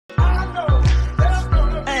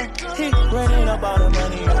up all the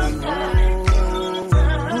money on you.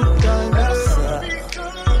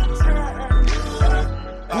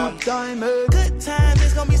 Good times,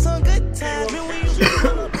 it's gonna be some good times.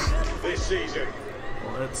 This season.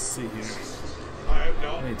 Well, let's see here. I hope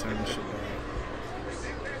not. Let me turn this shit down.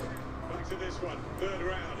 Back to this one, third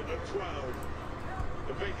round of 12.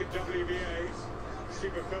 The vacant WBA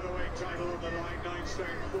super featherweight title on the line, 9 stone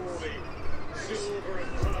 40. Silver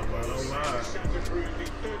and purple. Santa Cruz, the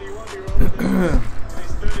 31-year-old.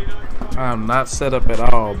 I'm not set up at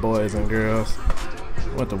all, boys and girls.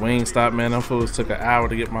 Went to Wingstop, man. Them fools took an hour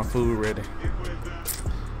to get my food ready.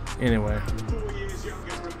 Anyway,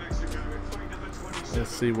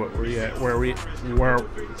 let's see what we at. Where we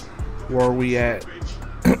at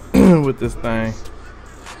with this thing?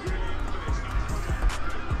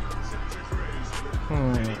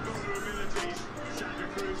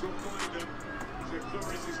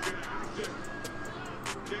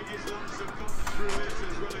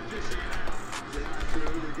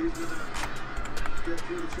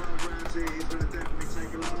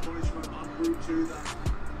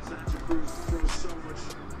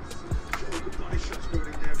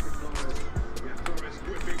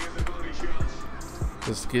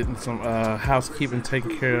 Just getting some housekeeping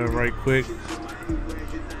taken care of right quick.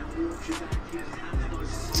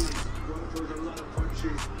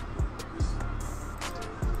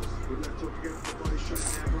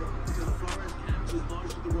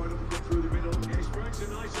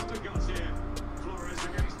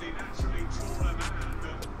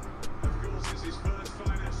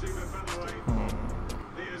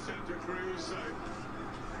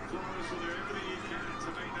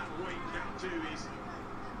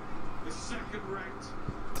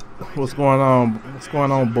 What's going on? What's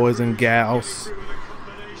going on, boys and gals?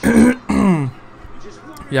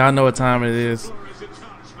 Y'all know what time it is.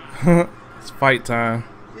 It's fight time.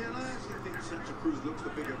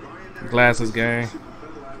 Glasses gang.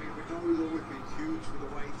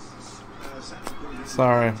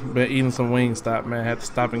 Sorry, been eating some Wingstop, man. Had to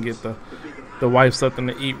stop and get the wife something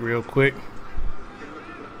to eat real quick.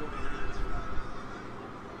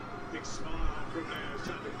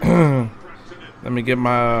 Let me get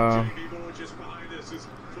my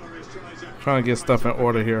trying to get stuff in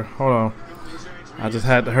order here. Hold on. I just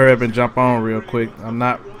had to hurry up and jump on real quick. I'm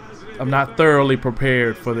not thoroughly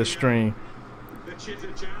prepared for this stream.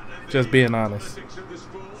 Just being honest.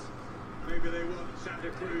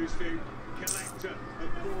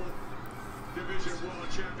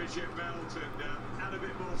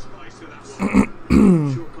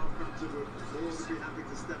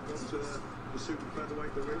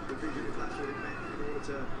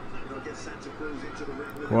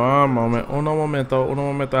 One moment. Uno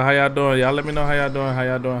momento. How y'all doing? Y'all let me know how y'all doing.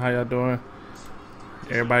 How y'all doing?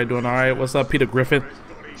 Everybody doing all right? What's up, Peter Griffin?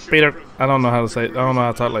 Peter, I don't know how to say it. I don't know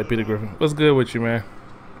how to talk like Peter Griffin. What's good with you, man?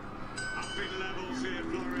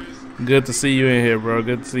 Good to see you in here, bro.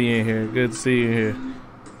 Good to see you in here. Good to see you in here.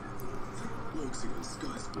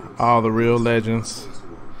 All the real legends.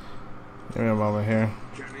 Give me a moment here.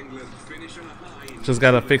 Just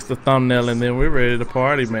gotta fix the thumbnail and then we're ready to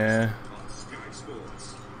party, man.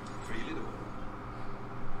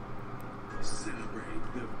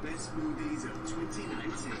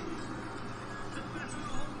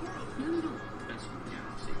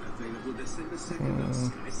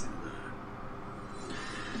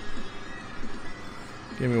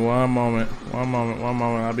 Give me one moment.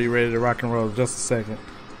 I'll be ready to rock and roll in just a second.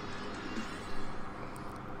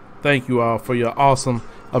 Thank you all for your awesome,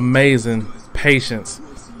 amazing patience.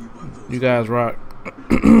 You guys rock.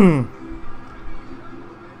 Well,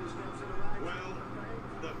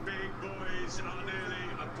 the big boys are nearly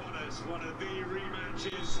upon us. One of the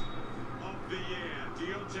rematches of the year.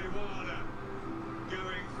 Deontay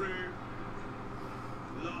going through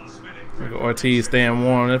last minute. Look at Ortiz staying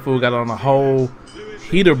warm. That fool got on a whole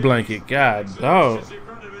heater blanket. God dog.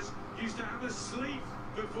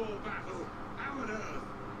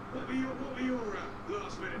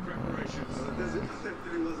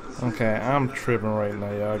 Okay, I'm tripping right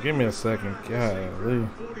now, y'all. Give me a second. Golly.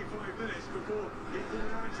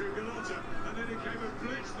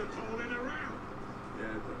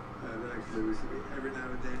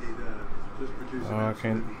 Oh, I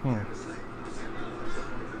can't.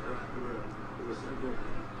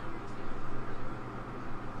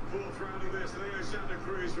 Fourth round of this, Leo Santa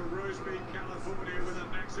Cruz from Rosemead, California, with a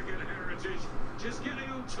Mexican heritage. Just getting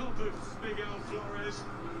on top of Miguel Flores.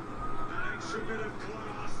 An extra bit of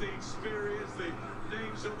class, the experience, the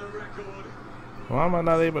names on the record. Why am I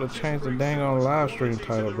not able to change the dang on live stream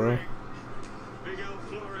title, bro? Miguel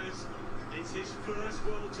Flores, it's his first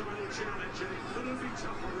world title challenge, and it couldn't be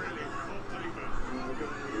tougher really on paper. Well,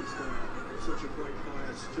 going against such a great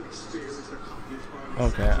player, such an experienced accomplished player.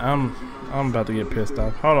 Okay, I'm about to get pissed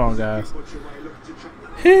off. Hold on, guys.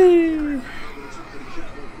 Hey.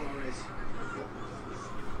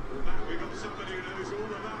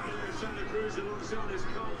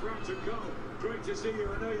 Great to see you.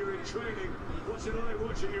 I know you're in training. What's it like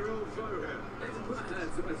watching your old foe here?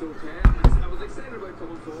 It's okay. I was excited about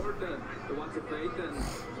coming forward to watch the fight, and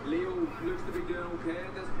Leo looks to be doing okay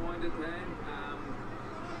at this point in time.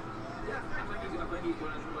 Yeah, I think he's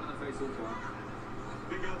winning the fight so far.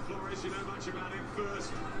 Miguel Flores, you know much about him.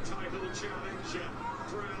 First title challenge,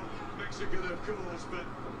 crown Mexican, of course, but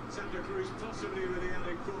Santa Cruz possibly with the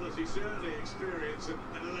added quality, certainly experience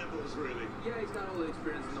and levels, really. Yeah, he's got all the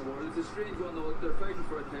experience in the world. It's a strange one, though. They're fighting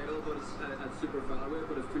for a title, but it's at super featherweight,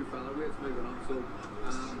 but it's 2 featherweights moving on. So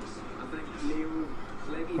I think Leo.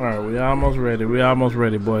 All right, we almost ready. We almost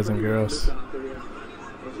ready, boys and girls.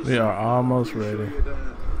 We are almost ready.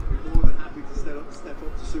 More than happy to step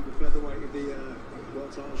up to super featherweight in the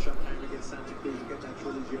world title shot against Santa Cruz and get that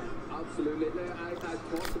trilogy on. Absolutely. I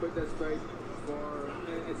talked about this fight for,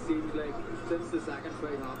 it seems like, since the second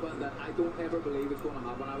fight happened, that I don't ever believe it's going to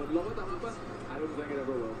happen. I would love it to happen. I don't think it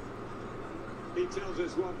ever will. He tells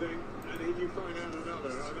us one thing, and then you find out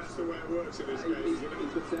another. Oh, that's the way it works in this game. He's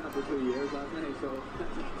been saying it for 2 years, hasn't he? So.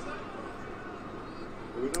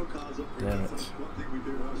 We know Carl's up for Damn it. That's one thing we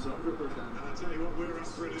do know, so 100%. And I tell you what, we're up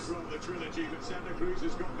for it as well, the trilogy. But Santa Cruz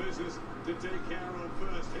has got business to take care of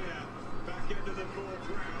first here. Back into the 4th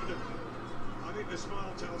round. I think the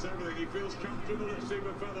smile tells everything. He feels comfortable at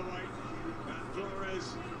super featherweight. And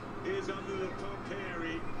Flores is under the pump here.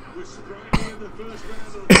 He was striking in the first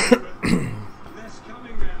round or two, but less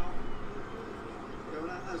coming now. Yeah,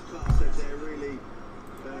 well, as Carl said there, really,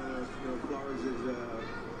 Flores is a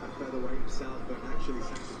featherweight himself, but actually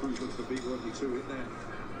Santa Cruz looks to be only 2 in there.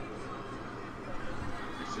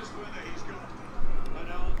 It's just whether he's got an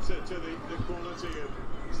answer to the quality of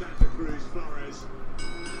Santa Cruz Flores.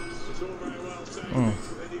 It's all very well saying,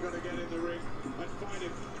 but then you've got to get in the ring and find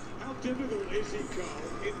him. How difficult is he, Carl,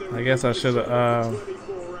 in the ring? I guess I should have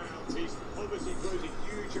 24 rounds. He's obviously throws a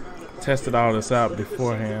huge amount of tested all this out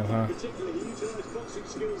beforehand, huh? particularly he utilized boxing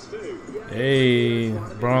skills too. Hey,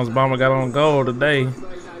 Bronze Bomber got on gold today.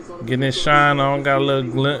 Getting his shine on, got a little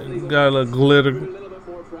glitter.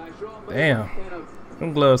 Damn,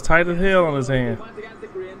 them gloves tight as hell on his hand.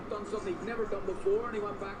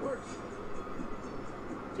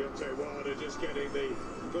 Deontay Wilder just getting the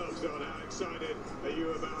gloves on. How excited are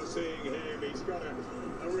you about seeing him? He's got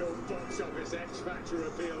a real box office X Factor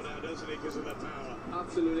appeal now, doesn't he, because of the power?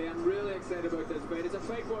 Absolutely, I'm really excited about this fight. It's a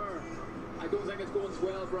fight where I don't think it's going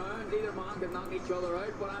 12 rounds. Either man can knock each other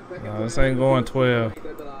out, but I'm picking. No, this ain't going 12.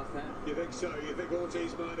 You think so? You think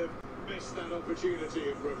Ortiz might have missed that opportunity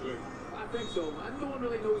in Brooklyn? I think so. And no one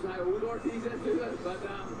really knows how old Ortiz is, but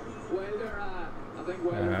Wilder, I think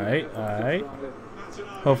Wilder. Alright.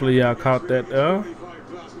 Hopefully y'all caught that there.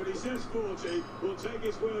 But he says 40. We'll take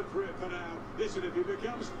his word for it for now. Listen, if he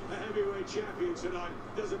becomes a heavyweight champion tonight,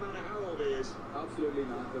 doesn't matter how old he is. Absolutely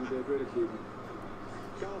not. It'll be a great achievement.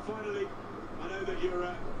 Carl, finally, I know that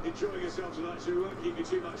you're enjoying yourself tonight, so we won't keep you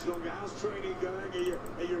too much longer. How's training going?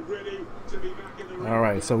 Are you ready to be back in the ring?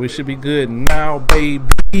 Alright, so we should be good now,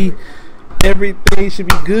 baby. Everything should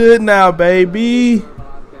be good now, baby.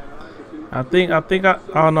 I think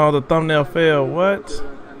oh no, the thumbnail failed. What?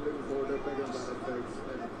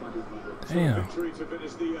 Damn.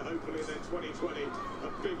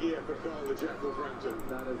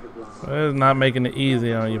 Well, it's not making it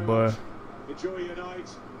easy on you, boy. Enjoy your night,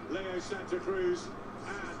 Leo Santa Cruz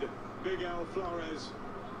and Miguel Flores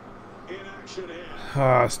in action here.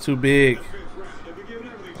 Ah, it's too big.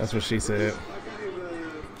 That's what she said. I gave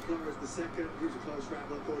Flores the second. He was a close round,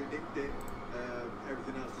 but I thought he nicked it.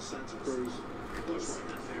 Everything else to Santa Cruz. Close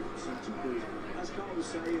right now for Santa Cruz. As Carl was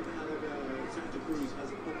saying, Santa Cruz has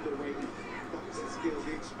underrated boxing skills.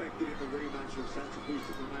 He expected in the rematch of Santa Cruz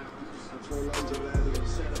to come out and throw loads of leather and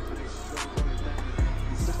set up and strong on it down.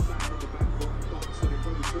 He sat back on the back foot and boxed, and it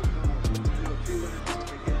probably took a few rounds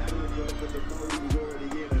to get out of it, but the mode was already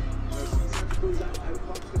in it. Santa Cruz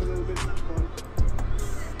outboxed him a little bit at that point.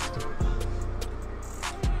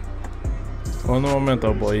 Un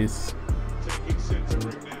momento, boys. Taking center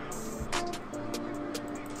ring now.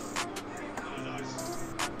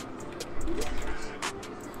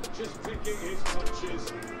 Just picking his punches.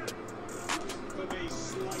 For me,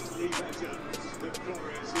 slightly better than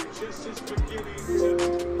Flores, who just is beginning to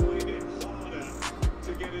find it harder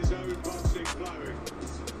to get his own boxing flowing.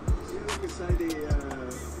 Yeah, like I say, the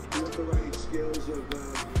underrated skills of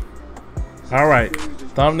All right,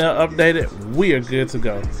 thumbnail updated. We are good to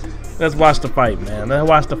go. Let's watch the fight, man. Let's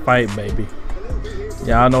watch the fight, baby.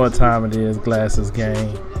 Y'all know what time it is. Glasses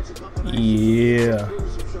gang. Yeah.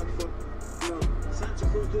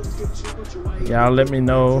 Y'all let me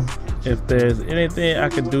know if there's anything I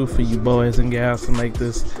could do for you boys and gals to make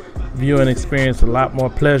this viewing experience a lot more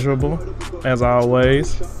pleasurable, as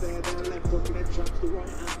always.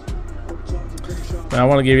 Now, I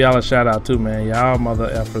want to give y'all a shout out too, man. Y'all mother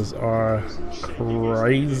effers are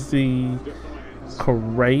crazy.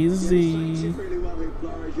 Crazy.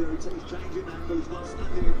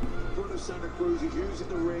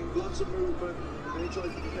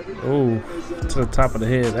 Ooh, to the top of the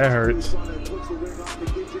head, that hurts.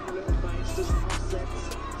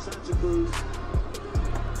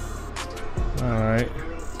 Alright.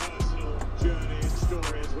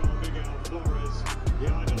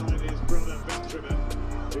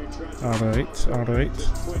 Alright.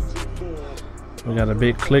 We got a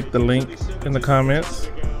big click the link in the comments.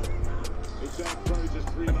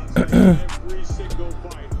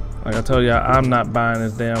 Like I told y'all, I'm not buying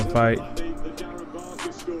this damn fight.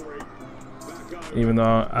 Even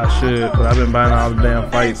though I should, but I've been buying all the damn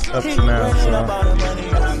fights up to now,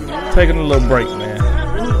 so taking a little break, man.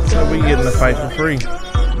 So we getting the fight for free.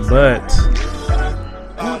 But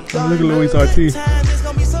look at Luis Ortiz.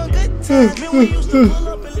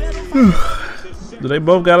 Do they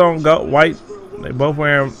both got on white? They both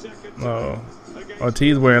wearing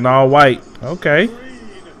Ortiz wearing all white. Okay.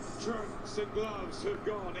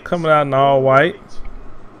 Coming out in all white.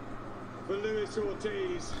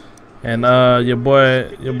 And your boy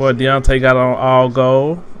Deontay got on all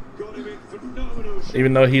gold.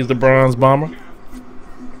 Even though he's the bronze bomber.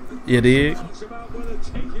 You dig?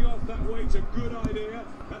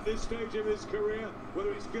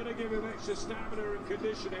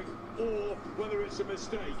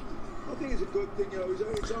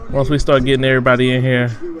 Once we start getting everybody in here,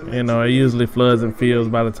 you know, it usually floods and fills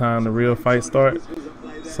by the time the real fight starts.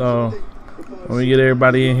 So when we get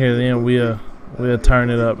everybody in here, then we'll turn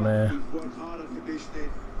it up, man.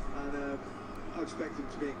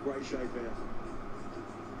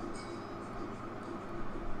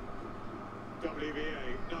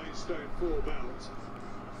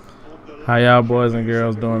 How y'all boys and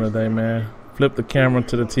girls doing today, man? Flip the camera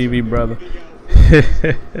to the TV, brother.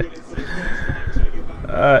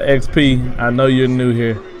 XP, I know you're new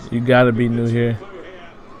here. You gotta be new here.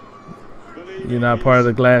 You're not part of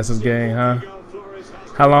the Glasses gang, huh?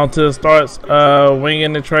 How long till it starts?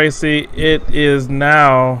 Winging the Tracy. It is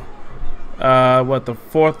now what, the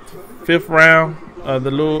fifth round of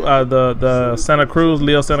the Santa Cruz,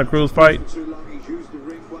 Leo Santa Cruz fight.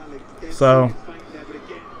 So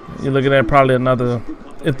you're looking at probably another,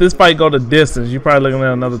 if this fight go to distance, you're probably looking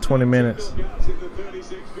at another 20 minutes.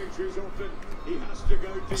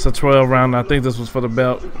 It's a 12 round. I think this was for the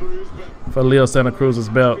belt, for Leo Santa Cruz's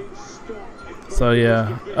belt. So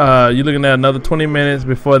yeah, you're looking at another 20 minutes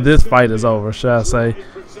before this fight is over, shall I say.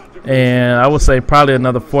 And I would say probably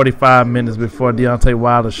another 45 minutes before Deontay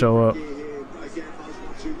Wilder show up.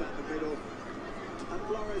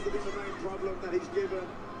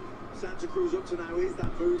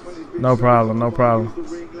 No problem, no problem.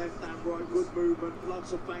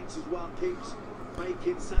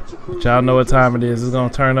 But y'all know what time it is. It's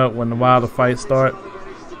gonna turn up when the Wilder fight start.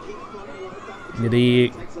 You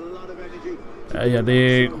dig? You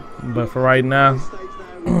dig? But for right now,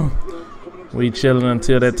 we chilling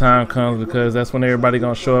until that time comes, because that's when everybody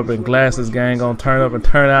gonna show up and Glasses gang gonna turn up and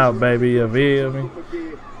turn out, baby. You feel me?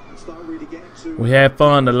 We had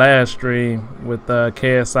fun the last stream with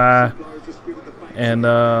KSI and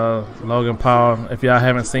Logan Paul. If y'all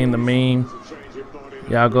haven't seen the meme,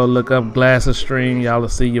 y'all go look up Glasses stream. Y'all will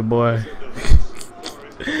see your boy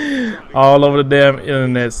all over the damn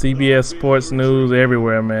internet, CBS Sports News,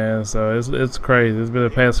 everywhere, man. So it's crazy. It's been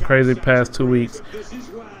a crazy past 2 weeks.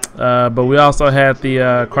 But we also had the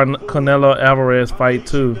Canelo Alvarez fight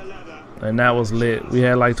too, and that was lit. We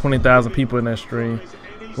had like 20,000 people in that stream.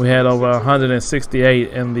 We had over 168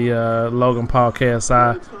 in the Logan Paul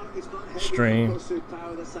KSI stream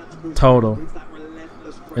total,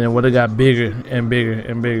 and what it got bigger and bigger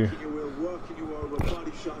and bigger.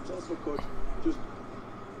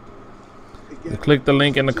 You click the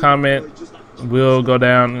link in the comment. We'll go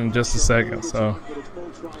down in just a second. So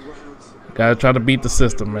gotta try to beat the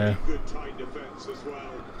system, man.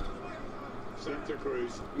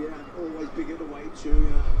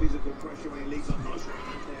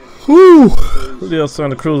 Whoo! Leo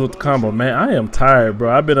Santa Cruz with the combo, man. I am tired,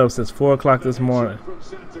 bro. I've been up since 4 o'clock this morning.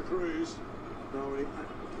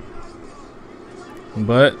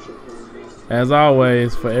 But as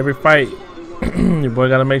always, for every fight, Your boy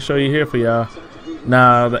got to make sure you're here for y'all.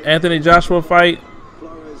 Now, the Anthony Joshua fight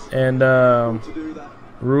and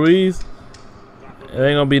Ruiz, it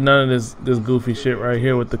ain't gonna be none of this goofy shit right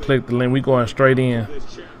here with the click the link. We going straight in.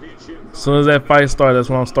 As soon as that fight starts, that's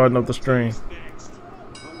when I'm starting up the stream.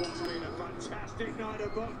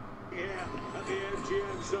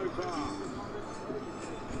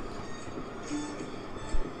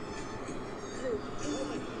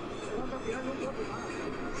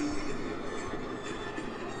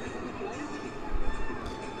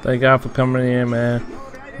 Thank y'all for coming in, man.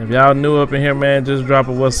 If y'all new up in here, man, just drop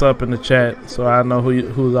a what's up in the chat so I know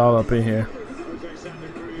who's all up in here.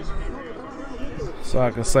 So I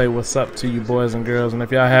can say what's up to you boys and girls. And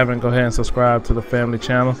if y'all haven't, go ahead and subscribe to the family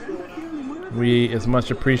channel. It's much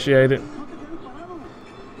appreciated.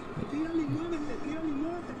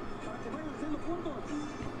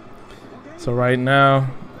 So right now,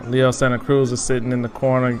 Leo Santa Cruz is sitting in the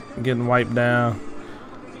corner getting wiped down.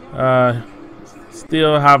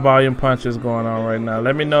 Still high volume punches going on right now.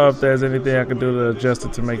 Let me know if there's anything I can do to adjust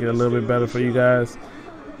it to make it a little bit better for you guys.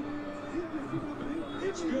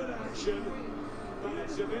 It's good action, but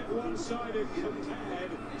it's a bit one-sided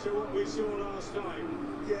compared to what we saw last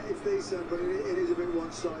time. Yeah, it's decent, but it is a bit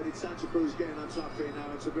one-sided. Santa Cruz getting on top here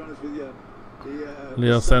now, and to be honest with you,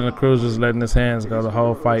 Leo Santa Cruz is letting his hands go the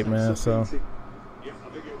whole fight, man. So,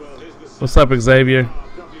 what's up, Xavier?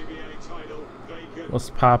 What's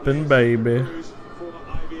poppin', baby?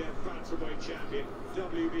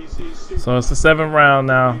 So it's the 7th round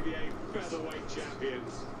now.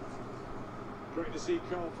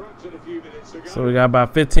 So we got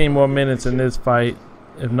about 15 more minutes in this fight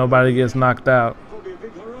if nobody gets knocked out.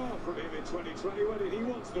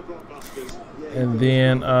 And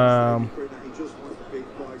then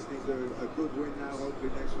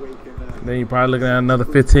you're probably looking at another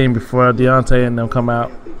 15 before Deontay and them come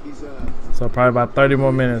out. So probably about 30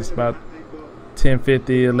 more minutes, about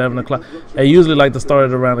 10:50, 11 o'clock. They usually like to start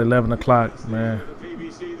it around 11 o'clock, man.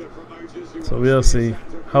 So we'll see.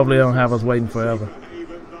 Hopefully they don't have us waiting forever.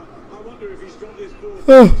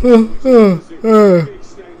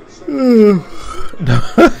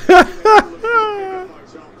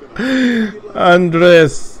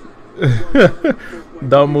 Andres.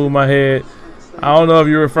 Don't move my head. I don't know if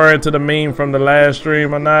you're referring to the meme from the last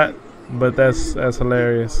stream or not, but that's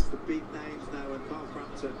hilarious.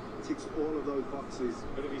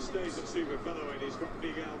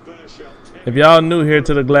 If y'all new here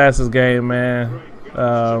to the Glasses game, man.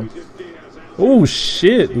 Oh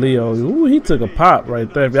shit, Leo. Ooh, he took a pop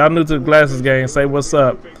right there. If y'all new to the Glasses game, say what's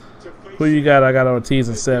up. Who you got? I got Ortiz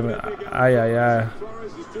in 7. Aye.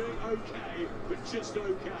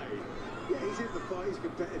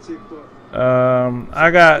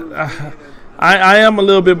 I am a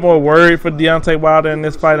little bit more worried for Deontay Wilder in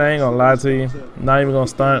this fight. I ain't gonna lie to you. Not even gonna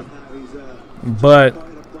stunt. But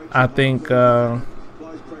I think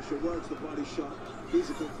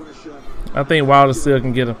Wilder still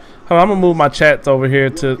can get him. Hold on, I'm gonna move my chats over here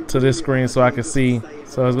to this screen so I can see.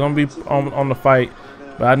 So it's gonna be on the fight,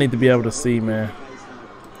 but I need to be able to see, man.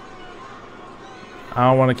 I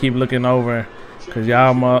don't want to keep looking over, cause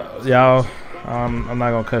y'all, I'm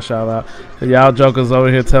not gonna cuss y'all out. Cause y'all jokers over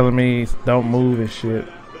here telling me don't move and shit.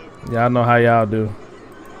 Y'all know how y'all do.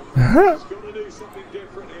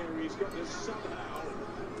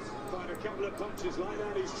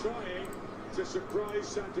 To surprise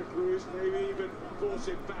Santa Cruz, maybe even force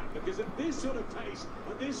it back, because at this sort of pace,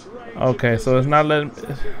 at this range. Okay, so it's not letting.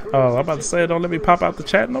 Oh, I'm about to say, don't let me pop out the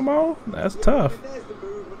chat no more. That's tough.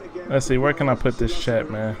 Let's see, where can I put this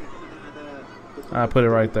chat, man? I put it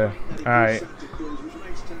right there. All right.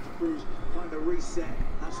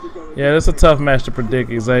 Yeah, it's a tough match to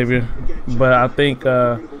predict, Xavier, but I think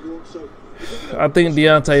Deontay.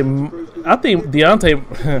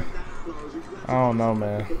 I don't know,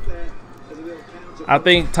 man. I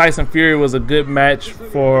think Tyson Fury was a good match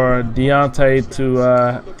for Deontay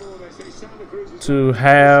to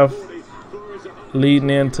have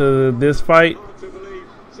leading into this fight,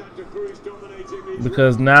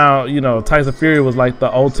 because now, you know, Tyson Fury was like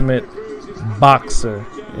the ultimate boxer,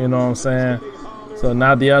 you know what I'm saying? So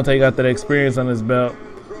now Deontay got that experience on his belt,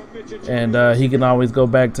 and he can always go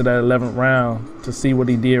back to that 11th round to see what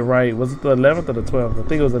he did right. Was it the 11th or the 12th? I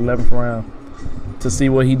think it was the 11th round. To see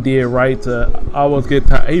what he did right to almost get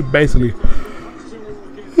he basically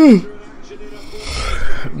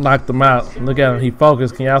knocked him out. Look at him, he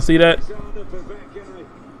focused. Can y'all see that?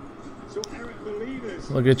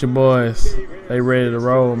 Look at your boys, they ready to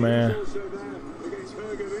roll, man.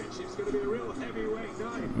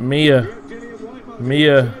 Mia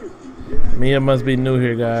must be new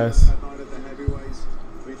here, guys.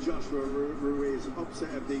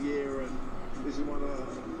 year, and this is one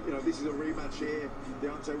of, you know, this is a rematch here.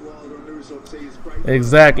 Deontay Wilder and Luis Ortiz.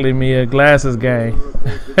 Exactly, Mia. Glasses gang.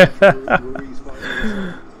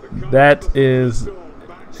 That is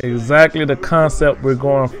exactly the concept we're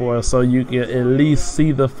going for, so you can at least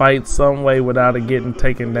see the fight some way without it getting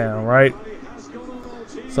taken down, right?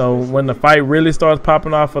 So when the fight really starts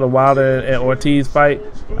popping off for the Wilder and Ortiz fight,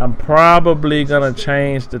 I'm probably going to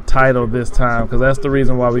change the title this time, because that's the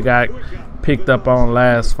reason why we got picked up on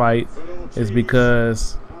last fight, is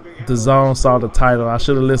because the Zone saw the title. I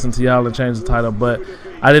should have listened to y'all and changed the title, but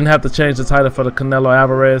I didn't have to change the title for the Canelo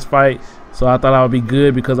Alvarez fight, so I thought I would be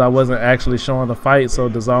good because I wasn't actually showing the fight, so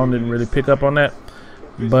the Zone didn't really pick up on that.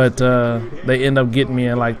 But they end up getting me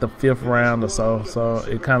in like the 5th round or so, so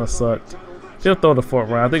it kind of sucked. 5th or the 4th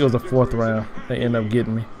round. I think it was the 4th round. They end up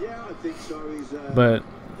getting me. But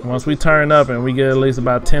once we turn up and we get at least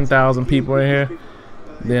about 10,000 people in here,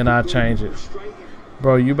 then I change it.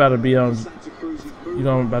 Bro, you about to be on.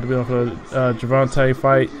 About to be on for the Deontay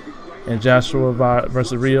fight and Joshua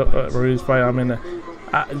versus Ruiz fight. I'm in the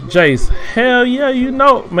Jace. Hell yeah, you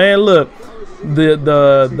know, man. Look,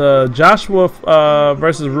 the Joshua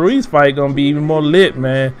versus Ruiz fight gonna be even more lit,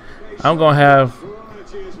 man. I'm gonna have.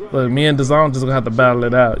 Look, me and DAZN just gonna have to battle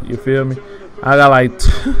it out. You feel me? I got like,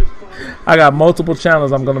 I got multiple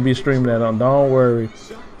channels I'm gonna be streaming that on. Don't worry.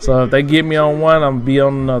 So if they get me on one, I'm gonna be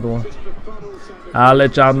on another one. I'll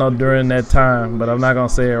let y'all know during that time, but I'm not gonna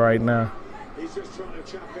say it right now.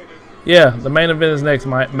 Yeah, the main event is next,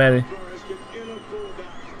 Matty.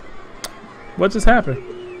 What just happened?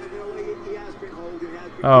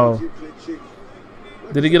 Oh,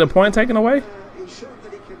 did he get a point taken away?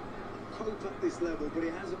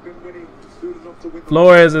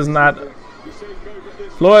 Flores is not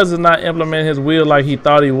implementing his will like he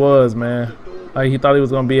thought he was, man. Like he thought he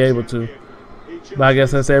was gonna be able to. But I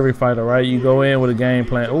guess that's every fighter, right? You go in with a game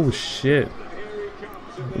plan. Oh shit!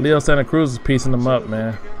 Leo Santa Cruz is piecing them up,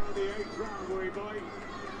 man.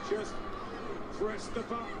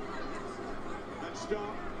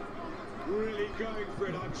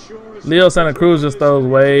 Leo Santa Cruz just throws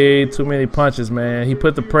way too many punches, man. He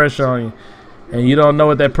put the pressure on you. And you don't know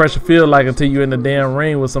what that pressure feels like until you're in the damn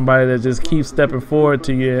ring with somebody that just keeps stepping forward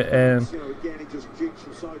to you and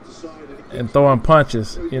throwing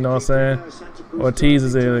punches. You know what I'm saying? Ortiz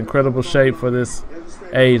is in incredible shape for this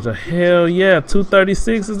age. Hell yeah,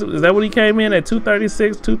 236. Is that what he came in at?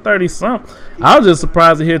 236, 230 something. I was just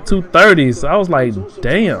surprised to hear 230s. I was like,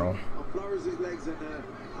 damn.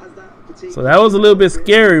 So that was a little bit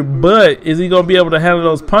scary, but is he going to be able to handle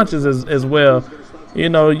those punches as well? You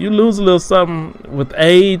know, you lose a little something with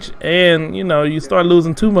age, and you know, you start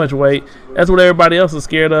losing too much weight. That's what everybody else is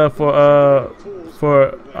scared of for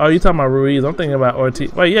oh, you talking about Ruiz? I'm thinking about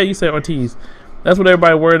Ortiz. Wait, yeah, you said Ortiz. That's what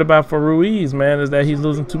everybody worried about for Ruiz, man, is that he's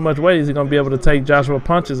losing too much weight. Is he gonna be able to take Joshua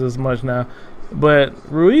punches as much now? But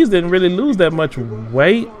Ruiz didn't really lose that much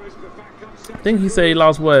weight. I think he said he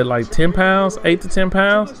lost what, like 10 pounds, 8 to 10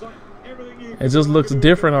 pounds. It just looks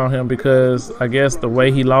different on him because I guess the way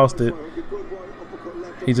he lost it.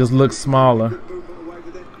 He just looks smaller,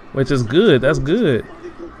 which is good. That's good.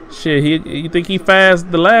 Shit, you think he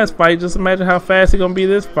fast the last fight? Just imagine how fast he gonna be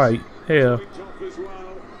this fight. Hell.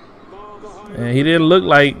 And he didn't look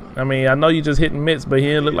like. I mean, I know you just hitting mitts, but he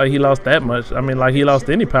didn't look like he lost that much. I mean, like he lost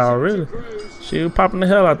any power really. She was popping the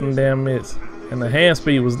hell out them damn mitts, and the hand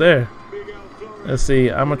speed was there. Let's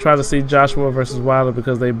see. I'm gonna try to see Joshua versus Wilder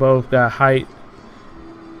because they both got height.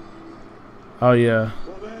 Oh yeah.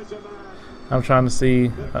 I'm trying to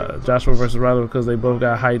see Joshua versus Wilder because they both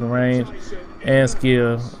got height and range and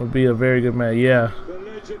skill. Would be a very good match. Yeah.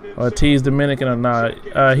 Ortiz Dominican or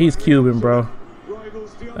not? He's Cuban, bro.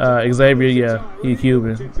 Xavier, yeah, he's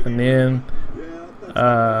Cuban. And then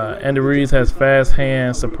Andy Ruiz has fast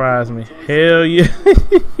hands. Surprised me. Hell yeah.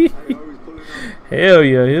 Hell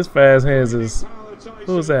yeah. His fast hands is.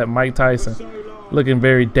 Who was that? Mike Tyson. Looking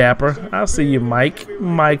very dapper. I see you,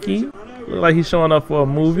 Mikey. Look like he's showing up for a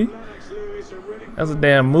movie. That's a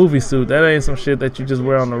damn movie suit. That ain't some shit that you just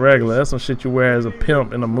wear on the regular. That's some shit you wear as a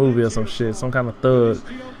pimp in a movie or some shit. Some kind of thug.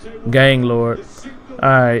 Gang lord.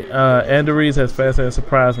 Alright, Andy Ruiz has fast and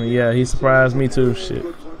surprised me. Yeah, he surprised me too. Shit.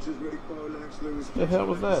 What the hell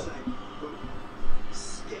was that?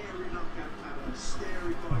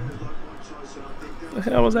 What the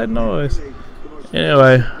hell was that noise?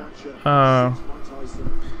 Anyway, and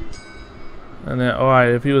then, alright,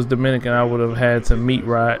 if he was Dominican, I would have had some meat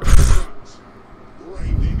ride.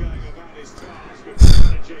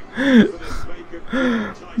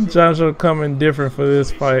 Joshua coming different for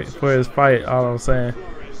this fight, all I'm saying.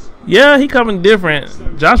 Yeah, he coming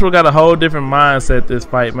different. Joshua got a whole different mindset this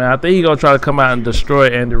fight, man. I think he gonna try to come out and destroy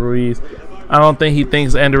Andy Ruiz. I don't think he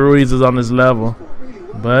thinks Andy Ruiz is on this level,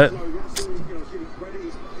 but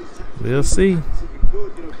we'll see.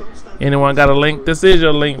 Anyone got a link? This is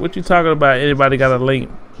your link. What you talking about? Anybody got a link?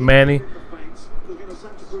 Manny,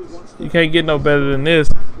 you can't get no better than this.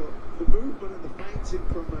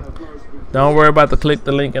 Don't worry about the click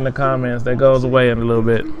the link in the comments. That goes away in a little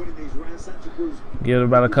bit. Give it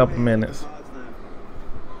about a couple minutes.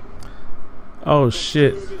 Oh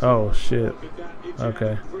shit. Oh shit.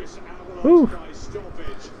 Okay. Whew.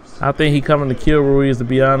 I think he coming to kill Ruiz, to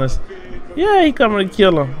be honest. Yeah, he coming to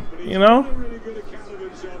kill him, you know?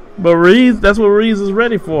 But Ruiz, that's what Ruiz is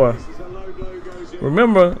ready for.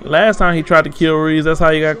 Remember, last time he tried to kill Ruiz, that's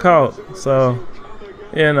how he got caught. So,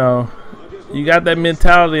 you know, you got that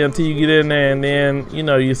mentality until you get in there, and then, you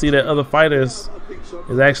know, you see that other fighters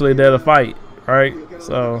is actually there to fight, right?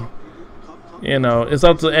 So, you know, it's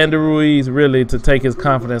up to Andy Ruiz really to take his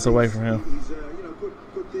confidence away from him.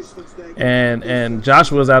 And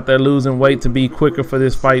Joshua's out there losing weight to be quicker for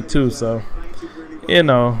this fight too. So, you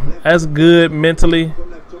know, that's good mentally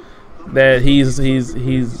that he's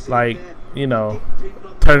like, you know,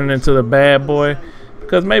 turning into the bad boy,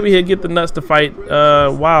 because maybe he'll get the nuts to fight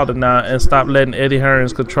Wilder now and stop letting Eddie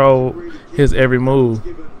Hearns control his every move.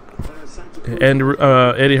 And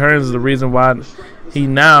Eddie Hearns is the reason why he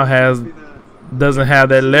now doesn't have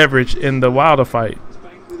that leverage in the Wilder fight.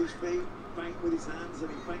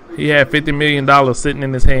 He had $50 million sitting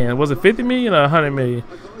in his hand. Was it $50 million or $100 million?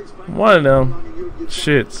 One of them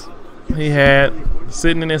shits he had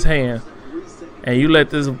sitting in his hand, and you let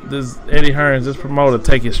this Eddie Hearns, this promoter,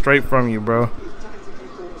 take it straight from you, bro.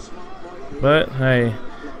 But hey,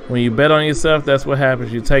 when you bet on yourself, that's what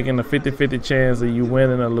happens. You're taking a 50-50 chance of you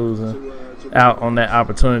winning or losing out on that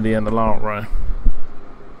opportunity in the long run.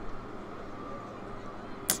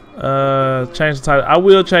 Change the title. I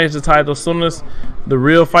will change the title as soon as the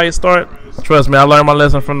real fight start. Trust me, I learned my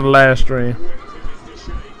lesson from the last stream.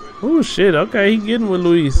 Oh shit, okay, he getting with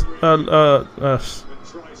Luis.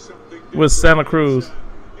 With Santa Cruz.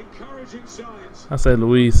 I said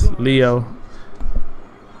Luis. Leo.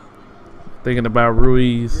 Thinking about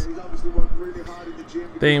Ruiz.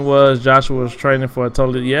 Thing was, Joshua was training for a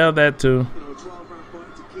totally, yeah, that too.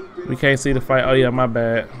 We can't see the fight. Oh yeah, my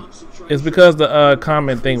bad. It's because the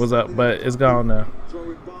comment thing was up, but it's gone now.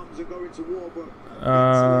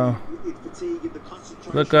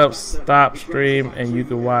 Look up stop stream and you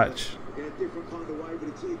can watch.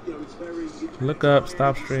 Look up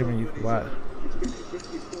stop stream and you can watch.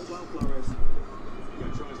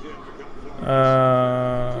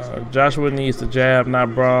 Joshua needs to jab,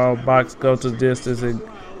 not brawl. Box, go to distance, and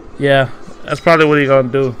yeah, that's probably what he's gonna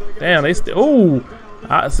do. Damn, they still. Ooh,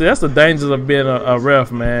 see, that's the dangers of being a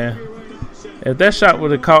ref, man. If that shot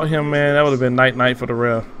would have caught him, man, that would have been night for the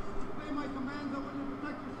ref.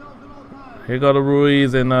 Here go the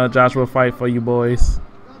Ruiz and Joshua fight for you boys.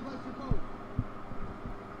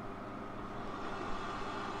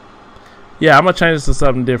 Yeah, I'm gonna change this to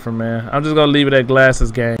something different, man. I'm just gonna leave it at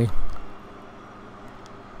Glasses Gang.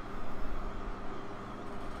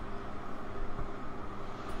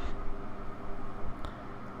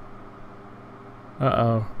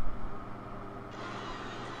 Uh-oh.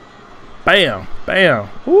 Bam, bam.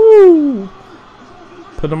 Woo!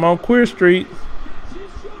 Put them on Queer Street.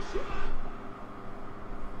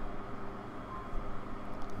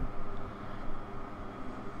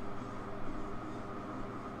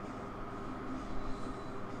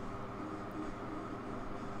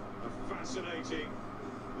 A fascinating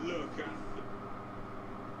look at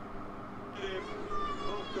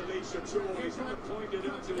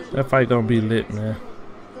that fight gonna be lit, man.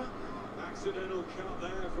 accidental cut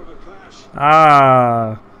there from a clash.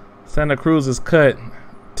 Ah, Santa Cruz is cut.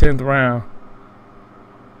 10th round.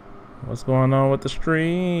 What's going on with the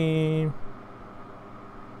stream?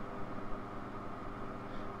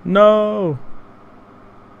 No.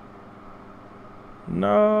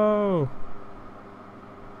 No.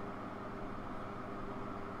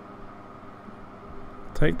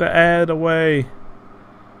 Take the ad away.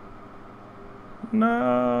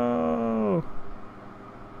 No.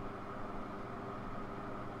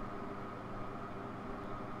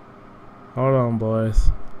 Hold on,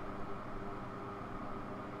 boys.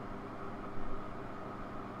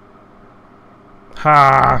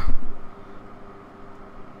 Ha.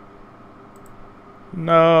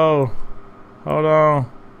 No. Hold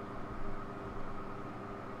on.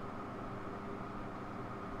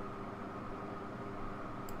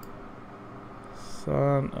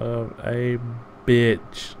 Son of a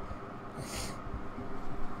bitch.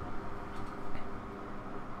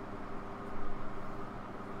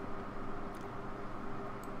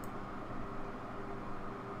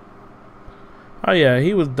 Oh yeah,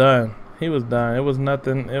 he was done. He was done. It was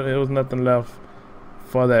nothing. It was nothing left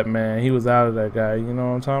for that man. He was out of that guy. You know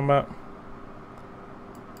what I'm talking about?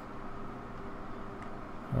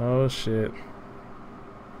 Oh shit.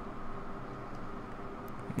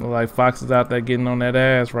 Look like Fox is out there getting on that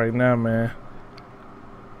ass right now, man.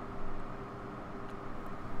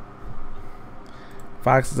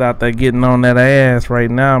 Fox is out there getting on that ass right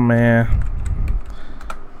now, man.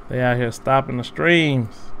 They out here stopping the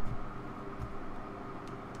streams.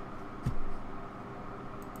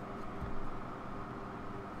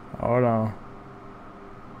 Hold on.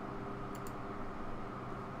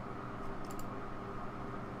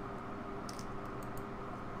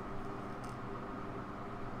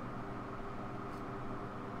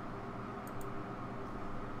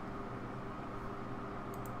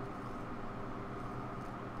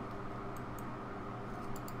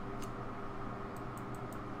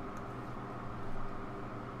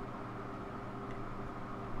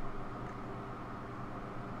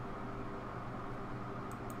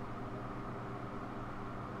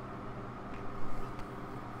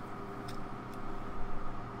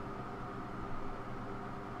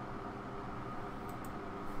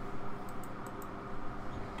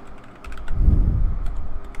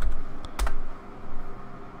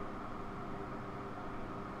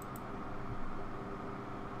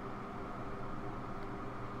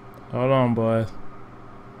 Hold on, boys.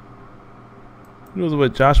 He was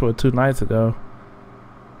with Joshua 2 nights ago.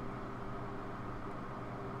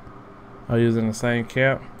 Oh, he was in the same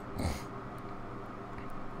camp.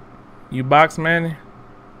 You box, Manny?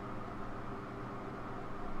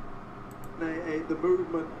 The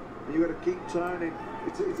movement, you got to keep turning.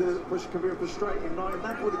 It can be a frustrating night, and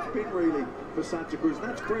that's what it's been really for Santa Cruz. And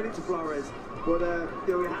that's credit to Flores, but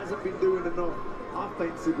you know, he hasn't been doing enough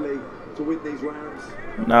offensively to win these rounds.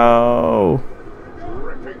 No.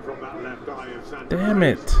 Ripping from that left eye of Santa Damn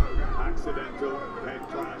it. Cruz. Accidental head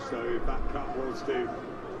clash, so if that cut was to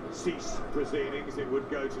cease proceedings, it would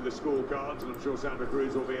go to the scorecards, and I'm sure Santa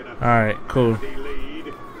Cruz will be in a Alright, cool.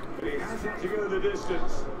 lead. But he has had to go the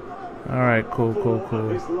distance. Alright, cool.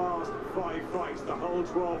 His last 5 fights, the whole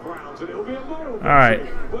 12 rounds, and it'll be a moral Alright.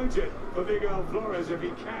 won't it, for Miguel Flores if he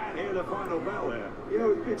can hear the final bell here. You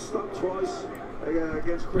know, he's been stuck twice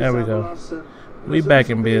against Chris. There we go. Avalos, We back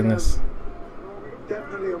in business.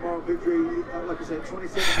 Definitely a moral victory. Like I said,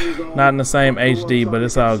 27 years old. Not in the same HD, but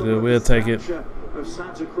it's all good. We'll take it. Of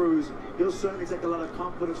Santa Cruz, he'll certainly take a lot of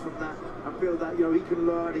confidence from that and feel that, you know, he can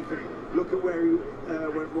learn, he can look at where he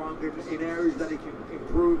went wrong in areas that he can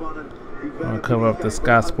improve on. And I'll cover up the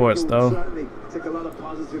Sky Sports though. Take a lot of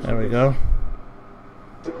positives. There we go.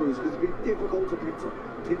 Santa Cruz, it's been difficult to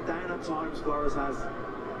pin down at times. Flores has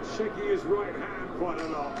Shaking his right hand quite a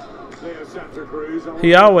lot. Leo Santa Cruz.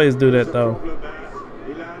 He always do that though.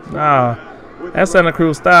 Nah, that's Santa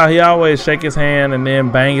Cruz style. He always shake his hand and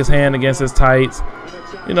then bang his hand against his tights.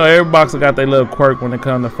 You know, every boxer got their little quirk when it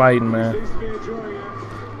comes to fighting, man.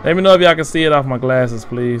 Let me know if y'all can see it off my glasses,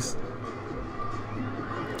 please.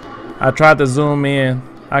 I tried to zoom in.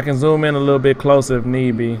 I can zoom in a little bit closer if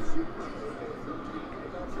need be.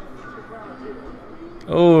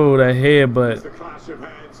 Oh, that headbutt.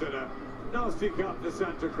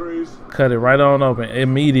 Cut it right on open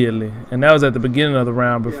immediately. And that was at the beginning of the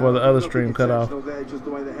round before the other stream cut off.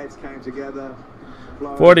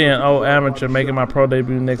 40-0 amateur making my pro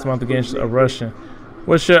debut next month against a Russian.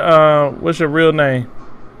 What's your real name,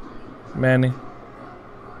 Manny?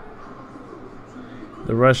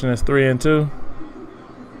 The Russian is 3-2.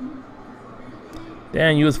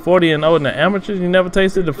 Damn, you was 40-0 in the amateurs. You never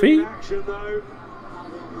tasted defeat.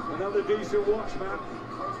 Another decent watch, man.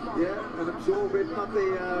 Yeah, and absorbing not the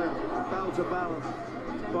bout to balance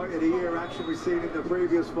fight of the year action we've seen in the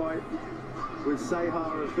previous fight with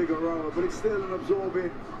Sejar and Figueroa, but it's still an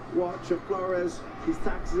absorbing watch of Flores. His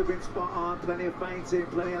taxes have been spot on, plenty of feinting,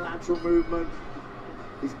 plenty of lateral movement.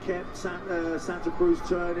 He's kept Santa Cruz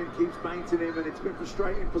turning, keeps feinting him, and it's been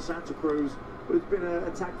frustrating for Santa Cruz. But it's been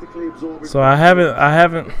a tactically absorbing. So I haven't. I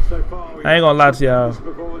ain't gonna lie to y'all.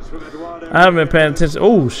 I haven't been paying attention.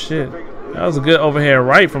 Oh shit, that was a good overhead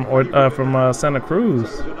right from Santa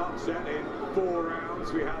Cruz.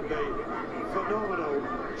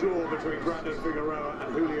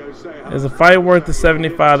 Is a fight worth the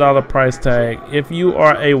 $75 price tag? If you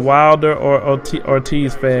are a Wilder or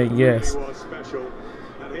Ortiz fan, yes.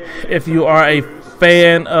 If you are a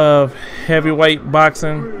fan of heavyweight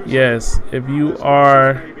boxing, yes. If you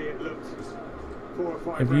are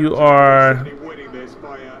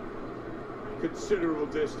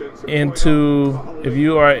into, if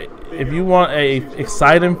you want a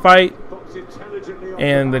exciting fight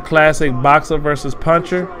in the classic boxer versus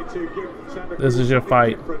puncher, this is your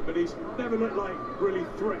fight. But he's never looked like really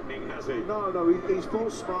threatening, has he? No, he's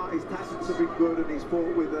fought smart, his tactics have been good, and he's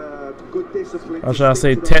fought with good discipline. Or should I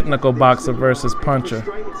say technical boxer versus puncher?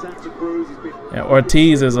 And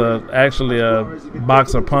Ortiz is actually a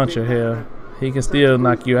boxer puncher here. He can still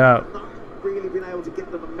knock you out.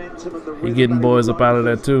 He getting boys up out of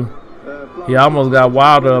there too. He almost got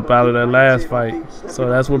Wilder up out of that last fight. So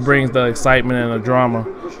that's what brings the excitement and the drama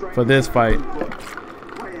for this fight.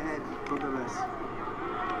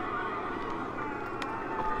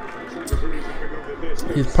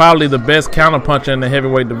 He's probably the best counterpuncher in the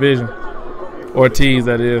heavyweight division. Ortiz,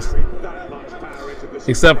 that is.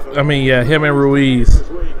 Except, I mean, yeah, him and Ruiz.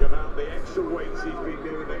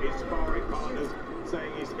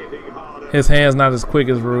 His hand's not as quick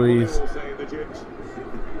as Ruiz. Yeah,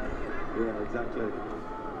 exactly.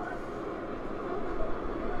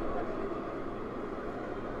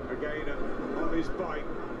 Again on his bike,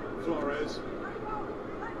 Flores.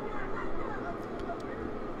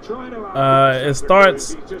 It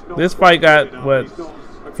starts. This fight got what,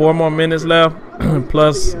 4 more minutes left,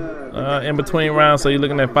 plus in between rounds. So you're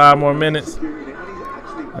looking at 5 more minutes,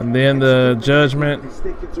 and then the judgment.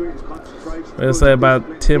 Let's say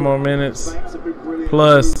about 10 more minutes,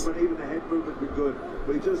 plus.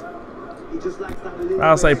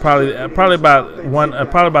 I'll say probably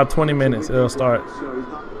about 20 minutes. It'll start.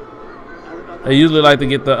 They usually like to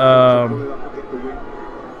get the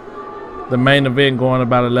main event going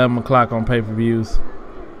about 11 o'clock on pay-per-views.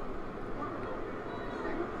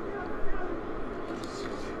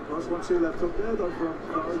 Nice 1-2 left up there though from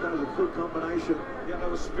Flores. That was a good combination. Yeah, there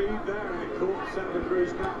was speed there, and it caught Santa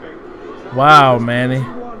Cruz napping. Wow, Manny.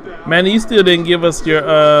 Manny, you still didn't give us your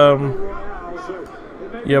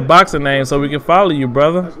boxing name so we can follow you,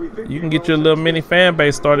 brother. You can get your little mini fan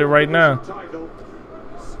base started right now.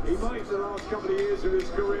 He might, the last couple of years of his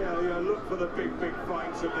career, look for the big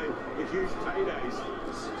fights and the huge paydays.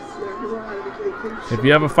 If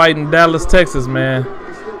you ever fight in Dallas, Texas, man,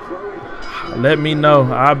 let me know.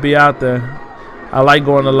 I'll be out there. I like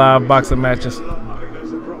going to live boxing matches. I think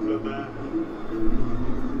there's a problem there.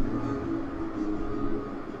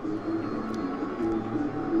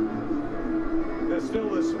 There's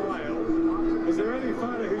still a smile. Is there any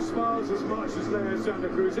fighter who smiles as much as Leo Santa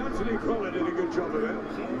Cruz? Anthony Crawler did a good job of it.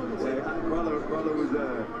 Brother was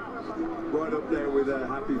right up there with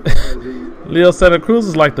happy fans. Leo Santa Cruz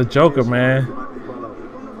is like the Joker, man.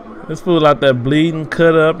 This fool out there bleeding,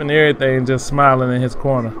 cut up, and everything, just smiling in his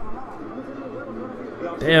corner.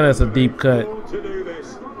 Damn, that's a deep cut. To do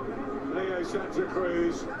this. Leo Santa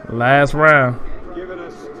Cruz Last round. giving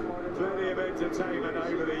us plenty of entertainment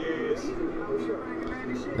over the years.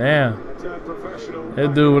 Damn. Turned professional.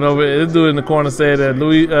 This dude in the corner said that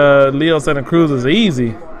Leo Santa Cruz is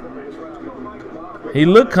easy. He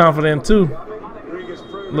looked confident too.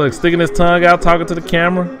 Look, sticking his tongue out, talking to the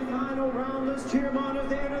camera. Final round, let's cheer him on at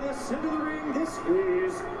the end of the center of the ring. This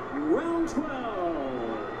is round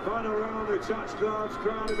 12. Final round, the touch gloves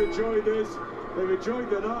crowd have enjoyed this. They've enjoyed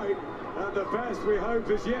the night, and the best we hope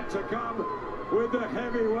is yet to come with the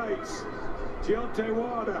heavyweights. Deontay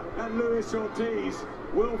Wilder and Luis Ortiz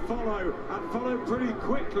will follow, and follow pretty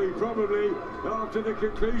quickly probably after the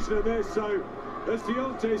conclusion of this. So, as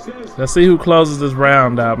Deontay says, Let's see who closes this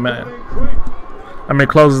round out, man. I mean,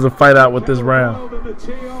 closes the fight out with this round.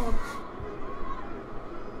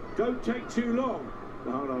 Don't take too long.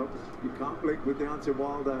 No, you can't blink with Deontay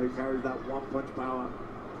Wilder, who carries that one-punch power.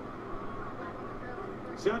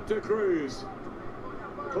 Santa Cruz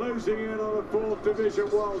closing in on a 4th division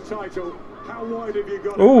world title. How wide have you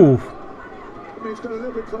got? Ooh. I mean, it's got a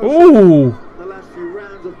little bit closer. Ooh. The last few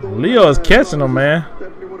rounds, I thought, Leo is catching him, man.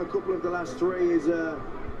 Definitely won a couple of the last 3. He's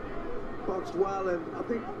boxed well, and I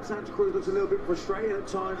think Santa Cruz looks a little bit frustrated at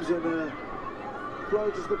times, and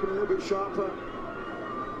Flo just looking a little bit sharper.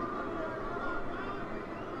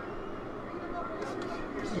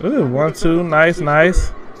 Ooh, 1-2,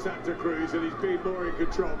 nice. Santa Cruz, and he's been more in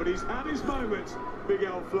control, but he's had his moments,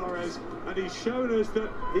 Miguel Flores, and he's shown us that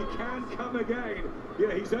he can come again.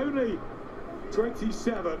 Yeah, he's only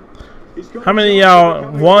 27. How many of y'all,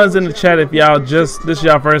 ones in the chat if y'all this is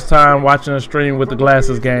y'all first time watching a stream with the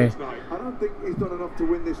Glasses Gang? I don't think he's done enough to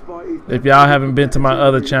win this fight. If y'all haven't been to my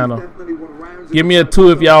other channel, give me a 2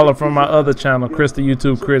 if y'all are from my other channel, Chris the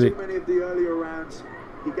YouTube Critic. Too many of the earlier rounds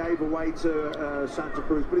he gave away to Santa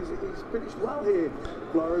Cruz, but he's finished well here.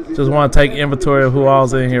 Flores, Just want to take inventory of who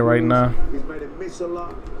all's in here right now. He's made him miss a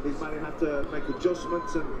lot. He's made him have to make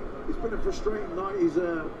adjustments, and it's been a frustrating night. He's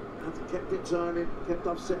kept it turning, kept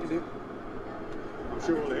upsetting him. I'm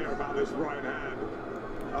sure we'll hear about this right hand.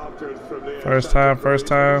 afterwards from the First time.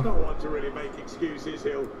 He's not one to really make excuses.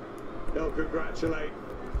 He'll congratulate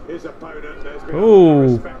his opponent. There's been a lot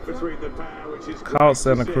of respect between the pair, which is Caught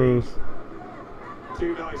Santa Cruz.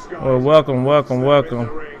 two nice guys. Well, welcome.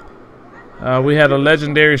 We had a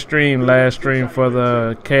legendary last stream for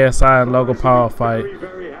the KSI and Logan Paul fight.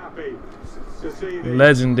 Very happy to see the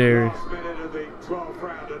Legendary. last minute of the 12th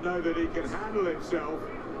round and know that he can handle himself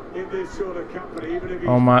in this sort of company. Even if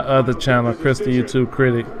On my other channel, Chris the YouTube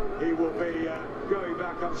Critic. he will be going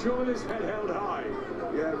back. I'm sure with his head held high.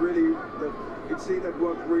 Yeah, really, you can see they've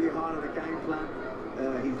worked really hard on the game plan.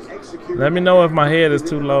 He's executed. Let me know if my head is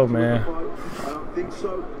too low, man. I don't think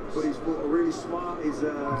so, but he's really smart. His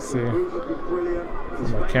see. movement has been brilliant.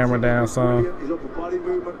 His My camera feints down have been some. brilliant. His upper body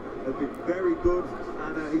movement has been very good,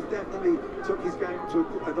 and he's definitely took his game to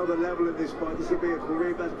another level in this fight. This will be a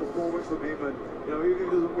career best performance from him, and you know, even if he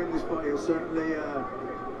doesn't win this fight, he'll certainly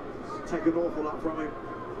take an awful lot from him.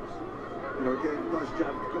 You know, again, nice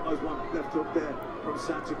jab, got those one left hook there from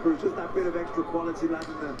Santa Cruz. Just that bit of extra quality,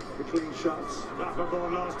 landing the clean shots. Back on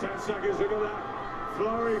board last 10 seconds. Look at that.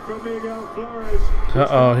 Flurry from Miguel Flores.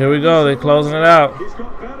 Uh-oh, here we go. They're closing it out. He's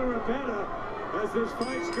got better and better as this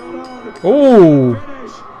fight's gone on. Ooh.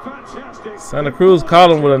 Finish. Fantastic. Santa Cruz caught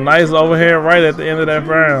him with a nice overhand right at the end of that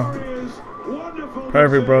round. Wonderful.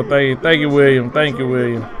 Perfect, bro. Thank you, William. Thank you,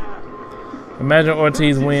 William. Imagine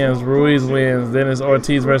Ortiz wins, Ruiz wins, then it's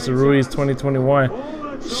Ortiz versus Ruiz 2021.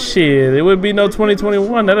 Shit, it would be no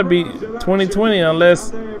 2021. That'd be 2020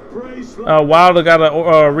 unless Wilder got a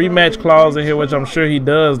rematch clause in here, which I'm sure he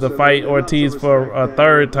does, to fight Ortiz for a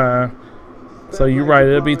third time. So you're right,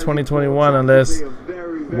 it'll be 2021 unless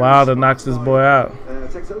Wilder knocks this boy out.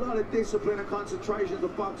 It takes a lot of discipline and concentration to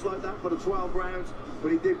box like that for the 12 rounds,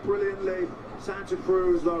 but he did brilliantly. Santa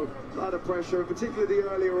Cruz, though, a lot of pressure, particularly the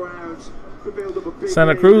earlier rounds.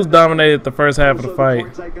 Santa Cruz dominated the first half of the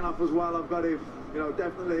fight. Taken up as well. I've got him, you know,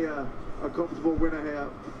 definitely a comfortable winner here.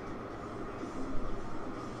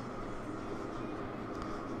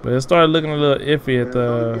 But it started looking a little iffy at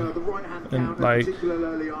like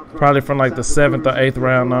probably from like the 7th or 8th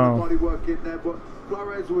round on.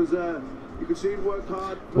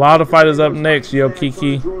 Wilder fight is up next, yo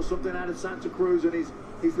Kiki. Draw something out of Santa Cruz, and his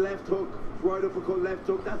left hook, right uppercut, left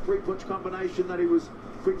hook, that three-punch combination that he was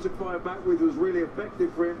quick to fire back with was really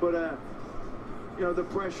effective for him. But you know, the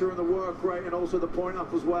pressure and the work rate, and also the point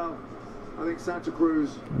up as well. I think Santa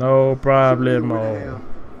Cruz. No problemo.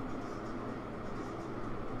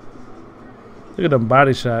 Look at them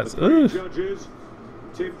body shots. Judges: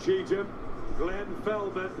 Tim Cheatham, Glenn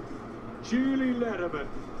Feldman, Julie Letterman.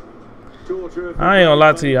 I ain't gonna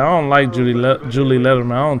lie to you. I don't like Julie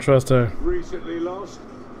Letterman. I don't trust her. Recently lost.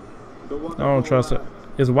 I don't trust her.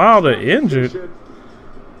 Is Wilder injured?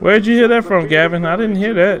 Where'd you hear that from, Gavin? I didn't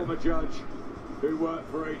hear that. Former judge who worked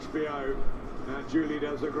for HBO, and Julie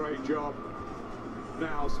does a great job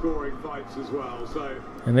now scoring fights as well. So,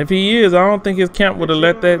 and if he is, I don't think his camp would have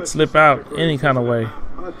let that slip out any kind of way.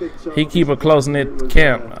 He keep a close-knit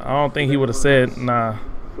camp. I don't think he would have said, nah.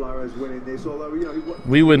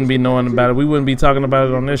 We wouldn't be knowing about it. We wouldn't be talking about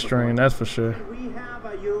it on this stream, that's for sure. We have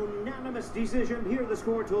a unanimous decision. Here are the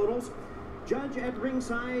score totals. Judge at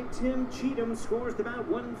ringside, Tim Cheatham scores about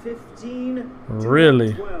 115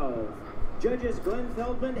 really? to 12. Judges Glenn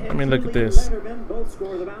Feldman and Let me look at Julie this. Letterman both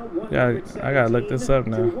scored about 117 I gotta look this up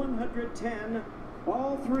now. to 110.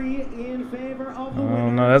 All three in favor of the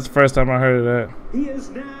winner. No, that's the first time I heard of that. He is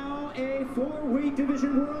now a 4-weight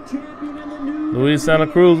division world champion in the new Luis Santa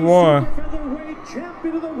Cruz won. featherweight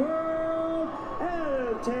champion of the world,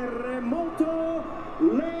 El Terremoto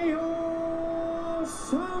Leo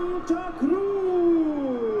Santa Cruz.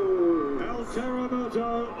 El Terremoto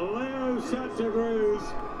Leo Santa Cruz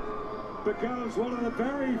becomes one of the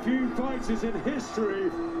very few fighters in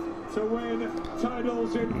history to win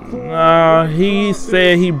titles in 4. He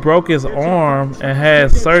said he broke his arm and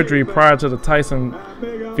had surgery prior to the Tyson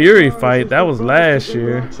Fury fight. That was last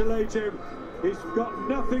year. He's got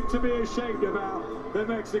nothing to be ashamed about, the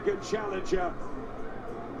Mexican challenger.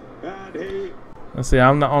 And he... Let's see,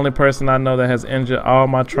 I'm the only person I know that has injured all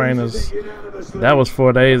my trainers. That was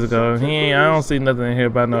 4 days ago. I don't see nothing in here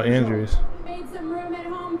about no injuries.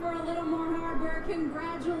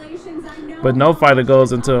 But no fighter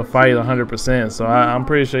goes into a fight 100%, so I'm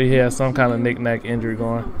pretty sure he has some kind of knick-knack injury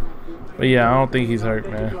going. But yeah, I don't think he's hurt,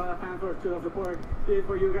 man.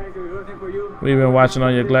 We've been watching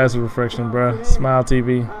on your glasses reflection, bro. Smile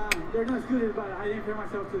TV.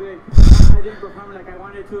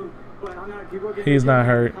 He's not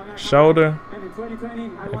hurt. Shoulder?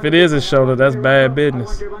 If it is his shoulder, that's bad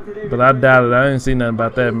business. But I doubt it. I didn't see nothing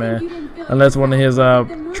about that, man. Unless one of his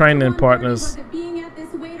training partners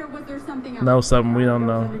know something we don't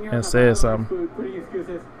know and said something. Putting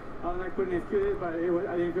excuses. I don't like putting excuses, but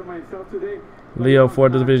I didn't feel myself today. Leo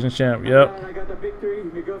 4th division champ. Yep. I got the victory.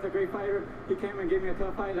 Miguel's a great fighter. He came and gave me a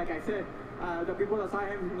tough fight. Like I said, the people that saw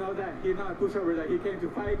him know that he's not a pushover, that he came to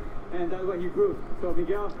fight, and that's what he proved. So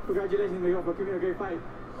Miguel, congratulations, Miguel, for giving me a great fight.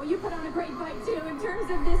 Well, you put on a great fight, too. In terms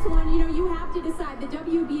of this one, you know, you have to decide. The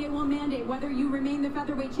WBA will mandate whether you remain the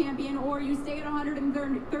featherweight champion or you stay at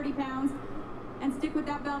 130 pounds and stick with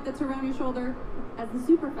that belt that's around your shoulder as the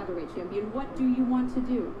super featherweight champion. What do you want to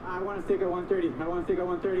do? I want to stick at 130. I want to stick at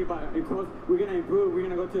 130, but of course, we're going to improve. We're going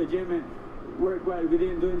to go to the gym and work what we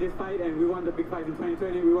didn't do in this fight, and we won the big fight in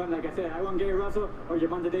 2020. We won, like I said, I won Gary Russell or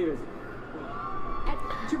Gervonta Davis.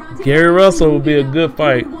 Gary Russell would be a good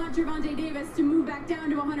fight. You want Gervonta Davis to move back down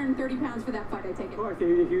to 130 pounds for that fight, I take it. Of course,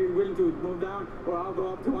 if you're willing to move down, or I'll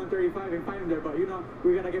go up to 135 and fight him there. But you know,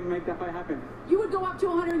 we're gonna make that fight happen. You would go up to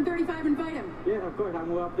 135 and fight him? Yes, of course. I'll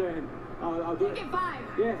move up there and I'll do it. Make it 5.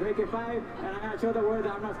 Yes, make it 5, and I'm gonna show the world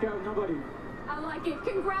that I'm not scared of nobody. I like it.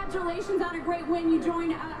 Congratulations on a great win. You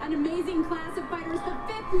joined an amazing class of fighters, the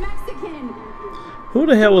 5th Mexican. Who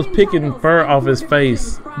the hell was picking fur off his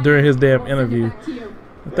face during his damn interview?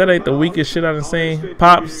 If that ain't the weakest shit I've seen.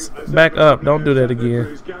 Pops, back up. Don't do that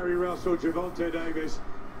again. Gary Russell, Gervonta Davis.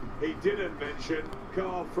 He didn't mention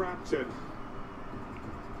Carl Frampton.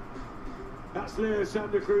 That's Leo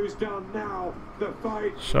Santa Cruz done now. The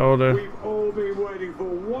fight Shoulder. we've all been waiting for.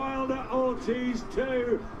 Wilder Ortiz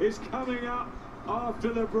 2 is coming up after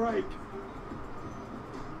the break.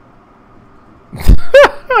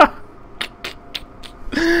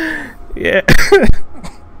 Yeah.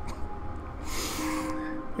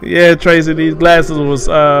 Yeah, Tracy, these glasses was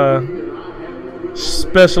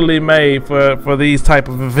specially made for these type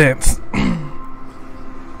of events.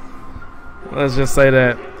 Let's just say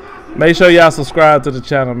that. Make sure y'all subscribe to the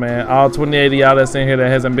channel, man. All 28 of y'all that's in here that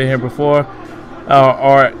hasn't been here before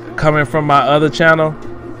or coming from my other channel.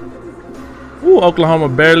 Ooh, Oklahoma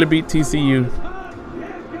barely beat TCU.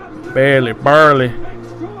 Barely.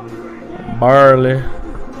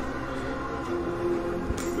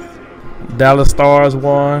 Dallas Stars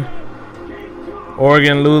won.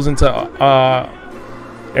 Oregon losing to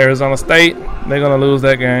Arizona State. They're going to lose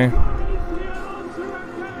that game.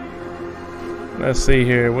 Let's see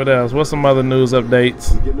here. What else? What's some other news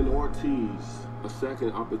updates? Giving Ortiz a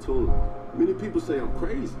second opportunity. Many people say I'm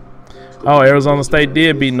crazy. Oh, Arizona State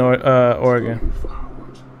did beat Oregon.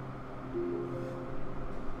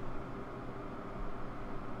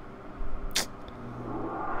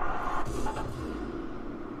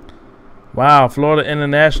 Wow, Florida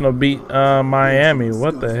International beat Miami.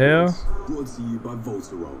 What the hell? Brought to you by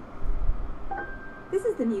Voltaren. This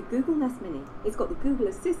is the new Google Nest Mini. It's got the Google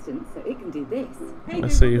Assistant, so it can do this.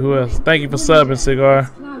 Let's see, who else? Thank you for subbing, Cigar.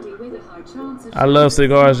 I love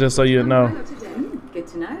cigars, just so you know. Good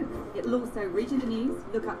to know. It'll also read you the news,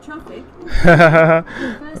 look up traffic.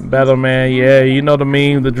 Battle man, yeah, you know the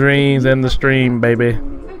meme, the dreams, and the stream, baby.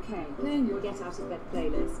 Okay, playing your Get Out of Bed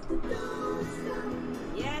playlist.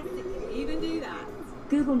 Yes, it can even do that.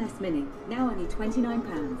 Google Nest Mini, now only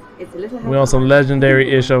 £29. It's a little. We on some legendary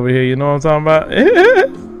ish over here, you know what I'm talking about?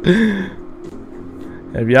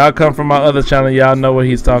 If y'all come from my other channel, y'all know what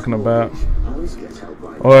he's talking about.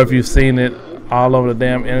 Or if you've seen it all over the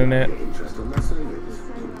damn internet.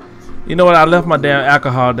 You know what? I left my damn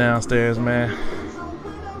alcohol downstairs, man.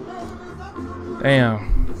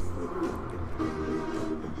 Damn.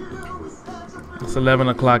 It's 11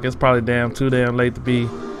 o'clock. It's probably too damn late to be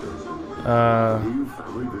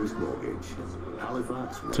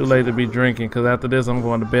too late to be drinking, because after this I'm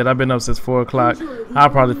going to bed. I've been up since 4 o'clock. I'll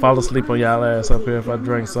probably fall asleep on y'all ass up here if I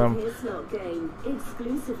drink some.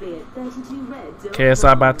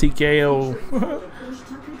 KSI by TKO.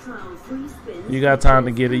 You got time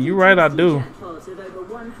to get it. You right, I do.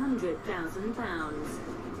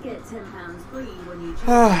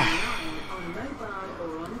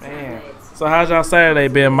 Man. So how's y'all Saturday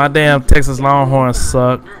been? My damn Texas Longhorns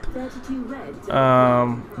sucked.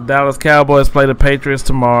 Dallas Cowboys play the Patriots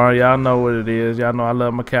tomorrow. Y'all know what it is. Y'all know I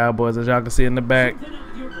love my Cowboys, as y'all can see in the back.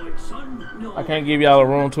 I can't give y'all a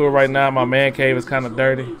room tour right now. My man cave is kind of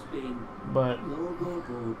dirty, but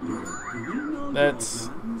that's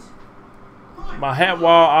my hat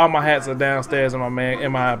wall. All my hats are downstairs in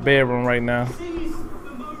my bedroom right now.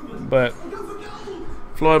 But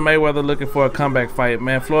Floyd Mayweather looking for a comeback fight,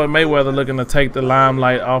 man. Floyd Mayweather looking to take the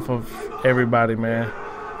limelight off of everybody, man.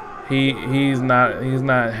 He's not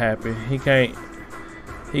happy. He can't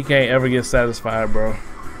ever get satisfied, bro.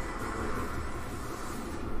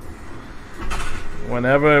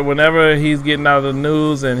 Whenever he's getting out of the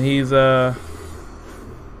news and he's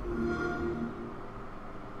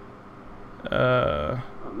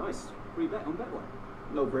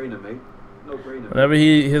No-brainer, mate. No-brainer. Whenever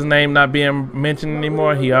his name not being mentioned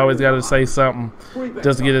anymore, he always got to say something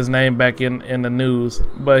just to get his name back in the news.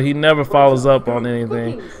 But he never follows up on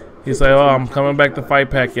anything. He say, "Oh, I'm coming back to fight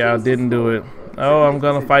Pacquiao." Didn't do it. "Oh, I'm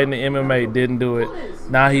gonna fight in the MMA." Didn't do it.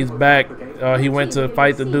 Now he's back. He went to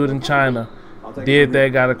fight the dude in China. Did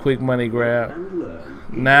that? Got a quick money grab.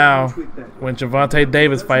 Now, when Gervonta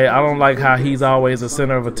Davis fight, I don't like how he's always the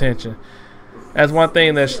center of attention. That's one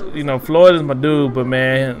thing that, you know, Floyd is my dude, but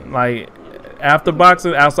man, like, after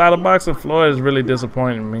boxing, outside of boxing, Floyd is really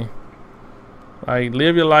disappointing me. Like,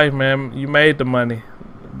 live your life, man. You made the money.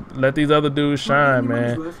 Let these other dudes shine,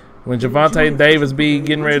 man. When Gervonta Davis be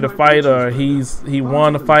getting ready to fight, or he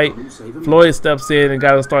won the fight, Floyd steps in and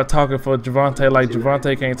got to start talking for Gervonta like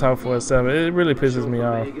Gervonta can't talk for himself. It really pisses me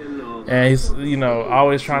off. And he's, you know,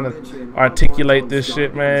 always trying to articulate this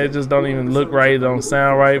shit, man. It just don't even look right. It don't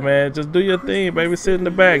sound right, man. Just do your thing, baby. Sit in the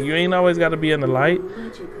back. You ain't always got to be in the light.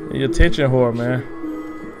 You're a attention whore, man.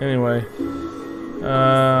 Anyway,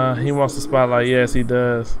 he wants the spotlight. Yes, he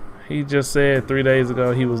does. He just said 3 days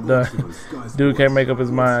ago he was done. Dude can't make up his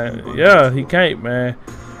mind. Yeah, he can't, man.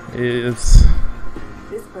 It's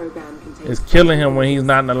killing him when he's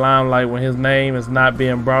not in the limelight, when his name is not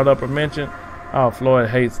being brought up or mentioned. Oh, Floyd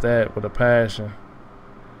hates that with a passion.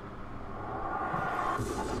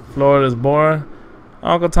 Floyd is boring.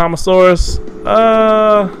 Uncle Thomasaurus.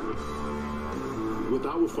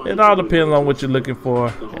 It all depends on what you're looking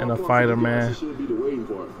for in a fighter, man.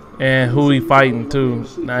 And who he fighting too.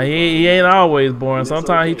 Now he ain't always boring.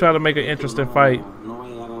 Sometimes he try to make an interesting fight.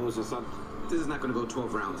 This is not going to go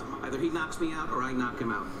 12 rounds. Either he knocks me out or I knock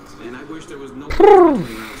him out. And I wish there was no rounds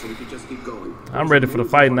so we could just keep going. I'm ready for the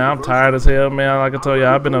fight now. I'm tired as hell, man. Like I told you,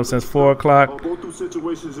 I've been up since 4 o'clock.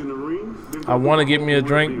 I want to get me a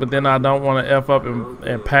drink, but then I don't want to F up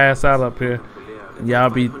and pass out up here.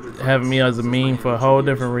 Y'all be having me as a meme for a whole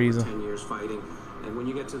different reason. 10 years fighting, and when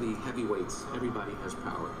you get to the heavyweights, everybody has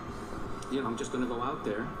power. You know, I'm just going to go out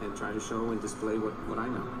there and try to show and display what I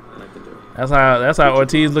know, what I can do. That's how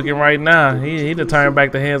Ortiz looking right now. He to turn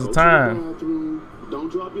back the hands of time. Don't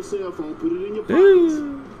drop your cell phone. Put it in your pocket.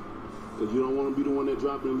 Because you don't want to be the one that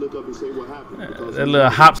drop it and look up and say what happened. That little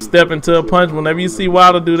hop step into a punch. Whenever you see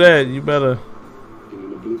Wilder do that, you better.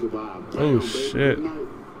 Oh shit.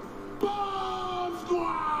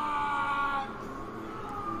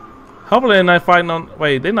 Hopefully they're not fighting on.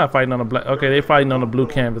 Wait, they're not fighting on the black. Okay, they're fighting on the blue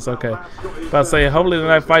canvas. Okay, but I say hopefully they're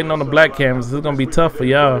not fighting on the black canvas. This is gonna be tough for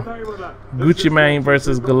y'all. Gucci Mane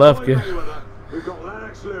versus Golovkin. We've got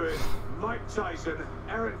Lennox Lewis, Mike Tyson,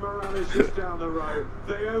 Eric Morales just down the road.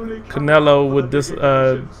 They only Canelo with this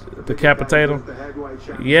decapitate him.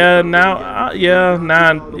 Yeah, now yeah,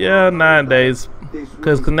 9 days.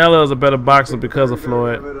 Because Canelo is a better boxer because of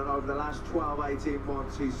Floyd. Over the last 12, 18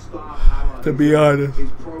 months, his star power, to be honest.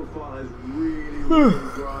 His profile has really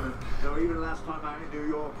grown. You know, even last time out in New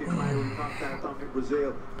York in May when he knocked out Dom in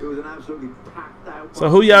Brazil, it was an absolutely packed out. So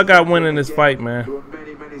who y'all got winning this fight, man? There were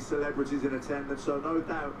many celebrities in attendance, so no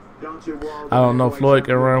doubt Deontay. I don't know. Floyd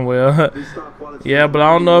can run well. Yeah, but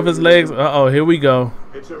I don't know if his legs. Uh-oh, here we go.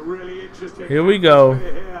 It's a really interesting here we go.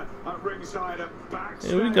 Here at ringside and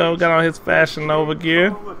backstage. Here we go. Got on his Fashion Nova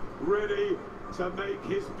gear. Ready to make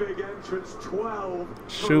his big entrance. 12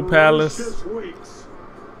 Shoe Palace. Weeks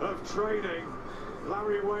of training.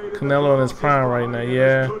 Canelo in his prime right now.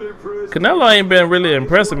 Yeah. Canelo ain't been really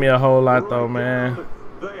impressing me a whole lot though, man.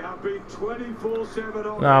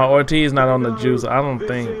 No, Ortiz not on the juice. I don't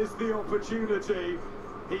think.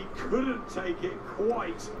 He couldn't take it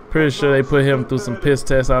quite. Pretty sure they put him through some piss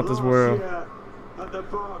tests out this world.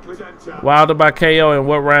 Wilder by KO in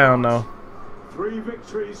what round though? 3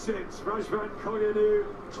 victories since. Rajvan Koyanu,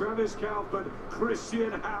 Travis Kaufman,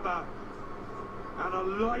 Christian Hammer, and a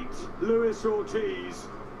light Luis Ortiz.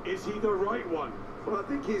 Is he the right one? Well, I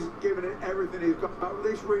think he's given it everything he's got.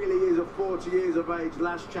 This really is a 40 years of age,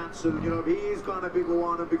 last chance. And, you know, he is going to be the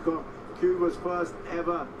one to become Cuba's first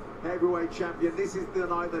ever heavyweight champion. This is the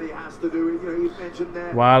night that he has to do it. You know, he mentioned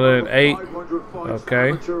there. Wilder at 8. 500 fights, okay.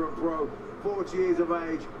 Amateur and pro, 40 years of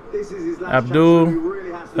age. This is his last Abdul chance, so he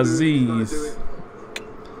really has to Aziz.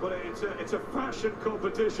 Well, it's a fashion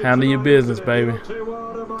competition. Handle your business, baby.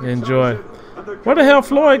 Enjoy. Where the hell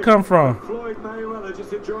Floyd come from?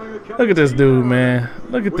 Look at this dude, man.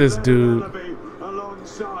 Look at this dude.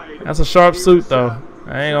 That's a sharp suit, though.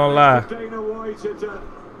 I ain't gonna lie.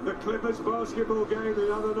 The Clippers basketball game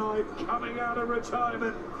the other night, coming out of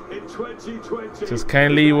retirement in 2020. Just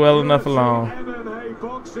can't leave well enough alone. MMA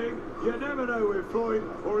boxing, you never know with Floyd,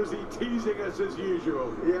 or is he teasing us as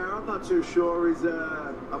usual? Yeah, I'm not too sure. He's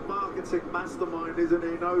a marketing mastermind, isn't he?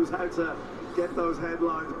 He knows how to get those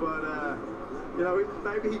headlines, but You know,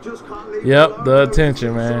 maybe he just can't leave. Yep, the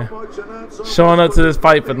attention, man. Showing up to this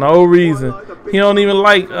fight for no reason. He don't even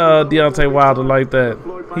like Deontay Wilder like that.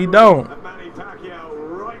 He don't.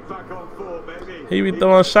 He be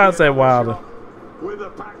throwing shots at Wilder.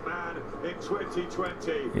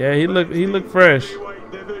 Yeah, he look fresh.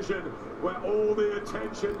 Where all the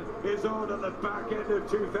attention is on at the back end of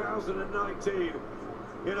 2019.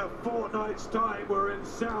 In a fortnight's time, we're in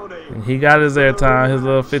Saudi. And he got his airtime, his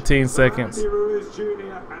little 15 seconds. Ruiz Jr.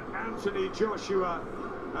 and Anthony Joshua.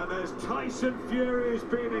 And there's Tyson Fury who's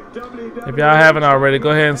been in WWE. If y'all haven't already,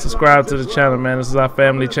 go ahead and subscribe to the channel, man. This is our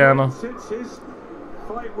family channel. Since his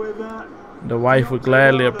fight with the wife would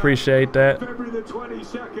gladly appreciate that. February the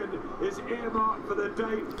 22nd is earmarked for the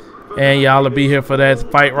date. And y'all will be here for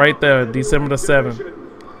that fight right there, December the 7th.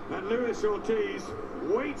 And Luis Ortiz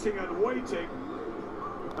waiting and waiting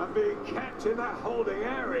and being kept in that holding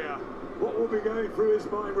area. What will be going through his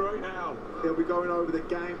mind right now? He'll be going over the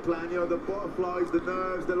game plan. You know, the butterflies, the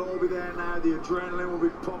nerves, they'll all be there now. The adrenaline will be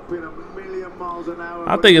pumping a million miles an hour.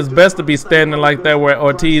 I think it's best to be standing like that where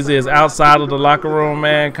Ortiz is outside of the locker room,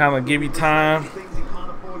 man. Kind of give you time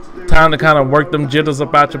to kind of work them jitters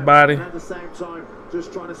up out your body. And at the same time,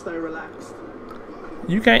 just trying to stay relaxed.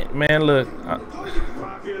 You can't, man, look.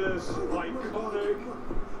 Fabulous, iconic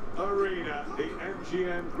arena, the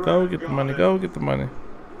MGM. Go get the money, go get the money.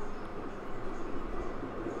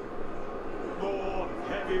 More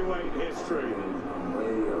heavyweight history.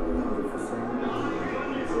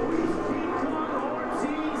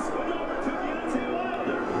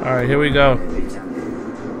 All right, here we go.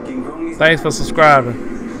 Thanks for subscribing.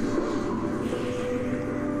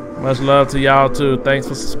 Much love to y'all too. Thanks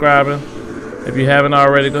for subscribing. If you haven't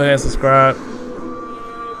already, go ahead and subscribe.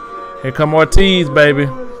 Here come Ortiz, baby. Yeah,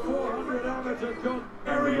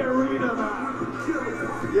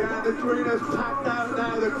 the arena's packed out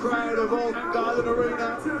now. The crowd of all Garden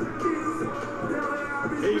Arena.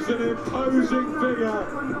 He's an imposing figure.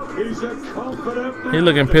 He's a confident man. He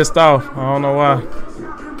looking pissed off. I don't know why.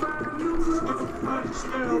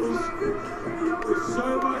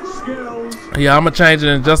 So much skills. Yeah, I'm gonna change it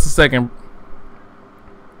in just a second.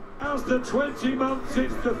 How's the 20 months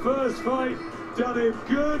since the first fight done him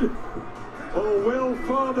good? Or will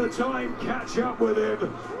Father Time catch up with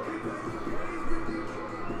him?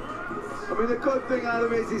 I mean, the good thing out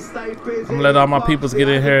of it is he stayed busy. I'm gonna let all my peoples get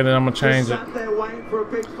in here and then I'm gonna change it. Sat there waiting for a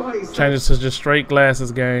big fight. Change it to just straight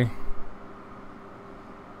glasses gang.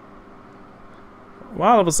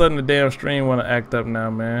 Why all of a sudden the damn stream wanna act up now,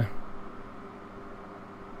 man?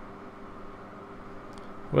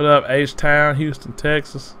 What up, H-Town, Houston,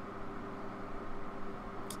 Texas?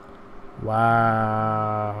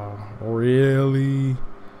 Wow, really?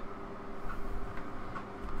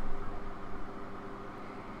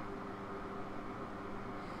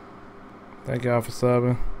 Thank y'all for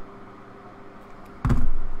subbing.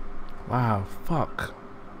 Wow, fuck.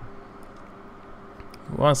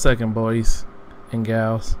 1 second, boys and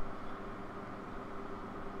gals.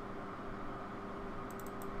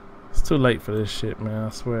 It's too late for this shit, man, I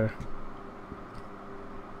swear.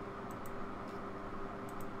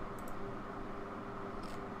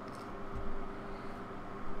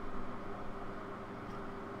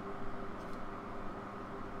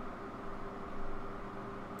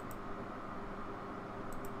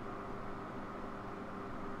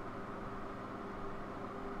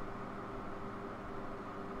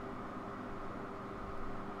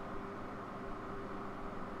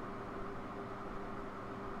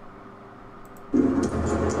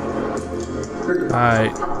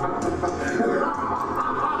 Alright.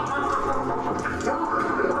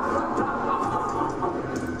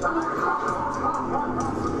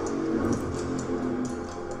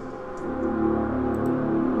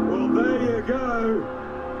 Well, there you go.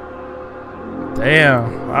 Damn.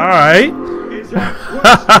 Alright.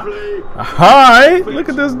 Alright. Look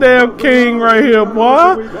at this damn king right here,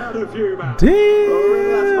 boy.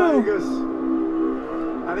 Damn.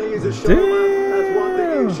 And he's a showman. That's one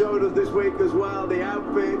thing he showed us this week as well. The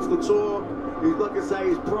outfits, the talk. He's, like I say,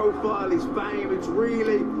 his profile, his fame. It's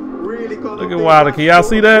really, really got. Look at Wilder. Can y'all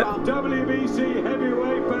see that? WBC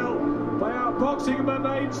heavyweight belt by our boxing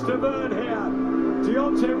mermaids to burn here.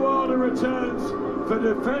 Deontay Wilder returns for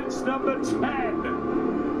defense number 10.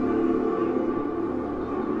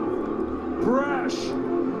 Brash,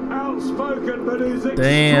 outspoken, but is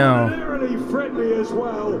extraordinarily friendly as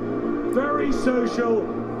well. Very social.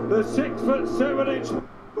 The 6'7"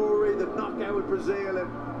 story, the knockout with Brazil, and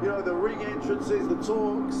you know the ring entrances, the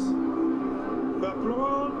talks. The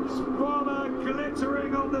bronze bomber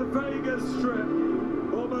glittering on the Vegas Strip.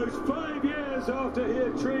 Almost 5 years after he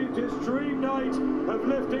achieved his dream night of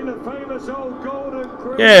lifting the famous old golden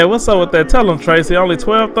crown. Yeah, what's up with that? Tell him, Tracy. Only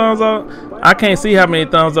 12 thumbs up. I can't see how many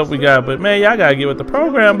thumbs up we got, but man, y'all gotta get with the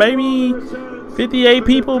program, baby. 58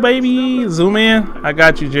 people, baby. Zoom in. I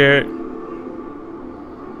got you, Jared.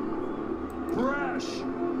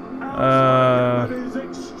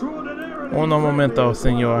 Uno momento,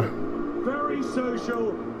 senor. Very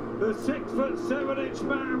social. The 6'7"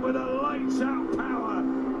 man with a lights out power,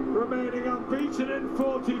 remaining unbeaten in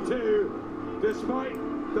 42, despite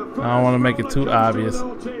the first I don't want to make it too obvious.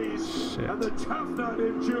 Ortiz, shit. And the tough night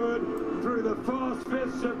endured through the fast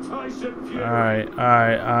fists of Tyson Fury.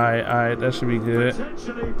 Alright. That should be good.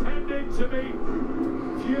 Potentially pending to meet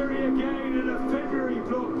Fury again in a February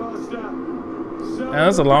blockbuster. So And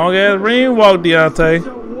that's a long ass ring walk, Deontay. it's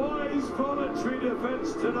a wise voluntary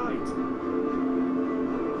defense tonight.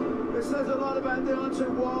 It says a lot about Deontay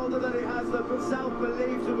Wilder that he has the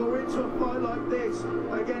self-belief to go into a fight like this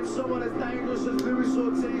against someone as dangerous as Luis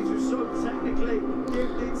Ortiz, who's so technically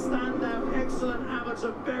gifted, standout, excellent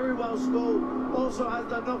amateur, very well schooled, also has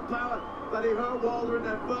enough power that he hurt Wilder in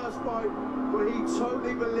their first fight, but he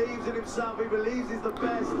totally believes in himself. He believes he's the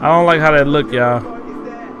best. I don't like how that look, y'all.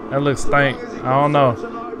 That looks stank. I don't know.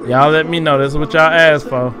 Y'all let me know. This is what y'all asked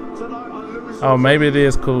for. Oh, maybe it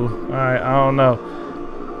is cool. Alright, I don't know.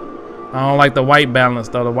 I don't like the white balance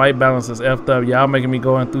though. The white balance is effed up. Y'all making me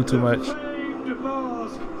going through too much. Famed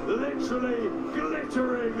mask literally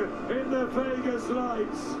glittering in the Vegas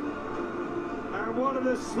lights. And one of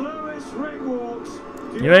the slowest ring walks.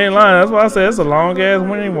 You ain't lying. That's why I said it's a long ass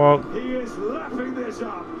ring walk. He is lapping this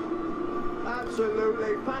up.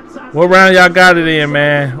 Absolutely fantastic. What round y'all got it in,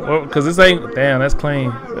 man? Cause this ain't. Damn, that's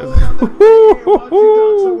clean.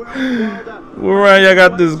 What round y'all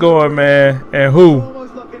got this going, man? And who?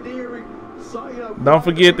 Don't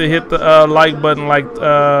forget to hit the like button like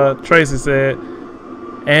Tracy said.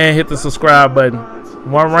 And hit the subscribe button.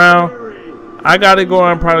 One round. I got it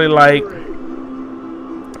going probably like.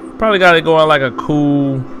 Probably got it going like a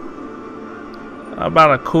cool.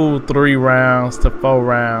 About a cool 3 rounds to 4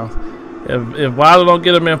 rounds. If Wilder don't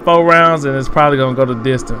get him in 4 rounds, then it's probably gonna go the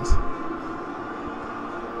distance.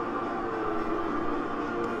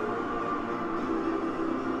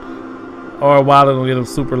 Or Wilder gonna get him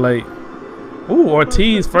super late. Ooh,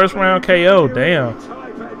 Ortiz first round KO. Damn.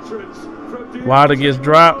 Wilder gets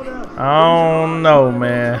dropped. I don't know,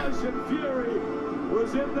 man.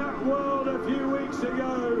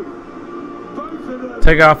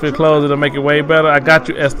 Take off your clothes, it'll make it way better. I got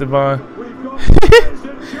you, Esteban.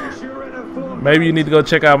 Maybe you need to go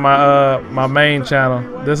check out my my main channel.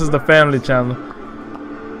 This is the family channel.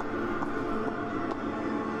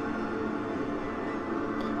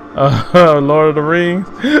 Lord of the Rings.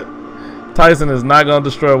 Tyson is not gonna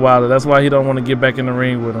destroy Wilder. That's why he don't want to get back in the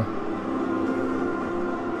ring with him.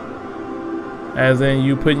 As in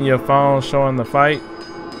you putting your phone showing the fight.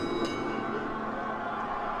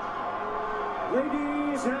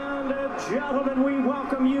 Ladies and gentlemen, we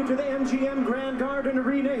welcome you to the MGM Grand Garden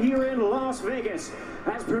Arena here in Las Vegas.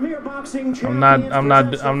 As Premier Boxing I'm not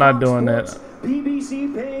doing that.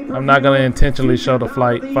 I'm not gonna intentionally show the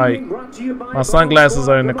fight. My sunglasses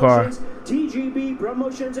are in the car. TGB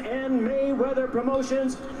Promotions and Mayweather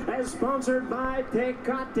Promotions, as sponsored by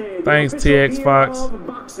Tecate. Thanks, TX Fox.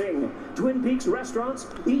 Boxing, Twin Peaks Restaurants,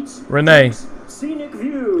 Eats, Renee, Scenic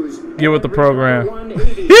Views. get with the program.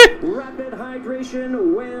 Rapid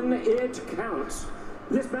hydration when it counts.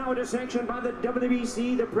 This bout is sanctioned by the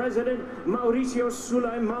WBC, the president, Mauricio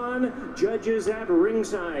Sulaiman, judges at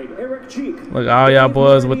ringside, Eric Cheek. Look, all y'all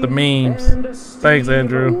boys with the memes. Thanks,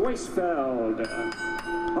 Andrew. All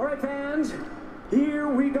right, fans, here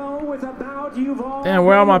we go with a bout you've all. Damn,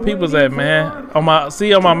 where all my peoples at, man? On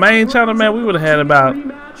my main channel, man, we would have had about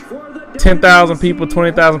 10,000 people,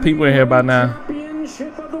 20,000 people in here by now.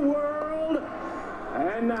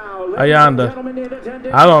 Ayanda.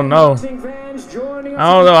 I don't know.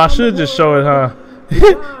 I don't know. I should just show it, huh?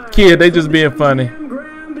 Kid, they just being funny.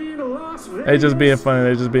 They just being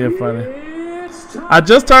funny. I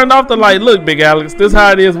just turned off the light. Look, Big Alex, this is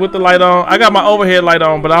how it is with the light on. I got my overhead light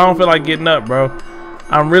on, but I don't feel like getting up, bro.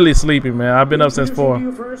 I'm really sleepy, man. I've been up since 4.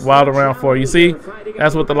 Wild around 4. You see?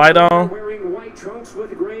 That's with the light on.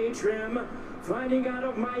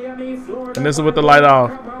 And this is with the light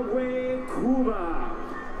off.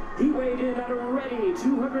 He weighed in at a ready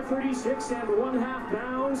 236.5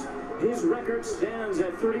 pounds. His record stands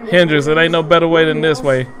at 31. Hendricks, it ain't no better way than this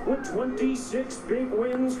way. With 26 big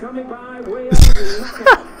wins coming by way of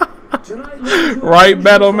tonight. Right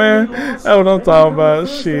battle, man. That's what I'm talking about.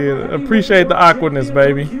 Shit. Appreciate the awkwardness,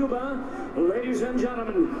 baby. Ladies and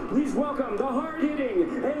gentlemen, please welcome the hard-hitting,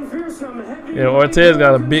 Yeah, Ortiz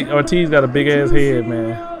got a big ass head,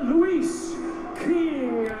 man. Luis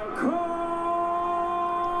King Kong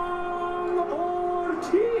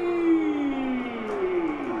Ortiz.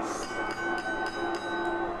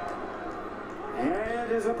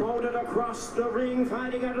 And his opponent across the ring,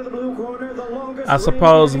 fighting out of the blue corner, the longest. I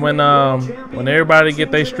suppose when everybody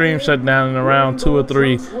get their stream shut down in around 2 or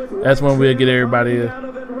 3, that's when we'll get everybody in.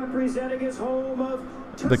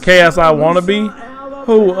 The chaos I wanna be?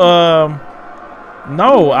 Who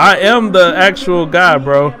no, I am the actual guy,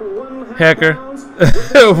 bro. Hacker.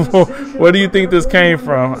 Where do you think this came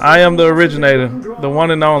from? I am the originator, the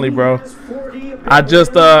one and only, bro. I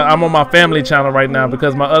just I'm on my family channel right now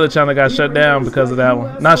because my other channel got shut down because of that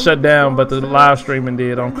one. Not shut down, but the live streaming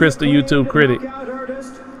did on Crystal YouTube Critic.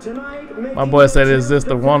 My boy said, "Is this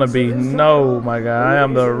the wannabe?" No, my guy, I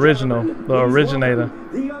am the original, the originator.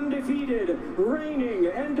 The undefeated, reigning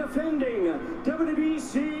and defending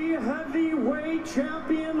WBC heavyweight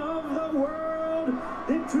champion of the world,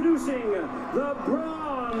 introducing the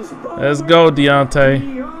bronze. Let's go, Deontay.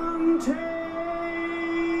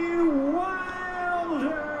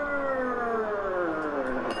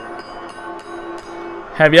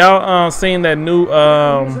 Have y'all seen that new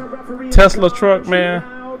Tesla truck, man?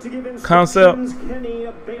 Concept.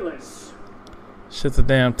 Shit's a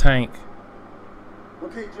damn tank.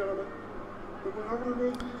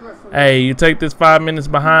 Hey, you take this 5 minutes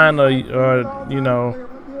behind, or you know,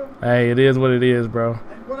 hey, it is what it is, bro.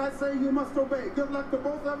 And what I say, you must obey. Good luck to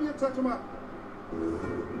both of you. Touch them up.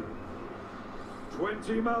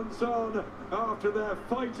 20 months on after their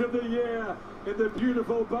fight of the year in the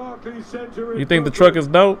beautiful Barclays Center. You think the truck is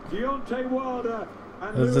dope? Deontay Wilder.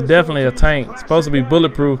 It's definitely a tank. It's supposed to be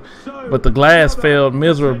bulletproof, but the glass failed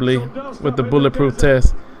miserably with the bulletproof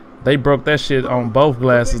test. They broke that shit on both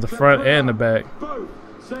glasses, the front and the back.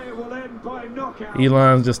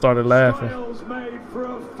 Elon just started laughing. Made for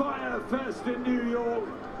a fire fest in New York.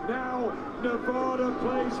 Now Nevada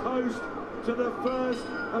plays host to the first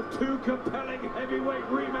of 2 compelling heavyweight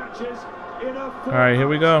rematches in a All right, here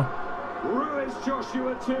we go. Ruiz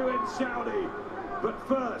Joshua 2 in Saudi. But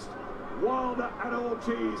first, Wilder and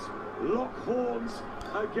Ortiz lock horns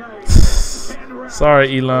again.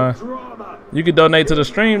 Sorry, Elon. You can donate to the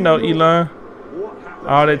stream, though, Elon.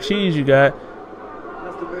 All that cheese you got.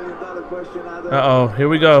 Uh-oh, here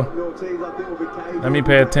we go. Let me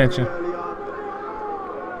pay attention. He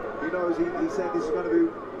knows he said this is going to be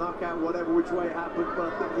knockout, whatever which way it happens,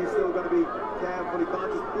 but I think he's still going to be careful. He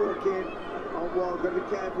can't just walk in on Wilder. Got to be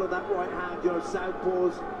careful of that right hand. You know,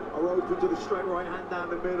 southpaws are open to the straight right hand down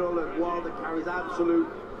the middle, and Wilder carries absolute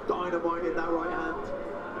dynamite in that right hand.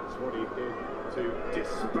 That's what he did to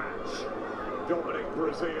dispatch Dominic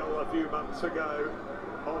Brazil a few months ago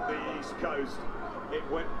on the East Coast. It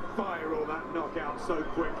went viral, that knockout, so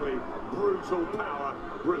quickly. Brutal power.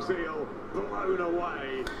 Brazil blown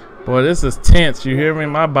away. Boy, this is tense. You hear me?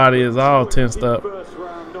 My body is all tensed up. First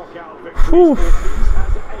round knockout victory. Ortiz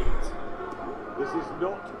has 8. This is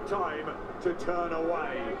not time to turn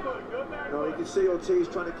away. No, you can see Ortiz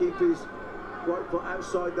trying to keep his right foot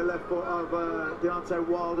outside the left foot of Deontay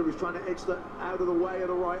Wilder. He's trying to edge out of the way of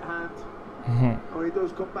the right hand. When he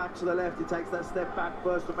does come back to the left, he takes that step back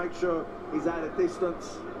first to make sure he's out of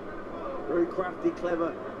distance. Very crafty,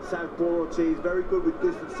 clever southpaw Ortiz. Very good with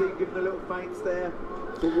distance. See, giving a little feints there.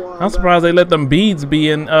 I'm surprised they let them beads be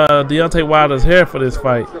in Deontay Wilder's hair for this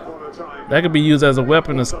fight. That could be used as a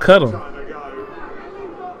weapon to cut him.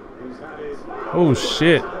 Oh,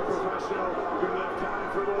 shit.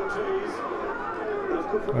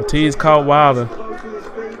 Ortiz caught Wilder.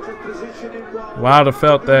 Wilder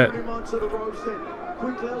felt that.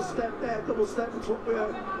 Quick little step there, double step,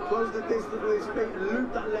 close the distance with his feet and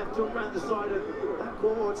loop that left hook around the side of that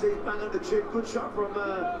caught Ortiz, bang on the chin. Good shot from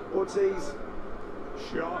Ortiz.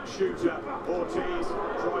 Sharp shooter. Ortiz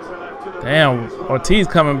tries the left to the damn, Ortiz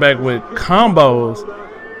coming back with combos.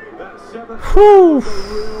 Whew. Real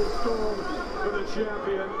storm for the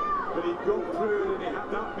champion, but he got through it and he had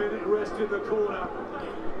that minute rest in the corner.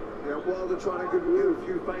 Wilder trying to give you a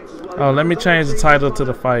few feints as well. Oh, let me change the title to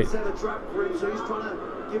the fight. Set a trap for him, so he's trying to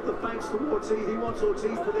give the feints to Ortiz. He wants Ortiz to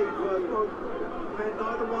lead first. And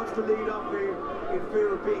neither wants to lead up in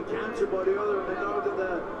fear of being countered by the other, and they know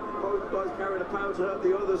that both guys carry the power to hurt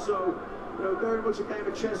the other. So, you know, very much a game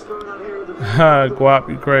of chess going on here. Guap,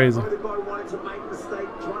 you crazy. The guy wanted to make a mistake,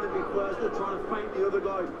 trying to be first, and trying to feint the other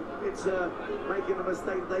guy. It's making a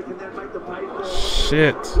mistake they can then make the pay for.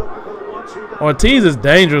 Shit. Ortiz is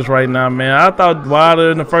dangerous right now, man. I thought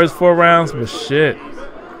Wilder in the first 4 rounds, but shit.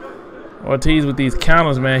 Ortiz with these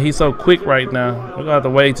counters, man. He's so quick right now. We're going to have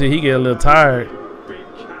to wait till he get a little tired. Big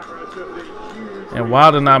carrot of the huge And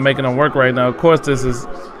Wilder not making them work right now. Of course, this is,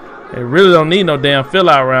 it really don't need no damn fill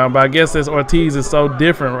out round, but I guess this Ortiz is so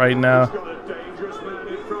different right now.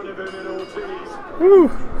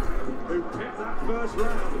 Woo.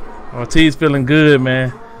 Ortiz feeling good,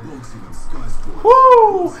 man.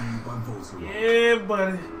 Woo! Yeah,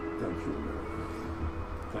 buddy.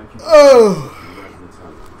 Oh.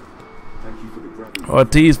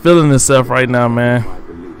 Ortiz feeling himself right now, man.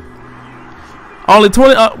 Only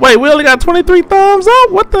 20. Wait, we only got 23 thumbs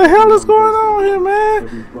up. What the hell is going on here,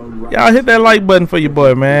 man? Y'all hit that like button for your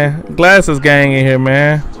boy, man. Glasses gang in here,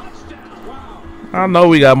 man. I know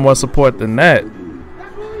we got more support than that.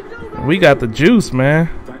 We got the juice, man.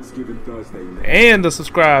 And the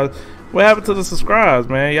subscribes. What happened to the subscribes,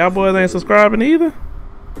 man? Y'all boys ain't subscribing either.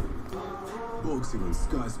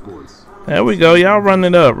 There we go. Y'all run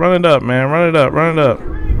it up. Run it up, man. Run it up. Run it up.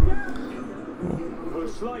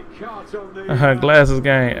 Glasses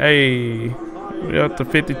gang. Hey. We up to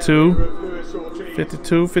 52.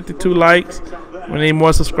 52 likes. We need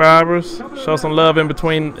more subscribers. Show some love in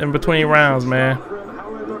between rounds, man.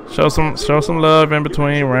 Show some love in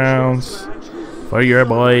between rounds for your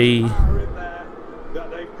boy.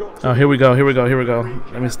 Oh, here we go.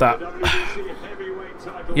 Let me stop.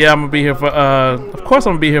 Yeah, I'm gonna be here for of course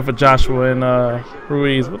I'm gonna be here for Joshua and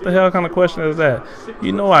Ruiz. What the hell kind of question is that?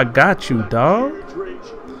 You know I got you, dog.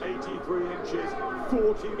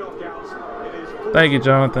 Thank you,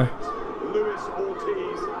 Jonathan.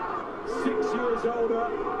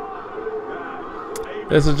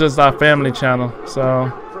 This is just our family channel,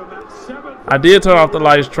 so I did turn off the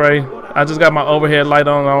lights, Trey. I just got my overhead light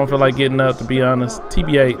on. I don't feel like getting up, to be honest.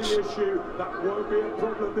 TBH. That won't be a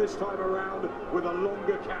problem this time around with a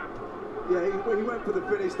longer cap. Yeah, he went for the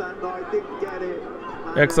finish that night, didn't get it.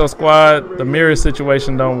 Exo Squad, the mirror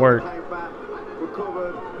situation don't work.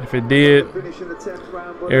 If it did,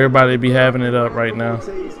 everybody'd be having it up right now.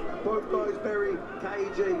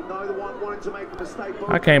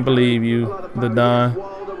 I can't believe you, the Don.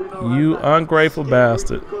 You ungrateful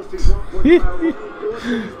bastard.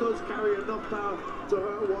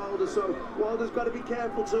 So Wilder's got to be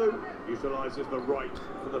careful too. Utilises the right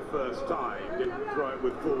for the first time. Didn't throw it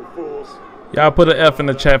with full force. Y'all put an F in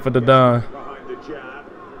the chat for the Don. Behind the jab.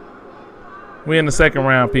 We in the second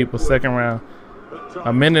round, people. Second round.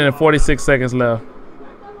 A minute and 46 seconds left.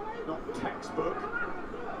 Not textbook,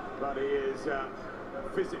 but he is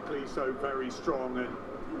physically so very strong, and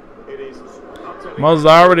it is. Moses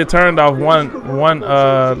already turned off one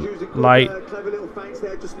light.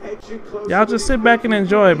 Y'all just sit back and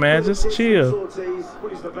enjoy it, man. Just chill.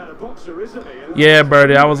 Yeah,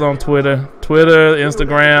 Birdie, I was on Twitter,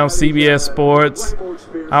 Instagram, CBS Sports.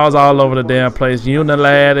 I was all over the damn place.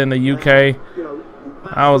 Unilad in the UK.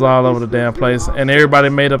 I was all over the damn place, and everybody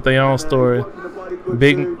made up their own story.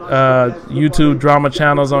 Big YouTube drama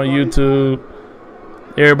channels on YouTube.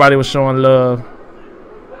 Everybody was showing love.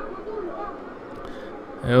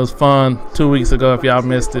 It was fun 2 weeks ago if y'all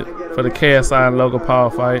missed it for the KSI and Logan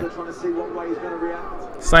Paul fight.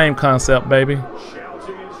 Same concept, baby.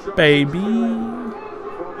 Baby.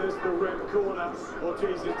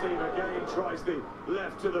 Ortiz's team again tries the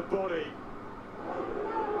left to the body.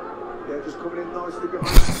 Yeah, just coming in nicely,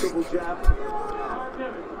 double jab.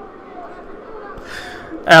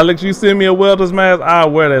 Alex, you send me a welder's mask,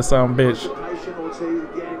 I'll wear that son bitch.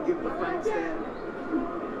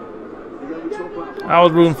 I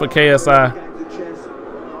was rooting for KSI.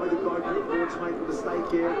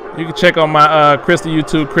 You can check on my Crystal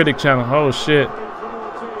YouTube Critic channel. Oh shit.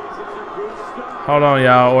 Hold on,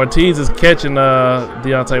 y'all. Ortiz is catching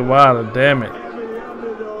Deontay Wilder. Damn it.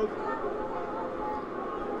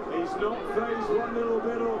 He's not phased one little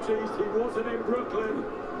bit, Ortiz. He wasn't in Brooklyn.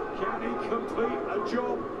 Can he complete a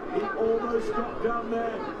job? He almost got done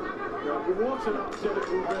there. What an upset it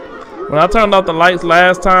will be. When I turned off the lights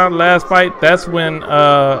last fight, that's when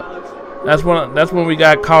we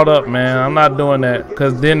got caught up, man. I'm not doing that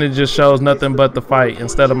because then it just shows nothing but the fight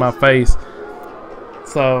instead of my face.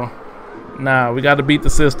 So, nah, we got to beat the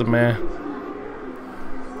system, man.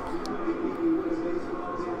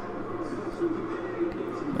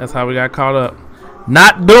 That's how we got caught up.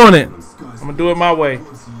 Not doing it. I'm gonna do it my way.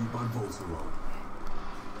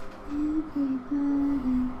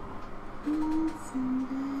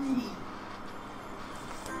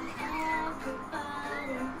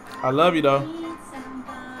 I love you though.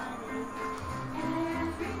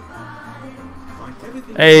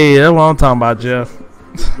 Hey, that's what I'm talking about, Jeff.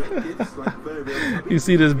 You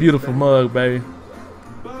see this beautiful mug, baby.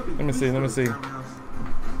 Let me see. You know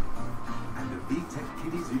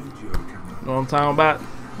what I'm talking about?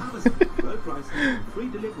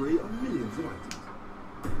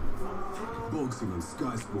 Boxing on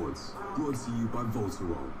Sky Sports, brought to you by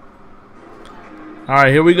Voltarol. All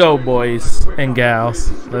right, here we go, boys and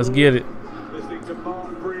gals. Let's get it.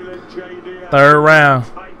 Third round.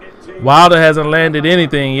 Wilder hasn't landed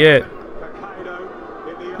anything yet.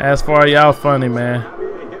 As far as y'all funny, man.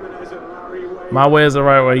 My way is the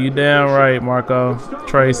right way. You damn right, Marco.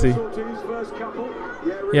 Tracy.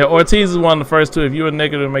 Yeah, Ortiz is one of the first two. If you were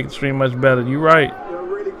negative, make the stream much better. You right. They're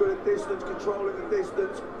really good at distance, controlling the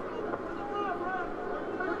distance.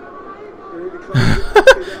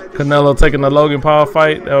 Canelo taking the Logan Paul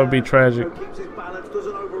fight? That would be tragic.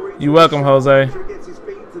 You welcome, Jose.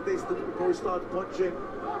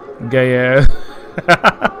 Gay ass.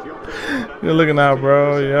 You're looking out,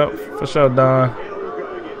 bro. Yep, for sure, Don.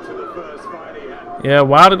 Yeah,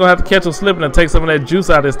 Wilder gonna have to catch him slipping and take some of that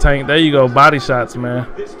juice out of his tank. There you go, body shots, man.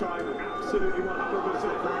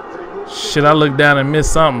 Shit, I looked down and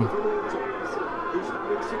missed something.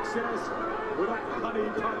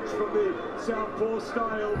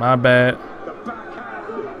 My bad.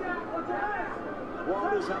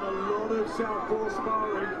 Wilder's had a lot of southpaw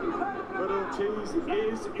sparring, but Ortiz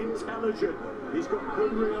is intelligent. He's got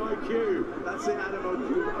good ring IQ. That's it, Adam.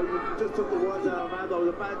 You just took the words out of my mouth. I was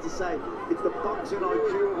about to say it's the boxing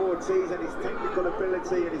IQ of Ortiz and his technical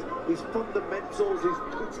ability and his fundamentals, his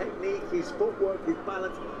technique, his footwork, his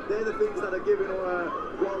balance. They're the things that are giving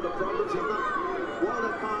Wilder problems. He's not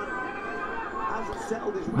Wilder hasn't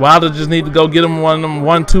settled his. Wilder just need to go get him one of them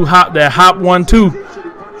 1-2 hop, that hop 1-2.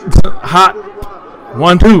 Hot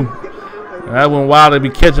 1-2. That when Wilder be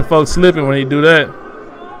catching folks slipping when he do that.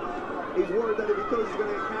 He's worried that if he does, he's going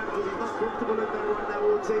to get capped because he's not comfortable in there right now,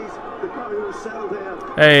 Ortiz. The guy who was settled here.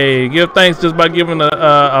 Hey, give thanks just by giving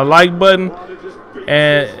a like button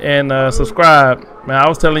and subscribe. Man, I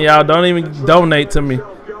was telling y'all, don't even donate to me.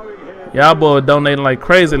 Y'all boy donating like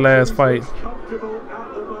crazy last fight.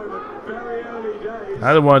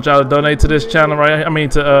 I just want y'all to donate to this channel right here. I mean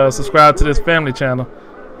to subscribe to this family channel.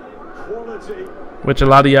 Which a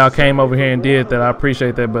lot of y'all came over here and did that. I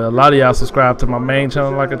appreciate that. But a lot of y'all subscribe to my main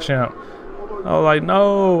channel like a champ. I was like,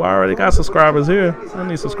 no, I already got subscribers here. I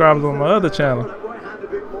need subscribers on my other channel.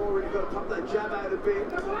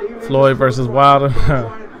 Floyd versus Wilder.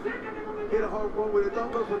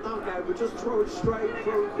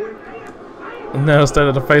 Never stayed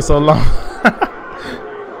at the face so long.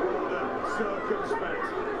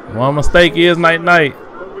 One mistake is night-night.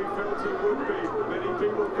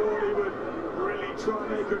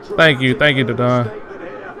 Thank you, Don.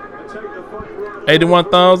 81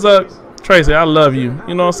 thumbs up. Tracy, I love you.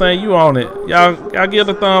 You know what I'm saying? You own it. Y'all give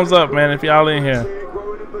the thumbs up, man, if y'all in here.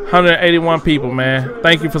 181 people, man.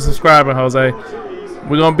 Thank you for subscribing, Jose.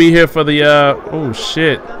 We're gonna be here for the oh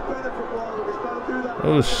shit.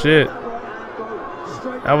 Oh shit.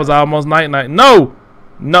 That was almost night-night. No!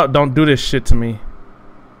 No, don't do this shit to me.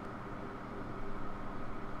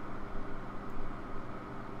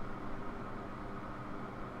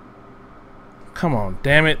 Come on,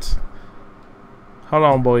 damn it. Hold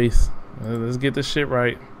on, boys. Let's get this shit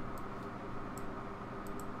right.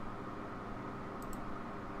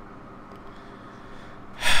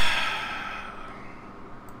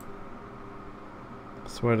 I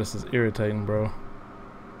swear this is irritating, bro.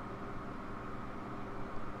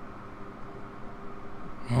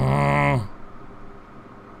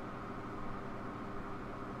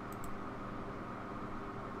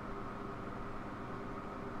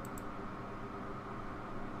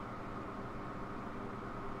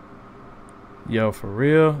 Yo, for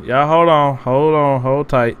real? Y'all hold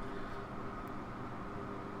tight.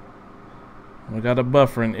 We got a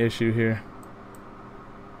buffering issue here.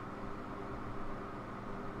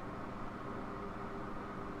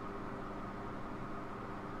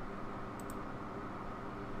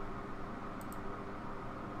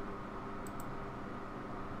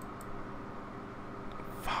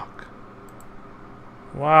 Fuck.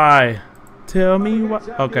 Why? Tell me what.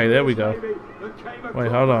 Okay, there we go. Wait,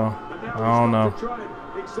 hold on. I don't know.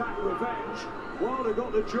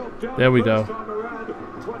 There we go.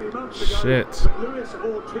 Shit.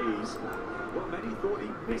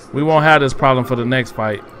 We won't have this problem for the next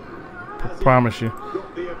fight. Promise you.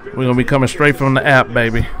 We're going to be coming straight from the app,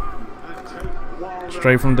 baby.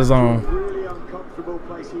 Straight from the zone. Really uncomfortable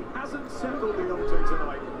place. He hasn't settled Deontay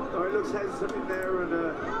tonight. Oh, he looks hesitant in there, and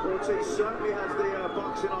Ortiz certainly has the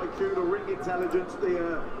boxing IQ, the ring intelligence,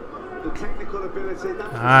 the technical ability.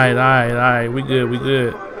 Alright. We good.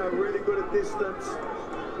 Really good at distance.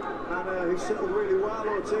 And he's settled really well.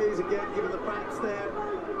 Ortiz, again, giving the facts there.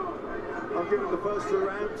 I'll give him the first 2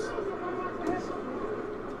 rounds.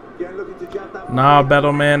 Again, looking to jab that. Nah,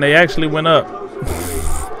 Battle Man, they actually went up.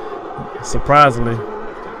 Surprisingly.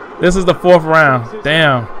 This is the 4th round.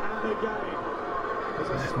 Damn.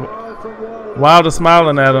 Wilder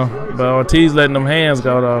smiling at him, but Ortiz letting them hands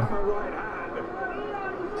go though.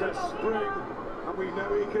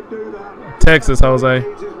 Texas, Jose.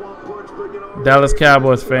 Dallas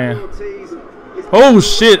Cowboys fan. Oh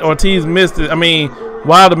shit, Ortiz missed it. I mean,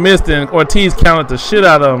 Wilder missed it and Ortiz counted the shit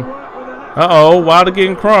out of him. Uh-oh, Wilder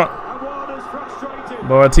getting crunk.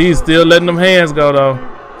 But Ortiz still letting them hands go though.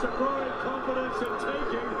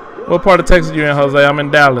 What part of Texas you in, Jose? I'm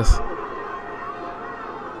in Dallas.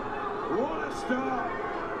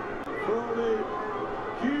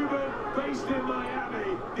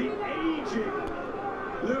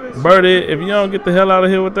 Birdie, if you don't get the hell out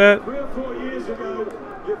of here with that,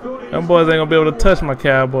 them boys ain't gonna be able to touch my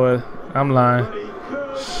Cowboys. I'm lying.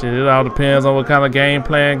 Shit, it all depends on what kind of game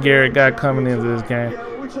plan Garrett got coming into this game.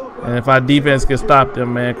 And if our defense can stop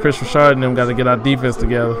them, man, Chris Richard and them got to get our defense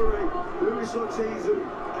together. Luis Ortiz has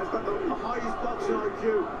got the highest boxing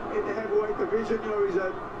IQ in the heavyweight division. You know, he's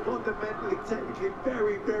a fundamentally, technically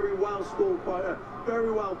very well scored fighter,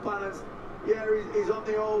 very well balanced. Yeah, he's on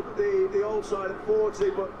the old side at 40,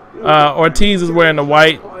 but you know, Ortiz is wearing the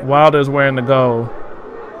white, Wilder is wearing the gold.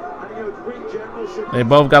 They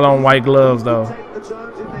both got on white gloves though,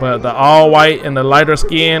 but the all white and the lighter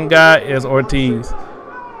skin guy is Ortiz.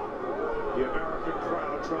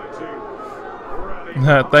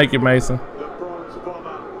 Thank you, Mason.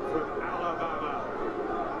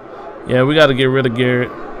 Yeah, we got to get rid of Garrett.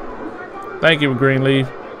 Thank you, Greenleaf.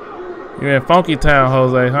 You're in Funky Town,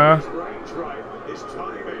 Jose, huh?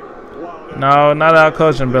 No, not out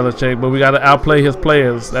coaching Belichick, but we got to outplay his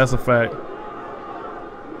players. That's a fact.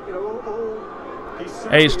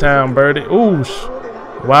 H-Town, Birdie. Ooh,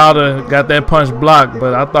 Wilder got that punch blocked,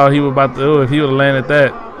 but I thought he was about to, if he would have landed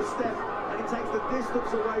that.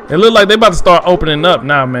 It looked like they about to start opening up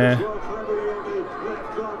now, man.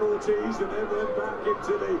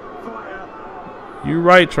 You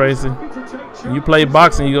right, Tracy. You play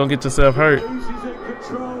boxing, you gonna get yourself hurt.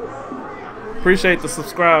 Appreciate the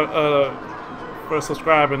subscribe for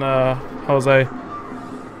subscribing, Jose.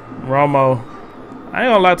 Romo. I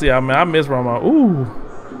ain't gonna lie to y'all, man. I miss Romo. Ooh,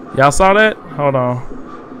 y'all saw that? Hold on,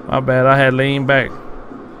 my bad. I had leaned back.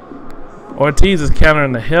 Ortiz is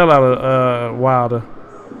countering the hell out of Wilder.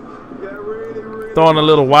 Throwing a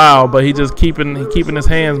little wild, but he just keeping his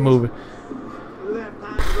hands moving.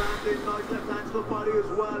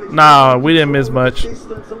 Nah, we didn't miss much.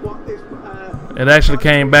 It actually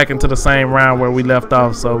came back into the same round where we left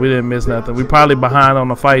off, so we didn't miss nothing. We probably behind on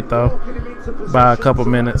the fight though by a couple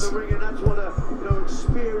minutes.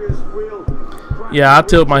 Yeah, I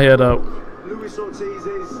tilt my head up.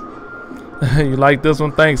 You like this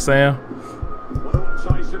one? Thanks, Sam.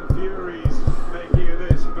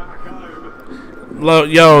 Look,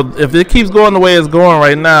 yo, if it keeps going the way it's going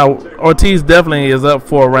right now, Ortiz definitely is up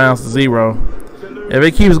 4 rounds to 0. If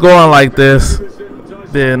it keeps going like this,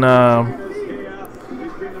 then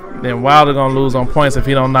Wilder gonna lose on points if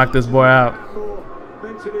he don't knock this boy out. All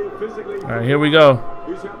right, here we go.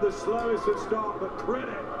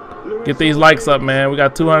 Get these likes up, man. We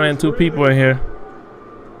got 202 people in here.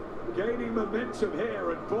 Gaining momentum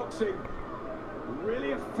here and boxing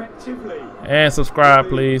really effectively. And subscribe,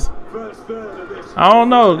 please. I don't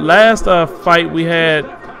know. Last fight we had,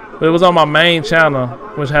 it was on my main channel,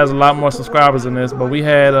 which has a lot more subscribers than this, but we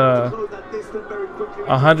had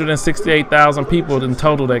 168,000 people in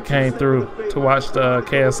total that came through to watch the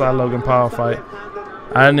KSI Logan Paul fight.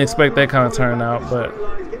 I didn't expect that kind of turnout, but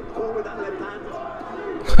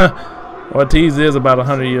Ortiz is about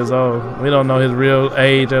 100 years old. We don't know his real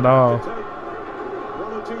age at all.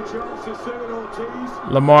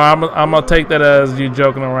 Lamar, I'm going to take that as you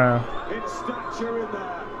joking around.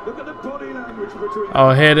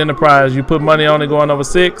 Oh, Head Enterprise, you put money on it going over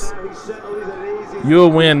 6?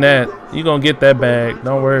 You'll win that. You're going to get that bag.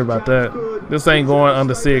 Don't worry about that. This ain't going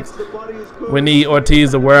under 6. We need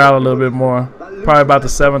Ortiz to wear out a little bit more. Probably about the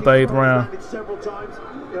 7th or 8th round. He's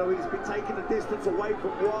been taking the distance away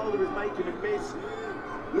from Wilder, is making him miss.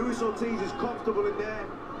 Luis Ortiz is comfortable in there.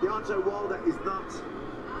 Deontay Wilder is not.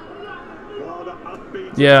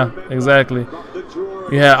 Yeah, exactly.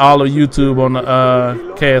 You had all of YouTube on the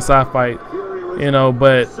KSI fight, you know,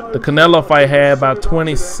 but the Canelo fight had about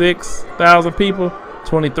 26,000 people,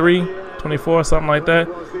 23, 24, something like that.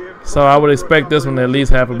 So I would expect this one to at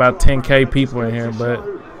least have about 10K people in here, but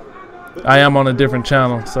I am on a different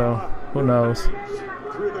channel, so who knows.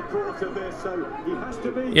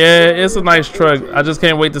 Yeah, it's a nice truck. I just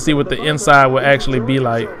can't wait to see what the inside will actually be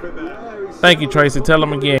like. Thank you, Tracy. Tell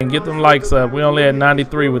them again. Get them likes up. We only had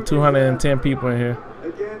 93 with 210 people in here.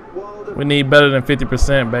 We need better than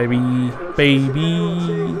 50%, baby.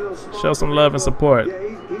 Baby. Show some love and support. Yeah,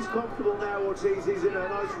 he's comfortable now, Ortiz. He's in a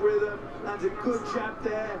nice rhythm. Lands a good jab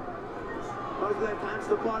there. Both left hands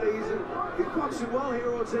to body. He's boxing well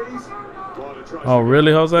here, Ortiz. Oh,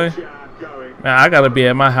 really, Jose? Man, I gotta be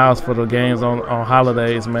at my house for the games on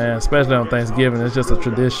holidays, man. Especially on Thanksgiving. It's just a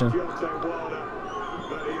tradition.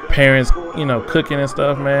 Parents, you know, cooking and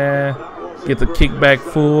stuff, man. Get the kickback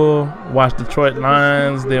full. Watch Detroit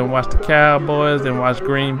Lions, then watch the Cowboys, then watch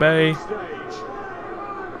Green Bay.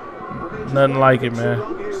 Nothing like it, man.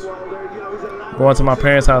 Going to my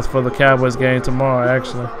parents' house for the Cowboys game tomorrow,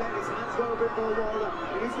 actually.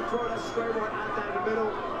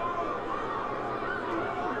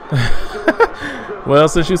 Well,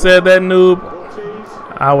 since you said that, noob,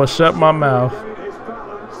 I will shut my mouth.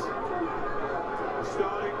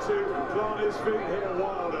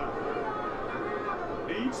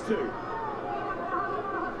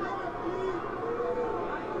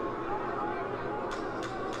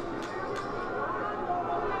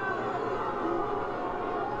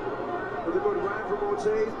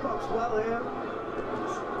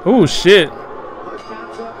 Oh shit.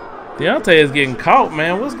 Deontay is getting caught,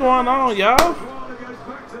 man. What's going on, y'all?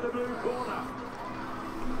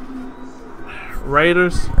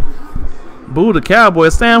 Raiders. Boo the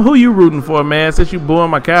Cowboys. Sam, who you rooting for, man? Since you booing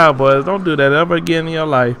my Cowboys, don't do that ever again in your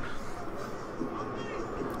life.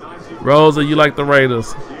 Rosa, you like the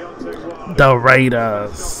Raiders? The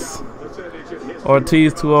Raiders.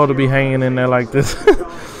 Ortiz too old to be hanging in there like this.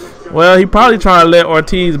 Well, he probably trying to let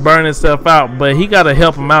Ortiz burn himself out, but he got to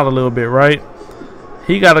help him out a little bit, right?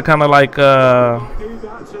 He got to kind of like,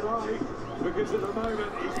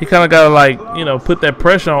 he kind of got to like, you know, put that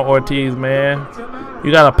pressure on Ortiz, man.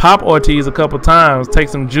 You got to pop Ortiz a couple times, take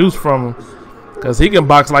some juice from him, because he can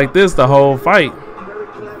box like this the whole fight.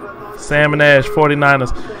 Sam and Ash,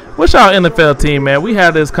 49ers. What's y'all NFL team, man? We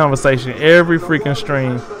have this conversation every freaking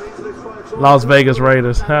stream. Las Vegas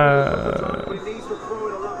Raiders.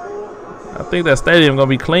 I think that stadium gonna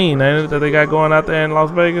be clean, ain't it, that they got going out there in Las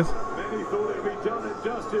Vegas?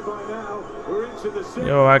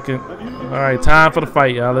 Yo, I can. All right, time for the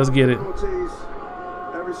fight, y'all. Let's get it.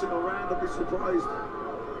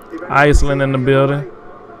 Iceland in the building.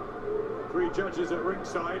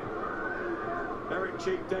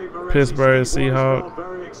 Pittsburgh Seahawks.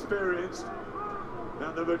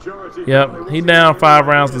 Yep, he down 5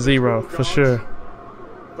 rounds to 0 for sure.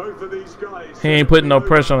 He ain't putting no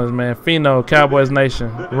pressure on his man. Fino, Cowboys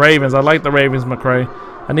Nation, Ravens. I like the Ravens, McCray.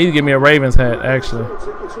 I need to get me a Ravens hat, actually.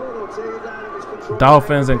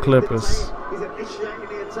 Dolphins and Clippers.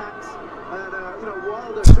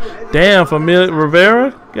 Damn, Familia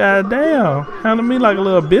Rivera. God damn, handle me like a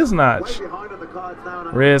little biznatch.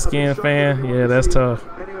 Redskins fan, yeah, that's tough.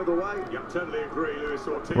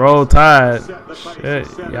 Roll Tide. Shit,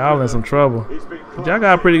 y'all in some trouble. Y'all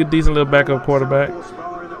got a pretty decent little backup quarterback.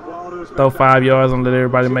 Throw 5 yards and let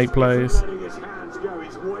everybody make plays.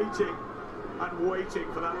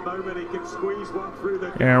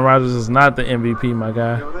 Aaron Rodgers is not the MVP, my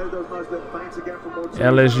guy.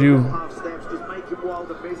 LSU.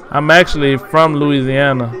 I'm actually from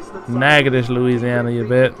Louisiana. Natchitoches, Louisiana, you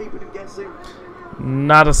bet.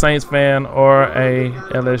 Not a Saints fan or a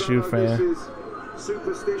LSU fan.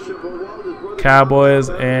 Cowboys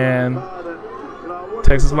and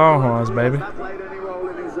Texas Longhorns, baby.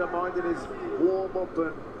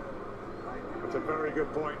 That's a very good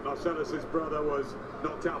point. Marcellus's brother was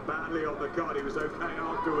knocked out badly on the card. He was okay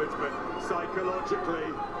afterwards, but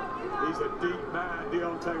psychologically, he's a deep man,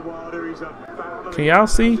 Deontay Wilder. He's a family. Can y'all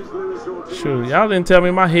see? Shoot, y'all didn't tell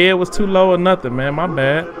me my head was too low or nothing, man. My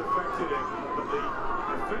bad.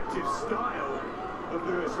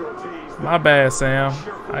 My bad, Sam.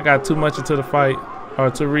 I got too much into the fight, or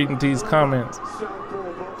to reading these comments.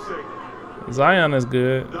 Zion is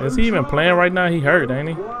good. Is he even playing right now? He hurt, ain't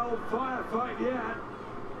he?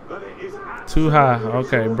 Too high.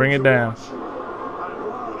 Okay, bring it down.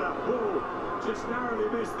 Just narrowly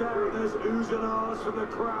missed there, and there's oohs and ahs from the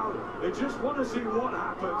crowd. They just want to see what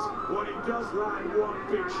happens when he does land one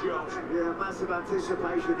big shot. Yeah, massive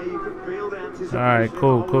anticipation. You can feel the anticipation. All right,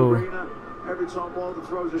 cool. Every time Wilder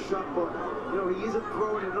throws a shot, but you know he isn't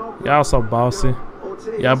throwing enough. Y'all so bossy.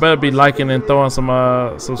 Y'all better be liking and throwing some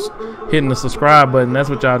hitting the subscribe button. That's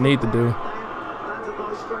what y'all need to do.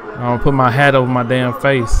 I'm gonna put my hat over my damn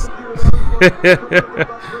face.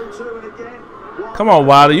 Come on,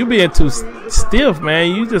 Wilder, you being too stiff,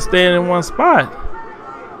 man. You just staying in one spot.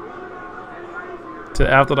 Till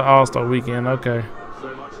after the All-Star weekend, okay.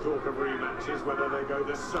 So much talk of rematches, whether they go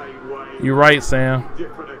the same way. You're right, Sam.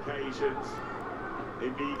 Different occasions.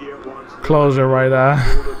 Immediate ones. Close your right eye.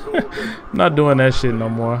 Not doing that shit no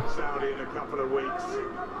more. Saudi in a couple of weeks.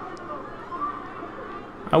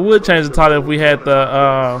 I would change the title if we had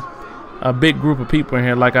the a big group of people in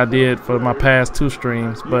here like I did for my past 2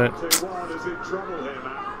 streams, but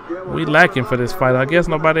we lacking for this fight. I guess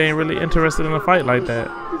nobody ain't really interested in a fight like that.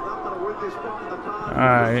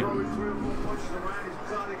 Alright.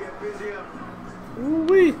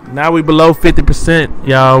 Now we below 50%,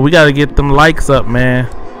 y'all. We gotta get them likes up, man.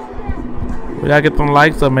 We gotta get them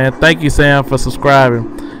likes up, man. Thank you, Sam, for subscribing.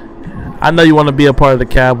 I know you want to be a part of the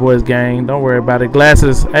Cowboys gang. Don't worry about it.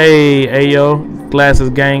 Glasses, hey yo,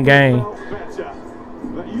 Glasses gang.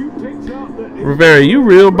 Rivera, you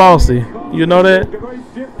real bossy. You know that?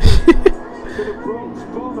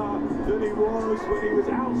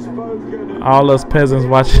 All us peasants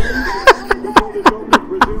watching.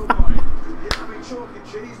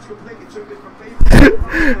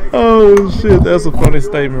 Oh shit, that's a funny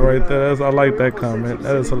statement right there. I like that comment.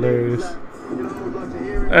 That is hilarious.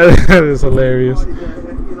 That is hilarious.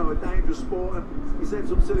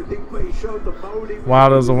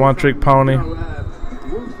 Wilder's a one-trick pony.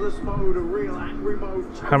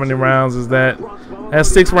 How many rounds is that? That's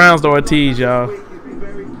 6 rounds to Ortiz, y'all.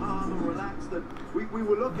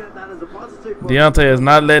 Deontay is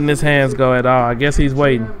not letting his hands go at all. I guess he's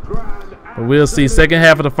waiting. But we'll see. Second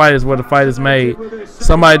half of the fight is where the fight is made.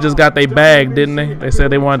 Somebody just got their bag, didn't they? They said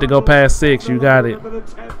they wanted to go past 6. You got it.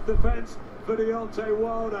 For Deontay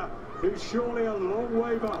Wilder, who's surely a long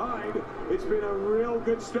way behind. It's been a real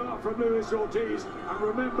good start from Luis Ortiz. And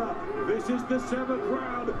remember, this is the 7th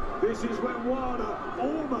round. This is when Wilder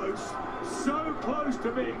almost so close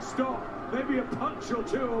to being stopped. Maybe a punch or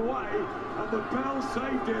 2 away, and the bell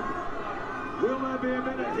saved him. Will there be a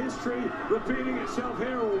bit of history repeating itself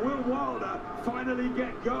here, or will Wilder finally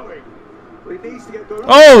get going? He needs to get going.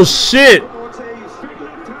 Oh shit!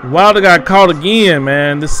 Wilder got caught again,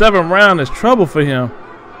 man. The 7th round is trouble for him.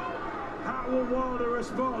 How will Wilder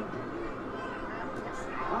respond?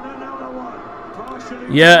 And another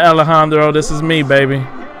one. Yeah, Alejandro, this is me, baby.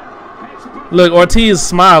 Look, Ortiz is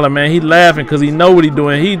smiling, man. He laughing because he know what he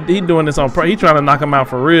doing. He doing this on purpose. He trying to knock him out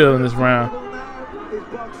for real in this round.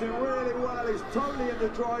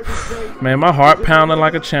 Man, my heart pounding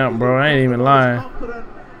like a champ, bro. I ain't even lying.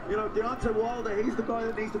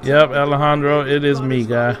 Yep, Alejandro, it is me,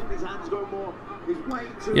 guy.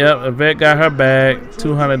 Yep, Yvette got her bag,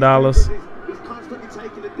 $200.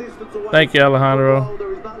 Thank you, Alejandro.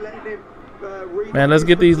 Man, let's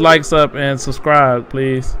get these likes up and subscribe,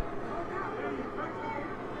 please.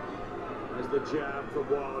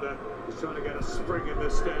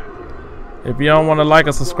 If you don't want to like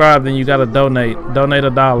or subscribe, then you gotta donate. Donate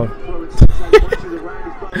 $1.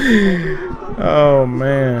 Oh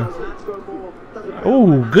man.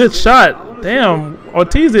 Ooh, good shot. Damn,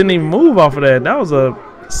 Ortiz didn't even move off of that. That was a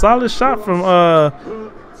solid shot from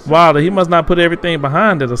Wilder. He must not put everything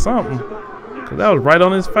behind it or something, cause that was right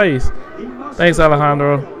on his face. Thanks,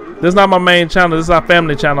 Alejandro. This is not my main channel. This is our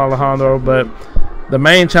family channel, Alejandro. But the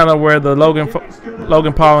main channel where the Logan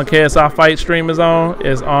Paul and KSI fight stream is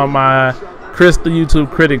on my Chris the YouTube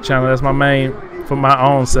Critic channel. That's my main for my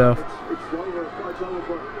own self.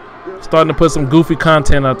 Starting to put some goofy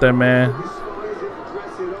content up there, man.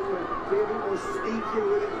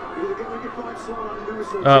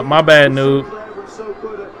 My bad, noob.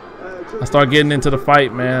 I start getting into the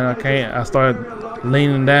fight, man. I can't. I start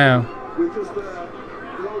leaning down.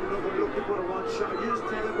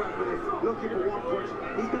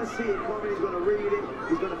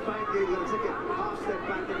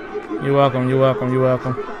 You're welcome. You're welcome. You're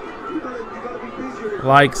welcome.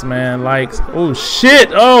 Likes, man. Likes. Oh shit.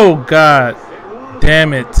 Oh god.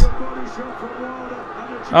 Damn it.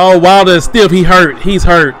 Oh, Wilder is stiff. He hurt. He's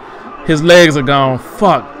hurt. His legs are gone.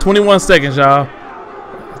 Fuck. 21 seconds, y'all.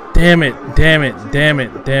 Damn it. Damn it. Damn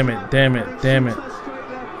it. Damn it. Damn it. Damn it.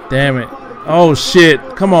 Damn it. Oh shit.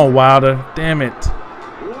 Come on, Wilder. Damn it.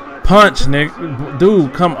 Punch, nigga.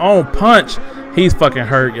 Dude, come on. Punch. He's fucking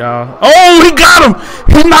hurt, y'all. Oh, he got him.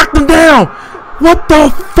 He knocked him down. What the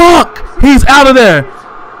fuck? He's out of there.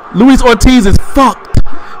 Luis Ortiz is fucked.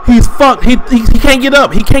 He's fucked. He can't get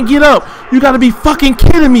up. He can't get up. You gotta be fucking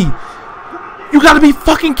kidding me. You gotta be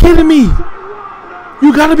fucking kidding me.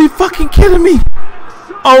 You gotta be fucking kidding me.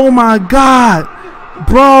 Oh my god.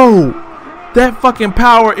 Bro. That fucking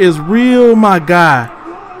power is real, my guy.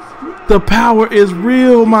 The power is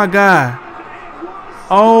real, my guy.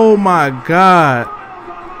 Oh my god.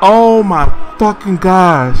 Oh my fucking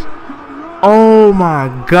gosh. Oh my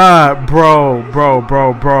god, bro. Bro,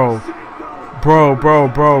 bro, bro. Bro, bro,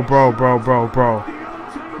 bro, bro, bro, bro, bro.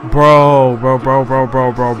 Bro, bro, bro, bro,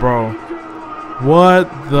 bro, bro, bro. What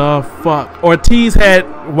the fuck? Ortiz had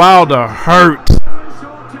Wilder hurt.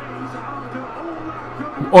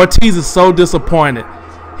 Ortiz is so disappointed.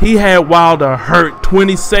 He had Wilder hurt.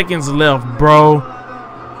 20 seconds left, bro.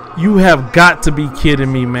 You have got to be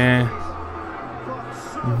kidding me, man.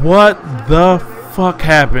 What the fuck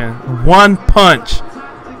happened? One punch.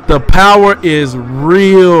 The power is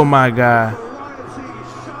real, my guy.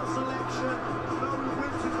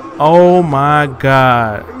 Oh my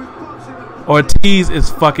God. Ortiz is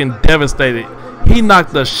fucking devastated. He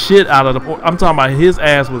knocked the shit out of the... I'm talking about his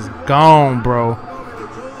ass was gone, bro.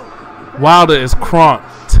 Wilder is crunk.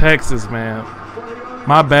 Texas, man.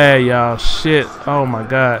 My bad, y'all. Shit. Oh my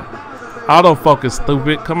God. Autofocus,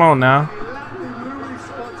 stupid. Come on now.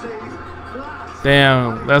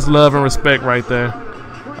 Damn. That's love and respect right there.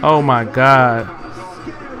 Oh my God.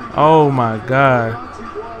 Oh my God.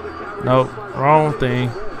 Nope. Wrong thing.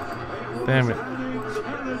 Damn it.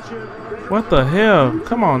 What the hell?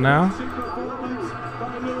 Come on now.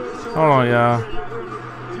 Hold on, y'all.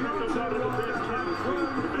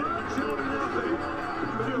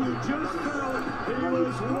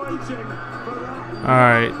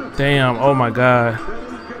 Alright. Damn. Oh my God.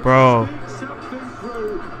 Bro.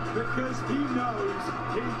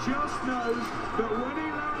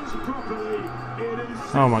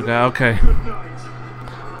 Oh my God. Okay.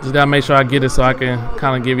 Just gotta make sure I get it so I can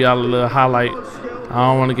kind of give y'all a little highlight. I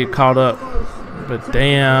don't want to get caught up. But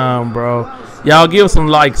damn, bro. Y'all give some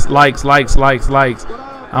likes. I'm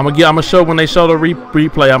gonna show when they show the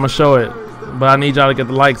replay. I'm gonna show it. But I need y'all to get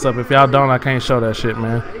the likes up. If y'all don't, I can't show that shit,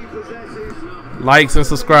 man. Likes and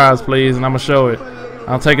subscribes, please, and I'm gonna show it.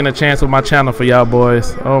 I'm taking a chance with my channel for y'all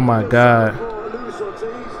boys. Oh my God.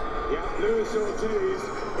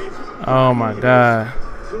 Oh my God.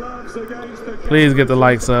 Please get the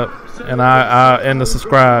likes up and and the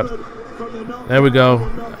subscribe. There we go.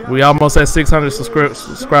 We almost at 600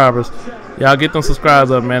 subscribers. Y'all get them subscribes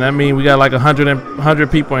up, man. That means we got like 100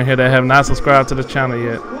 people in here that have not subscribed to the channel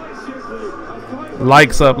yet.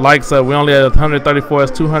 Likes up, likes up. We only at 134.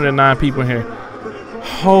 It's 209 people in here.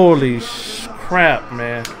 Holy crap,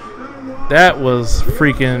 man. That was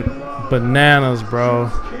freaking bananas, bro.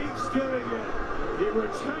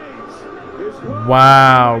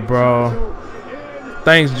 Wow, bro.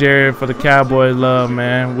 Thanks, Jared, for the Cowboys love,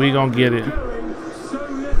 man. We gonna get it.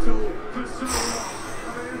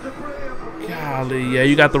 Golly, yeah,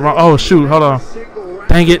 you got the wrong. Oh shoot, hold on.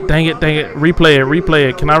 Dang it. Replay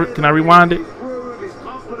it. Can I rewind it?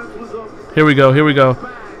 Here we go.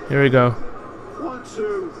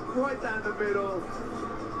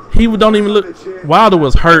 He don't even look. Wilder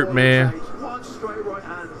was hurt, man.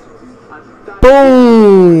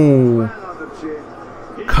 Boom.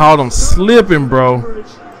 Caught him slipping, bro.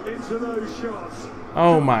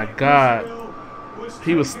 Oh my God.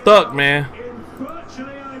 He was stuck, man.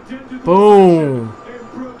 Boom.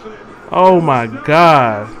 Oh my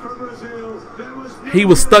God. He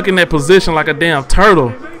was stuck in that position like a damn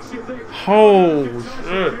turtle. Oh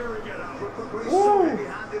shit. Woo.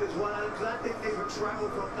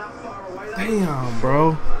 Damn,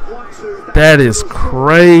 bro. That is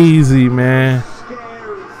crazy, man.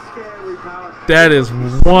 That is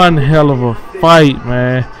one hell of a fight,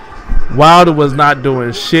 man. Wilder was not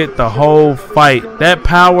doing shit the whole fight. That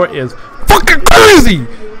power is fucking crazy.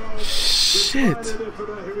 Shit.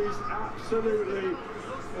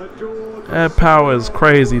 That power is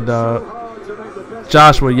crazy, dog.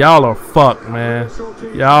 Joshua, y'all are fucked, man.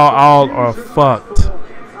 Y'all all are fucked.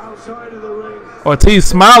 Ortiz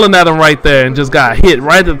smiling at him right there and just got hit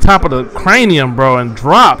right at the top of the cranium, bro, and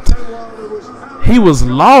dropped. He was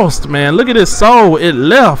lost, man. Look at his soul. It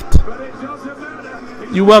left.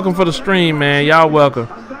 You welcome for the stream, man. Y'all welcome.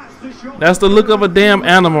 That's the look of a damn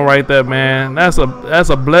animal right there, man. That's a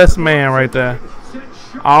blessed man right there.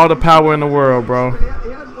 All the power in the world, bro.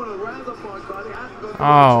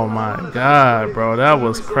 Oh my God, bro. That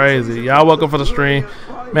was crazy. Y'all welcome for the stream.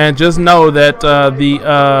 Man, just know that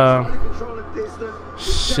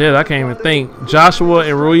shit, I can't even think. Joshua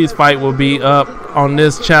and Ruiz fight will be up on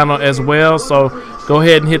this channel as well. So go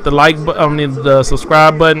ahead and hit the like button, the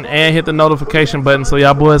subscribe button, and hit the notification button so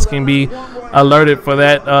y'all boys can be alerted for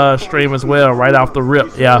that stream as well right off the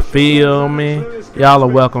rip. Y'all feel me? Y'all are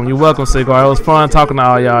welcome. You're welcome, Cigar. It was fun talking to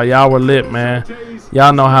all y'all. Y'all were lit, man.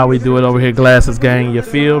 Y'all know how we do it over here, Glasses Gang. You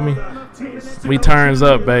feel me? We turns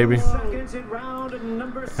up, baby.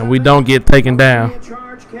 And we don't get taken down.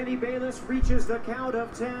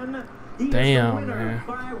 Damn, man.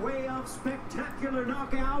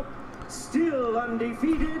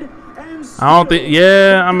 I don't think,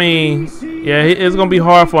 yeah, I mean, yeah, it's going to be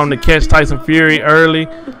hard for him to catch Tyson Fury early.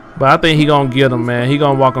 But I think he gonna get him, man. He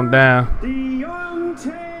gonna walk him down.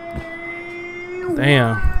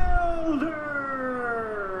 Damn.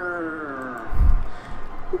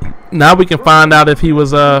 Now we can find out if he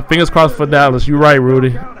was fingers crossed for Dallas. You right,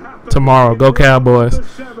 Rudy. Tomorrow, go Cowboys.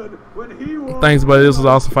 Thanks, buddy. This was an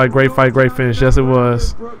awesome fight. Great fight, great finish. Yes, it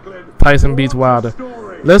was. Tyson beats Wilder.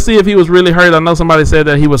 Let's see if he was really hurt. I know somebody said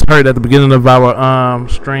that he was hurt at the beginning of our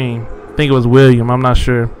stream. I think it was William. I'm not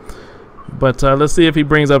sure. But let's see if he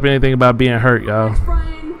brings up anything about being hurt, y'all.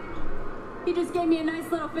 He just gave me a nice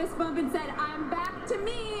little fist bump and said, "I'm back to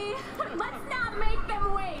me." Let's not make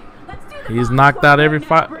them wait. Let's do the He's knocked out every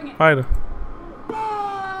fighter.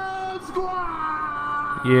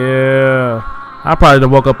 Yeah. I probably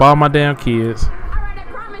done woke up all my damn kids. Alright, I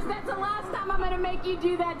promise that's the last time I'm going to make you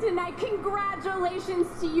do that tonight. Congratulations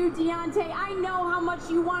to you, Deontay. I know how much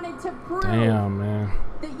you wanted to prove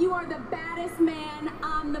that you are the baddest man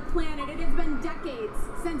on the planet. It has been decades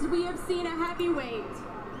since we have seen a heavyweight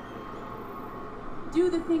do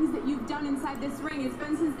the things that you've done inside this ring. It's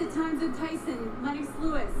been since the times of Tyson, Lennox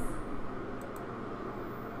Lewis.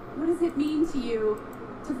 What does it mean to you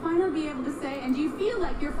to finally be able to say, and do you feel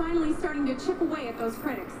like you're finally starting to chip away at those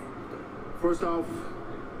critics? First off,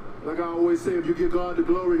 like I always say, if you give God the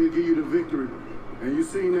glory, He'll give you the victory. And you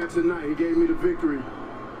seen that tonight. He gave me the victory.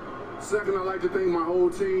 Second, I'd like to thank my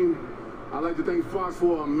whole team. I'd like to thank Fox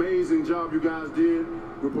for an amazing job you guys did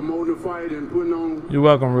with promoting the fight and putting on, You're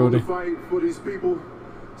welcome, Rudy. the fight for these people.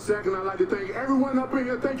 Second, I'd like to thank everyone up in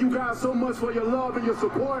here. Thank you guys so much for your love and your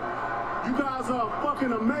support. You guys are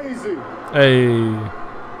fucking amazing. Hey.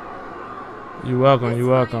 You're welcome. You're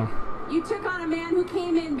welcome. You took on a man who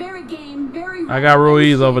came in very game, very I got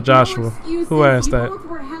Ruiz over Joshua. Who asked that? You both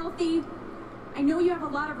were healthy. I know you have a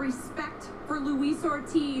lot of respect for Luis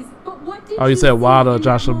Ortiz, but what did you said Wilder,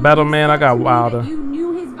 Joshua. Battle man, I got Wilder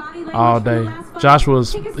all day.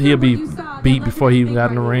 Joshua's, he'll be beat before he even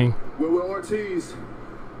got in the ring. Well, with Ortiz,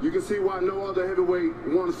 you can see why no other heavyweight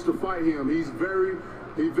wants to fight him. He's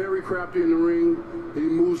very crafty in the ring. He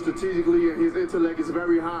moves strategically, and his intellect is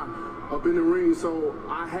very high up in the ring. So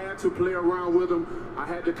I had to play around with him. I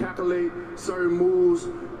had to calculate certain moves.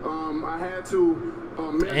 I had to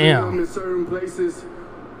measure him in certain places.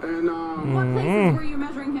 And what places were you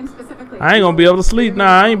measuring him specifically? I ain't gonna be able to sleep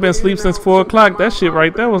now. I ain't been asleep since 4 o'clock. That shit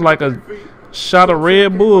right there was like a shot of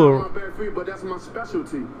Red Bull. But that's my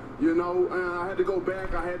specialty, you know. And I had to go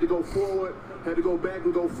back. I had to go forward. Had to go back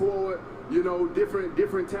and go forward. You know,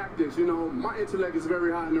 different tactics. You know, my intellect is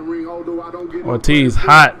very high in the ring. Although I don't get Ortiz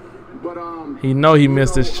hot. But he know he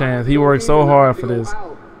missed his chance. He worked so hard for this.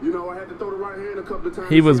 You know, I had to throw the right hand a couple of times.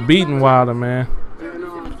 He was beating Wilder, man. And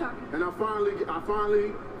I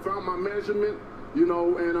finally found my measurement, you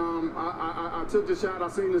know, and I took the shot. I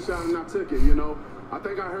seen the shot and I took it, you know. I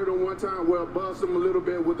think I heard him one time where I buzzed him a little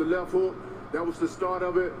bit with the left hook. That was the start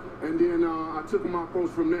of it, and then I took my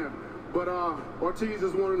approach from there. But Ortiz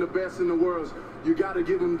is one of the best in the world. You got to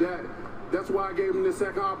give him that. That's why I gave him the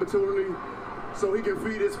second opportunity, so he can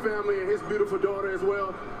feed his family and his beautiful daughter as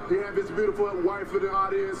well. He have his beautiful wife in the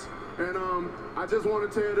audience. And I just want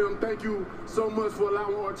to tell them thank you so much for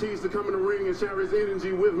allowing Ortiz to come in the ring and share his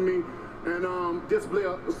energy with me and display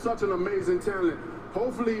such an amazing talent.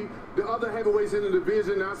 Hopefully, the other heavyweights in the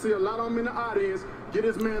division, I see a lot of them in the audience, get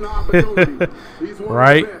this man the opportunity. He's one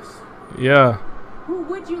of the best. Yeah. Who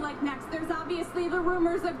would you like next? There's obviously the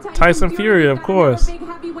rumors of Tyson Fury, of course. Big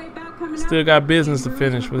heavyweight bout coming Still got business to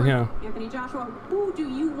finish with him. Anthony Joshua, who do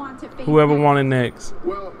you want to face? Whoever wanted next.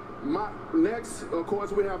 Well, my next, of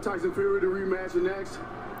course, we have Tyson Fury to rematch next.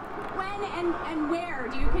 When and where?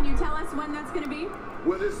 Can you tell us when that's going to be?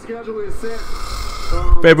 Well, the schedule is set.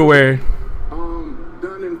 February.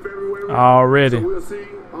 Done in February. Already. So we'll see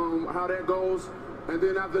how that goes. And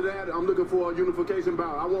then after that, I'm looking for a unification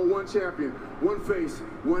bout. I want one champion, one face,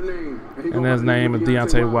 one name. And his name is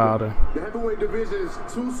Deontay Wilder. The heavyweight division is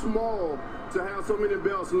too small to have so many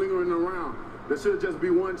belts lingering around. There should just be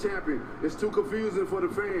one champion. It's too confusing for the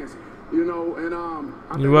fans, you know.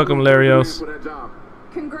 And you're welcome, Larios. For that job.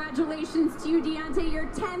 Congratulations to you, Deontay. Your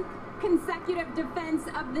 10th consecutive defense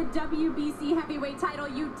of the WBC heavyweight title.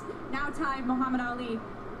 You now tie Muhammad Ali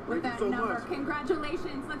with that number. Much.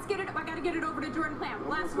 Congratulations. Let's get it. I got to get it over to Jordan Plant.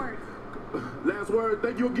 Last word. Last word.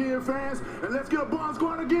 Thank you again, fans. And let's get a Bomb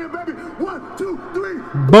Squad again, baby. 1, 2, 3.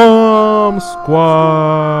 Bomb Squad.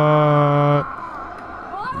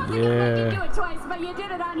 Well, I don't think I'd let you do it twice, but you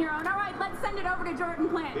did it on your own. All right, let's send it over to Jordan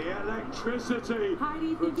Plant. The electricity.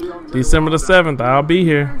 December the 7th. I'll be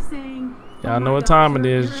here. Y'all know what time it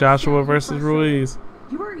is. Joshua versus Ruiz.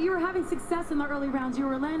 You were having success in the early rounds. You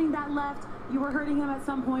were landing that left. You were hurting him at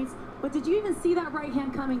some points. But did you even see that right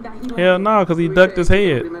hand coming that he landed? Hell no, because he ducked his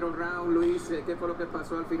head.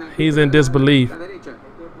 He's in disbelief.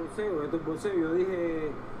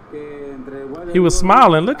 He was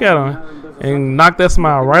smiling. Look at him. And knocked that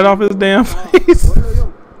smile right off his damn face.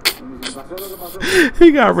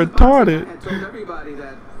 He got retarded. I told everybody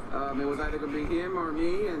that it was either going to be him or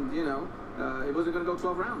me, and, you know, it wasn't going to go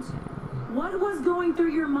 12 rounds. What was going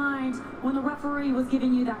through your mind when the referee was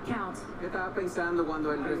giving you that count?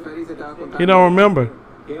 He don't remember.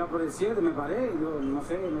 You're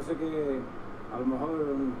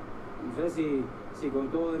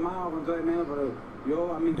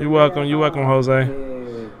welcome. You're welcome, Jose.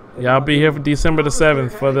 Y'all be here for December the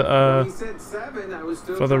 7th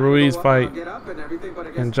for the Ruiz fight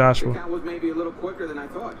and Joshua.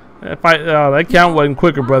 That fight, that count wasn't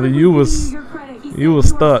quicker, brother. You was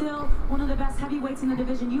stuck. One of the best heavyweights in the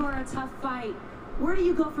division. You are a tough fight. Where do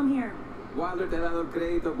you go from here?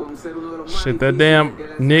 Shit, that damn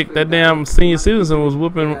Nick, that damn senior citizen was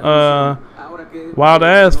whooping wild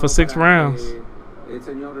ass for 6 rounds.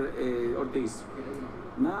 Ortiz.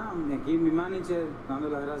 Aquí mi manager dando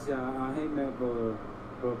las gracias a Jaime por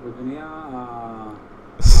oportunidad, a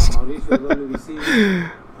Mauricio WBC,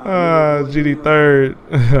 GD third.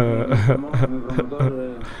 mi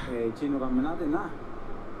promotor Chino Caminante, nada.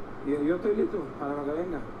 Yo estoy listo para lo que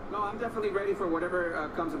venga. No, I'm definitely ready for whatever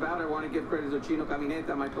comes about. I want to give credit to Chino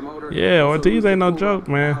Camineta, my promoter. Yeah, Ortiz ain't no joke,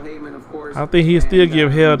 man. I think he'll still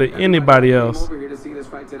give hell to anybody else. Over here to see this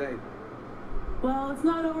fight today. Well, it's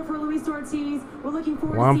not over for Luis Ortiz. We're looking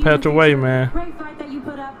forward One to patch away, man. Great fight that you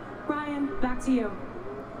put up. Brian, back to you.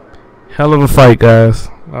 Hell of a fight, guys.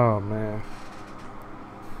 Oh, man.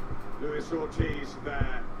 Luis Ortiz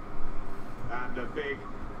there. And a big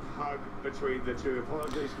hug between the two.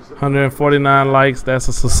 Apologies for 149 likes. That's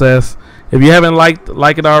a success. If you haven't liked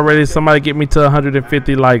it already, somebody get me to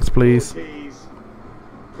 150 likes, please.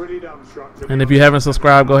 And if you haven't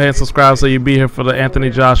subscribed, go ahead and subscribe so you'll be here for the Anthony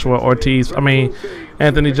Joshua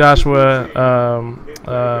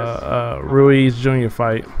Ruiz Jr.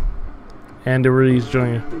 fight. Andy Ruiz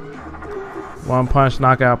Jr. One punch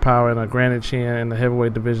knockout power and a granite chin in the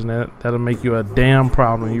heavyweight division. That'll make you a damn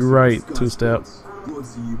problem. You're right, 2-step.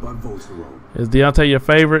 Is Deontay your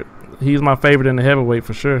favorite? He's my favorite in the heavyweight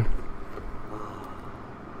for sure.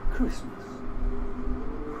 Christmas.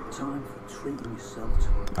 Time for treating yourself to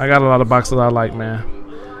I got a lot of boxers I like, man.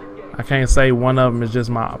 I can't say one of them is just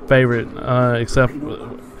my favorite, except,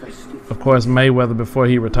 of course, Mayweather before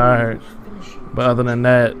he retired. But other than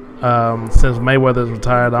that, since Mayweather's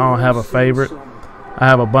retired, I don't have a favorite. I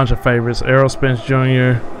have a bunch of favorites. Errol Spence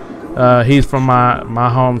Jr., he's from my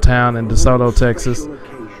hometown in DeSoto, Texas.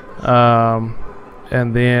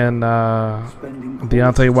 And then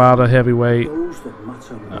Deontay Wilder, heavyweight.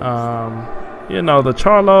 You know, the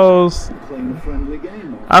Charlos,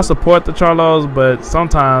 I support the Charlos, but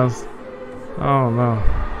sometimes I don't know.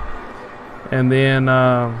 And then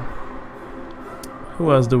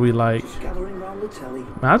who else do we like?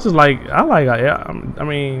 I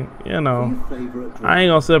mean, you know, I ain't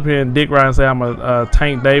gonna sit up here and dick ride and say I'm a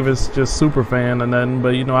Tank Davis just super fan or nothing,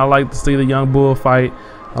 but you know, I like to see the young bull fight.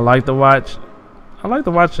 I like to watch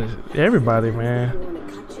everybody, man.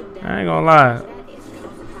 I ain't gonna lie.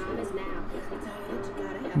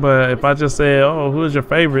 But if I just said, oh, who's your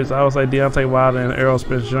favorites, I would say Deontay Wilder and Errol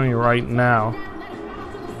Spence Jr. right now.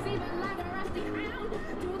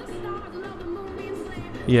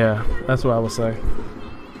 Yeah, that's what I would say.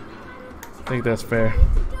 I think that's fair.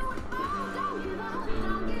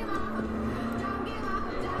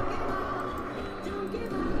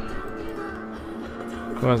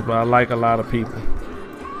 Of course, but I like a lot of people.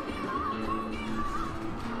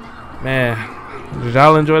 Man, did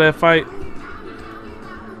y'all enjoy that fight?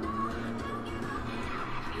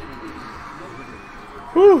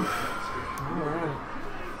 Whew.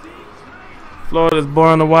 Florida's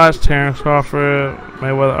boring to watch. Terrence Crawford,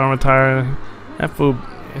 Mayweather unretiring. That fool,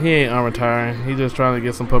 he ain't unretiring. He just trying to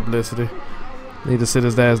get some publicity. Need to sit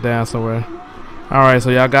his ass down somewhere. Alright, so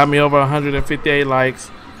y'all got me over 158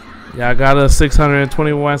 likes. Y'all got us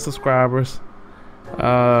 621 subscribers.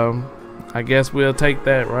 I guess we'll take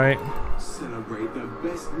that, right? Celebrate the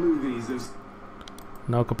best movies of...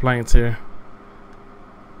 No complaints here.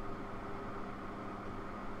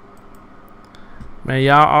 Man,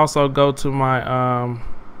 y'all also go to my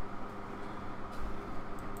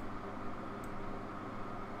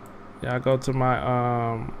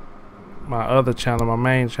my other channel, my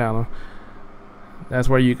main channel. That's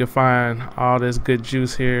where you can find all this good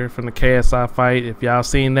juice here from the KSI fight. If y'all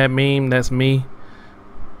seen that meme, that's me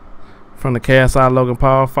from the KSI Logan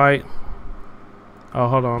Paul fight. Oh,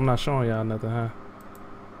 hold on, I'm not showing y'all nothing, huh?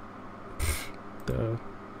 the?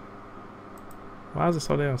 Why is it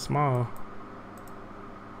so damn small?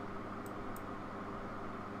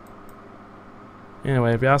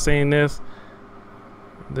 Anyway, if y'all seen this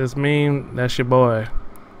meme, that's your boy.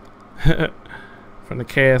 From the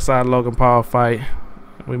KSI Logan Paul fight.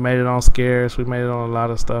 We made it on Scarce. We made it on a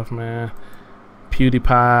lot of stuff, man.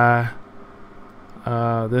 PewDiePie.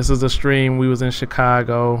 This is the stream. We was in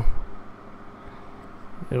Chicago.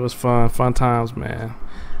 It was fun. Fun times, man.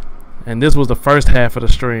 And this was the first half of the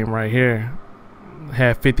stream right here.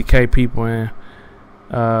 Had 50K people in.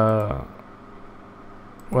 Well,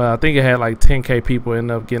 I think it had like 10K people,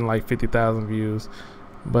 ended up getting like 50,000 views.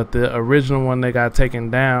 But the original one that got taken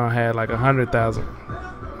down had like 100,000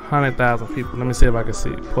 people. Let me see if I can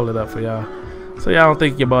pull it up for y'all, so y'all don't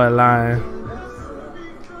think your boy lying.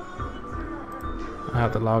 I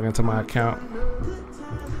have to log into my account.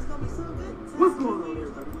 What's going on,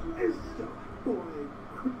 everybody? It's your boy.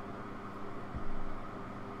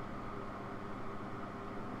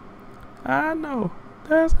 I know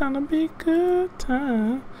there's gonna be good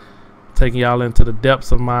time. Taking y'all into the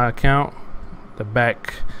depths of my account, the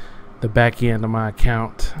back end of my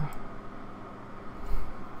account.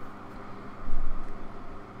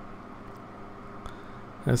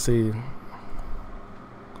 Let's see.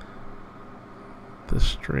 The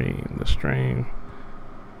stream.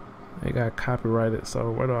 They got copyrighted, so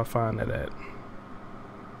where do I find it at?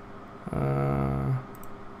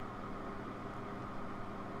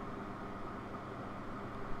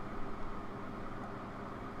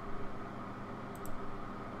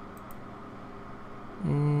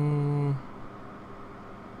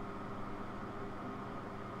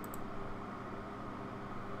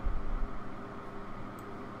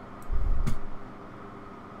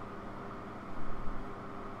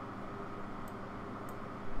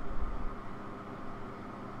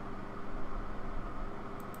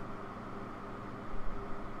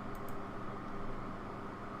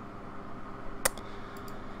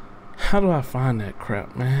 How do I find that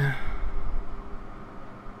crap, man?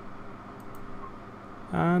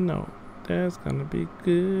 I know there's gonna be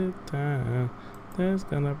good time. There's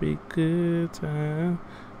gonna be good time.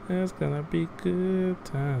 There's gonna be good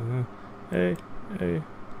time. Hey.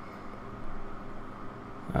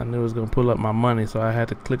 I knew it was gonna pull up my money, so I had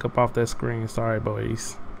to click up off that screen. Sorry,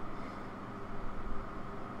 boys.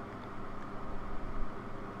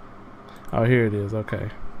 Oh, here it is. Okay.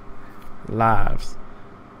 Lives.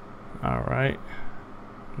 Alright.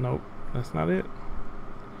 Nope, that's not it.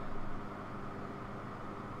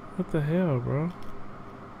 What the hell, bro?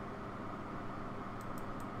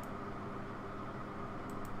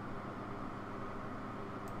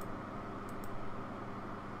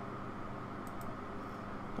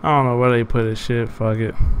 I don't know where they put this shit. Fuck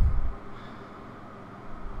it.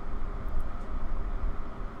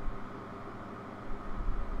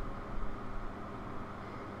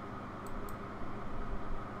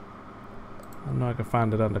 I know I can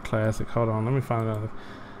find it under classic. Hold on, let me find it under.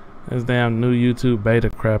 This damn new YouTube beta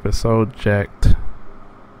crap is so jacked.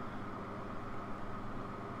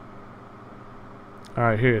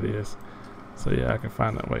 Alright, here it is. So yeah, I can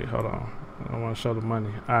find it. Wait, hold on. I don't want to show the money.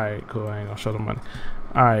 Alright, cool. I ain't gonna show the money.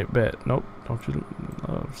 Alright, bet. Nope. Don't you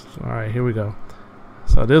love. Alright, here we go.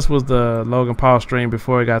 So this was the Logan Paul stream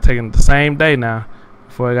before it got taken, the same day now,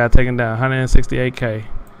 before it got taken down. 168K.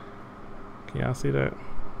 Can y'all see that?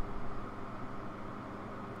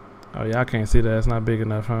 Oh, y'all can't see that. It's not big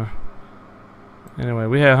enough, huh? Anyway,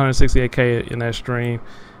 we had 168K in that stream.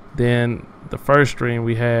 Then the first stream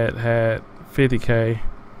we had 50K.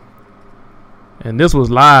 And this was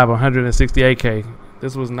live 168K.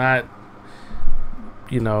 This was not,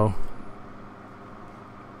 you know,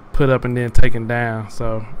 put up and then taken down.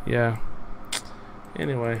 So, yeah.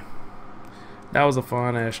 Anyway, that was a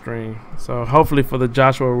fun ass stream. So, hopefully for the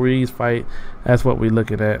Joshua Ruiz fight, that's what we're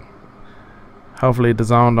looking at. Hopefully the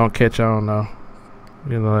zone don't catch on though.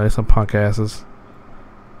 You know, there's some punk asses.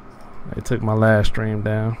 They took my last stream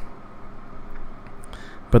down.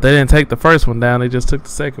 But they didn't take the first one down, they just took the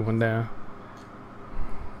second one down.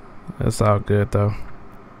 That's all good though.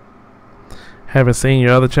 Haven't seen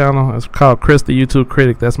your other channel? It's called Chris the YouTube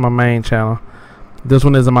Critic. That's my main channel. This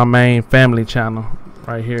one is my main family channel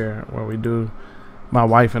right here, where we do, my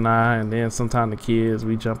wife and I, and then sometimes the kids,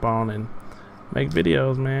 we jump on and make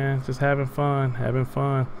videos, man. Just having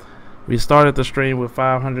fun. We started the stream with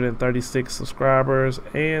 536 subscribers,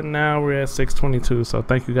 and now we're at 622. So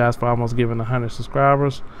thank you guys for almost giving 100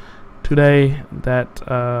 subscribers today.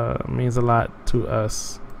 That means a lot to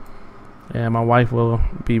us, and my wife will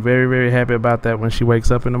be very, very happy about that when she wakes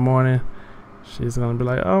up in the morning. She's gonna be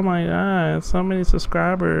like, oh my god, so many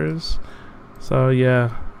subscribers. So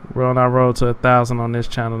yeah, We're on our road to 1,000 on this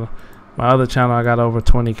channel. My other channel, I got over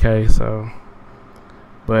 20K. So,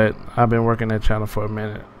 but I've been working that channel for a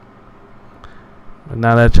minute. But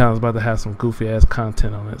now that channel's about to have some goofy ass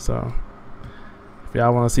content on it. So, if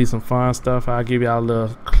y'all want to see some fun stuff, I'll give y'all a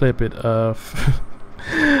little clip it of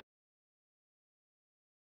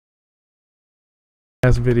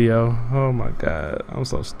last video. Oh my god, I'm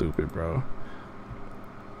so stupid, bro.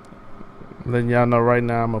 Letting y'all know right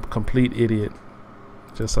now I'm a complete idiot.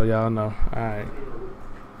 Just so y'all know. Alright.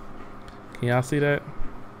 Can y'all see that?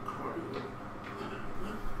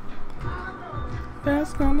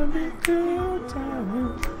 That's gonna be good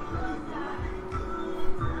time.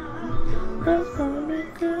 That's gonna be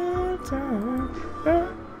good time.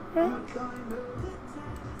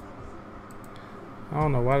 I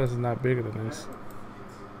don't know why this is not bigger than this.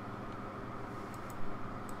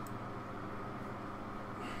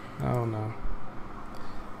 I don't know.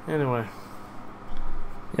 Anyway.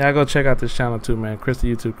 Yeah, go check out this channel too, man. Chris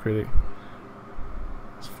the YouTube Critic.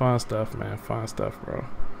 It's fun stuff, man. Fun stuff, bro.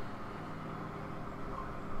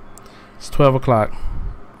 It's 12 o'clock.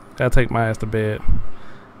 Gotta take my ass to bed.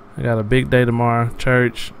 I got a big day tomorrow.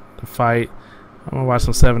 Church, the fight. I'm gonna watch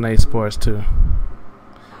some 7-8 sports too.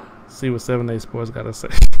 See what 7-8 sports gotta say.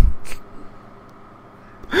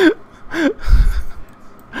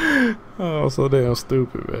 Oh, so damn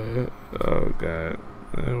stupid, man. Oh god.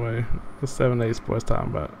 Anyway, what's 7-8 sports talking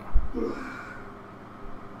about?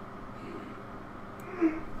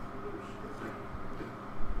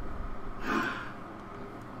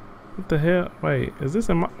 What the hell? Wait, is this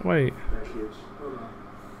in my wait?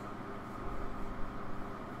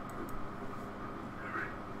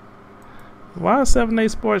 Why is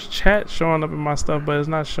 7-8 sports chat showing up in my stuff, but it's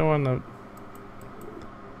not showing up?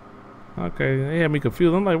 Okay, they had me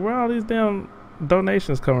confused. I'm like, where are all these damn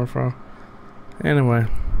donations coming from? Anyway.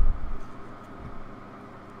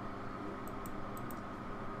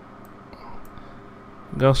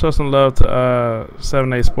 Go show some love to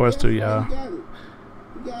 7-8 Sports too, y'all.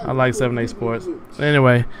 I like 7-8 Sports.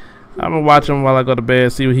 Anyway, I'm gonna watch him while I go to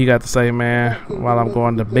bed, see what he got to say, man, while I'm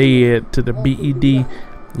going to bed to the BED.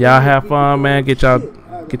 Y'all have fun, man. Get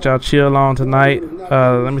y'all chill on tonight.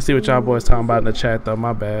 Let me see what y'all boys talking about in the chat though.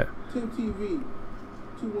 My bad.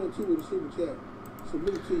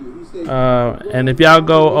 And if y'all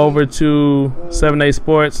go over to 7-8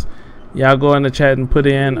 Sports, y'all go in the chat and put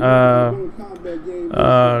in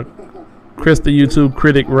Chris the YouTube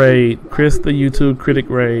Critic Raid. Chris the YouTube Critic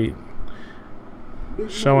Raid.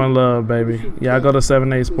 Showing love, baby. Y'all go to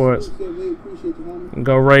 7-8 Sports.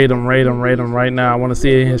 Go raid him right now. I want to see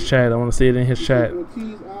it in his chat.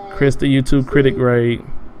 Chris the YouTube Critic Raid.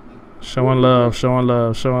 Showing love.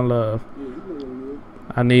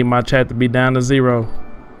 I need my chat to be down to 0.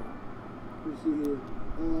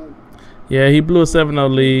 Yeah, he blew a 7-0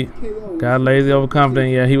 lead. Got lazy,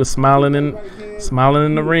 overconfident. Yeah, he was smiling in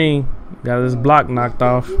the ring. Got his block knocked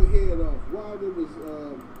off.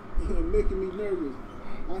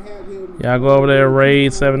 Y'all go over there and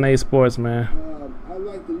raid 7-8 Sports, man.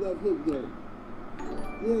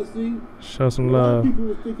 Show some love.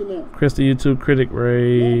 Chris the YouTube Critic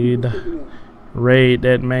Raid. Raid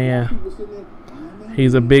that man.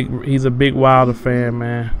 He's a big Wilder fan,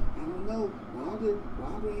 man.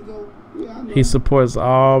 He supports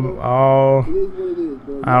all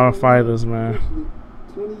our fighters, man.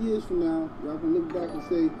 20 years from now, y'all can look back and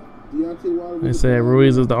say Deontay Wilder. They said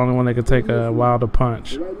Ruiz is the only one that can take a Wilder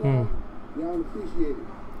punch. Right now, y'all don't appreciate it.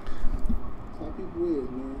 That's how people is,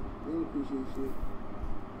 man. They don't appreciate shit.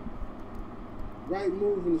 Right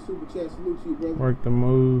move in the super chat. Salute to you, brother. Work the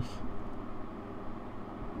moves.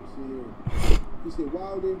 Let's see here. He said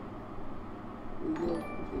Wilder. There you go. He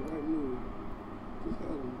said right move. Just had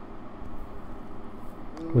him.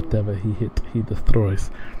 Whatever he hit, he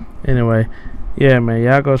destroys. Anyway, yeah, man,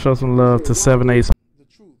 y'all go show some love to 7-8. The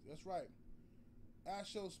truth, that's right. I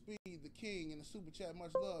show Speed, the king, in the super chat,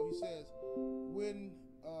 much love. He says, when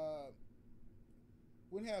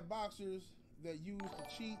have boxers that use to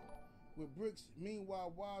cheat with bricks,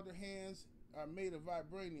 meanwhile Wilder hands are made of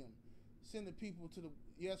vibranium, sending people to the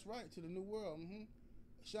to the new world.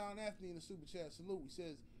 Sean Anthony in the super chat, salute. He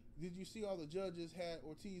says, did you see all the judges had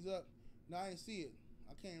Ortiz up? No, I didn't see it.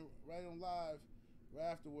 I came right on live right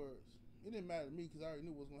afterwards. It didn't matter to me because I already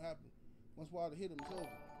knew what was going to happen. Once Wilder hit him, it's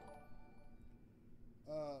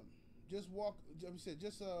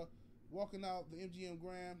over. Walking out the MGM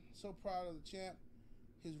Grand. So proud of the champ.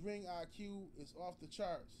 His ring IQ is off the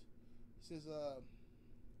charts. He says,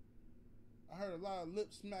 I heard a lot of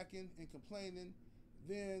lip smacking and complaining.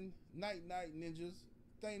 Then night ninjas.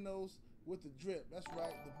 Thanos with the drip. That's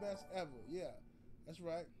right. The best ever. Yeah. That's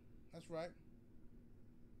right.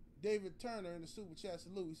 David Turner in the super chat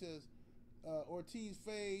salute. He says Ortiz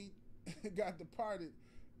fade got departed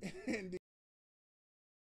and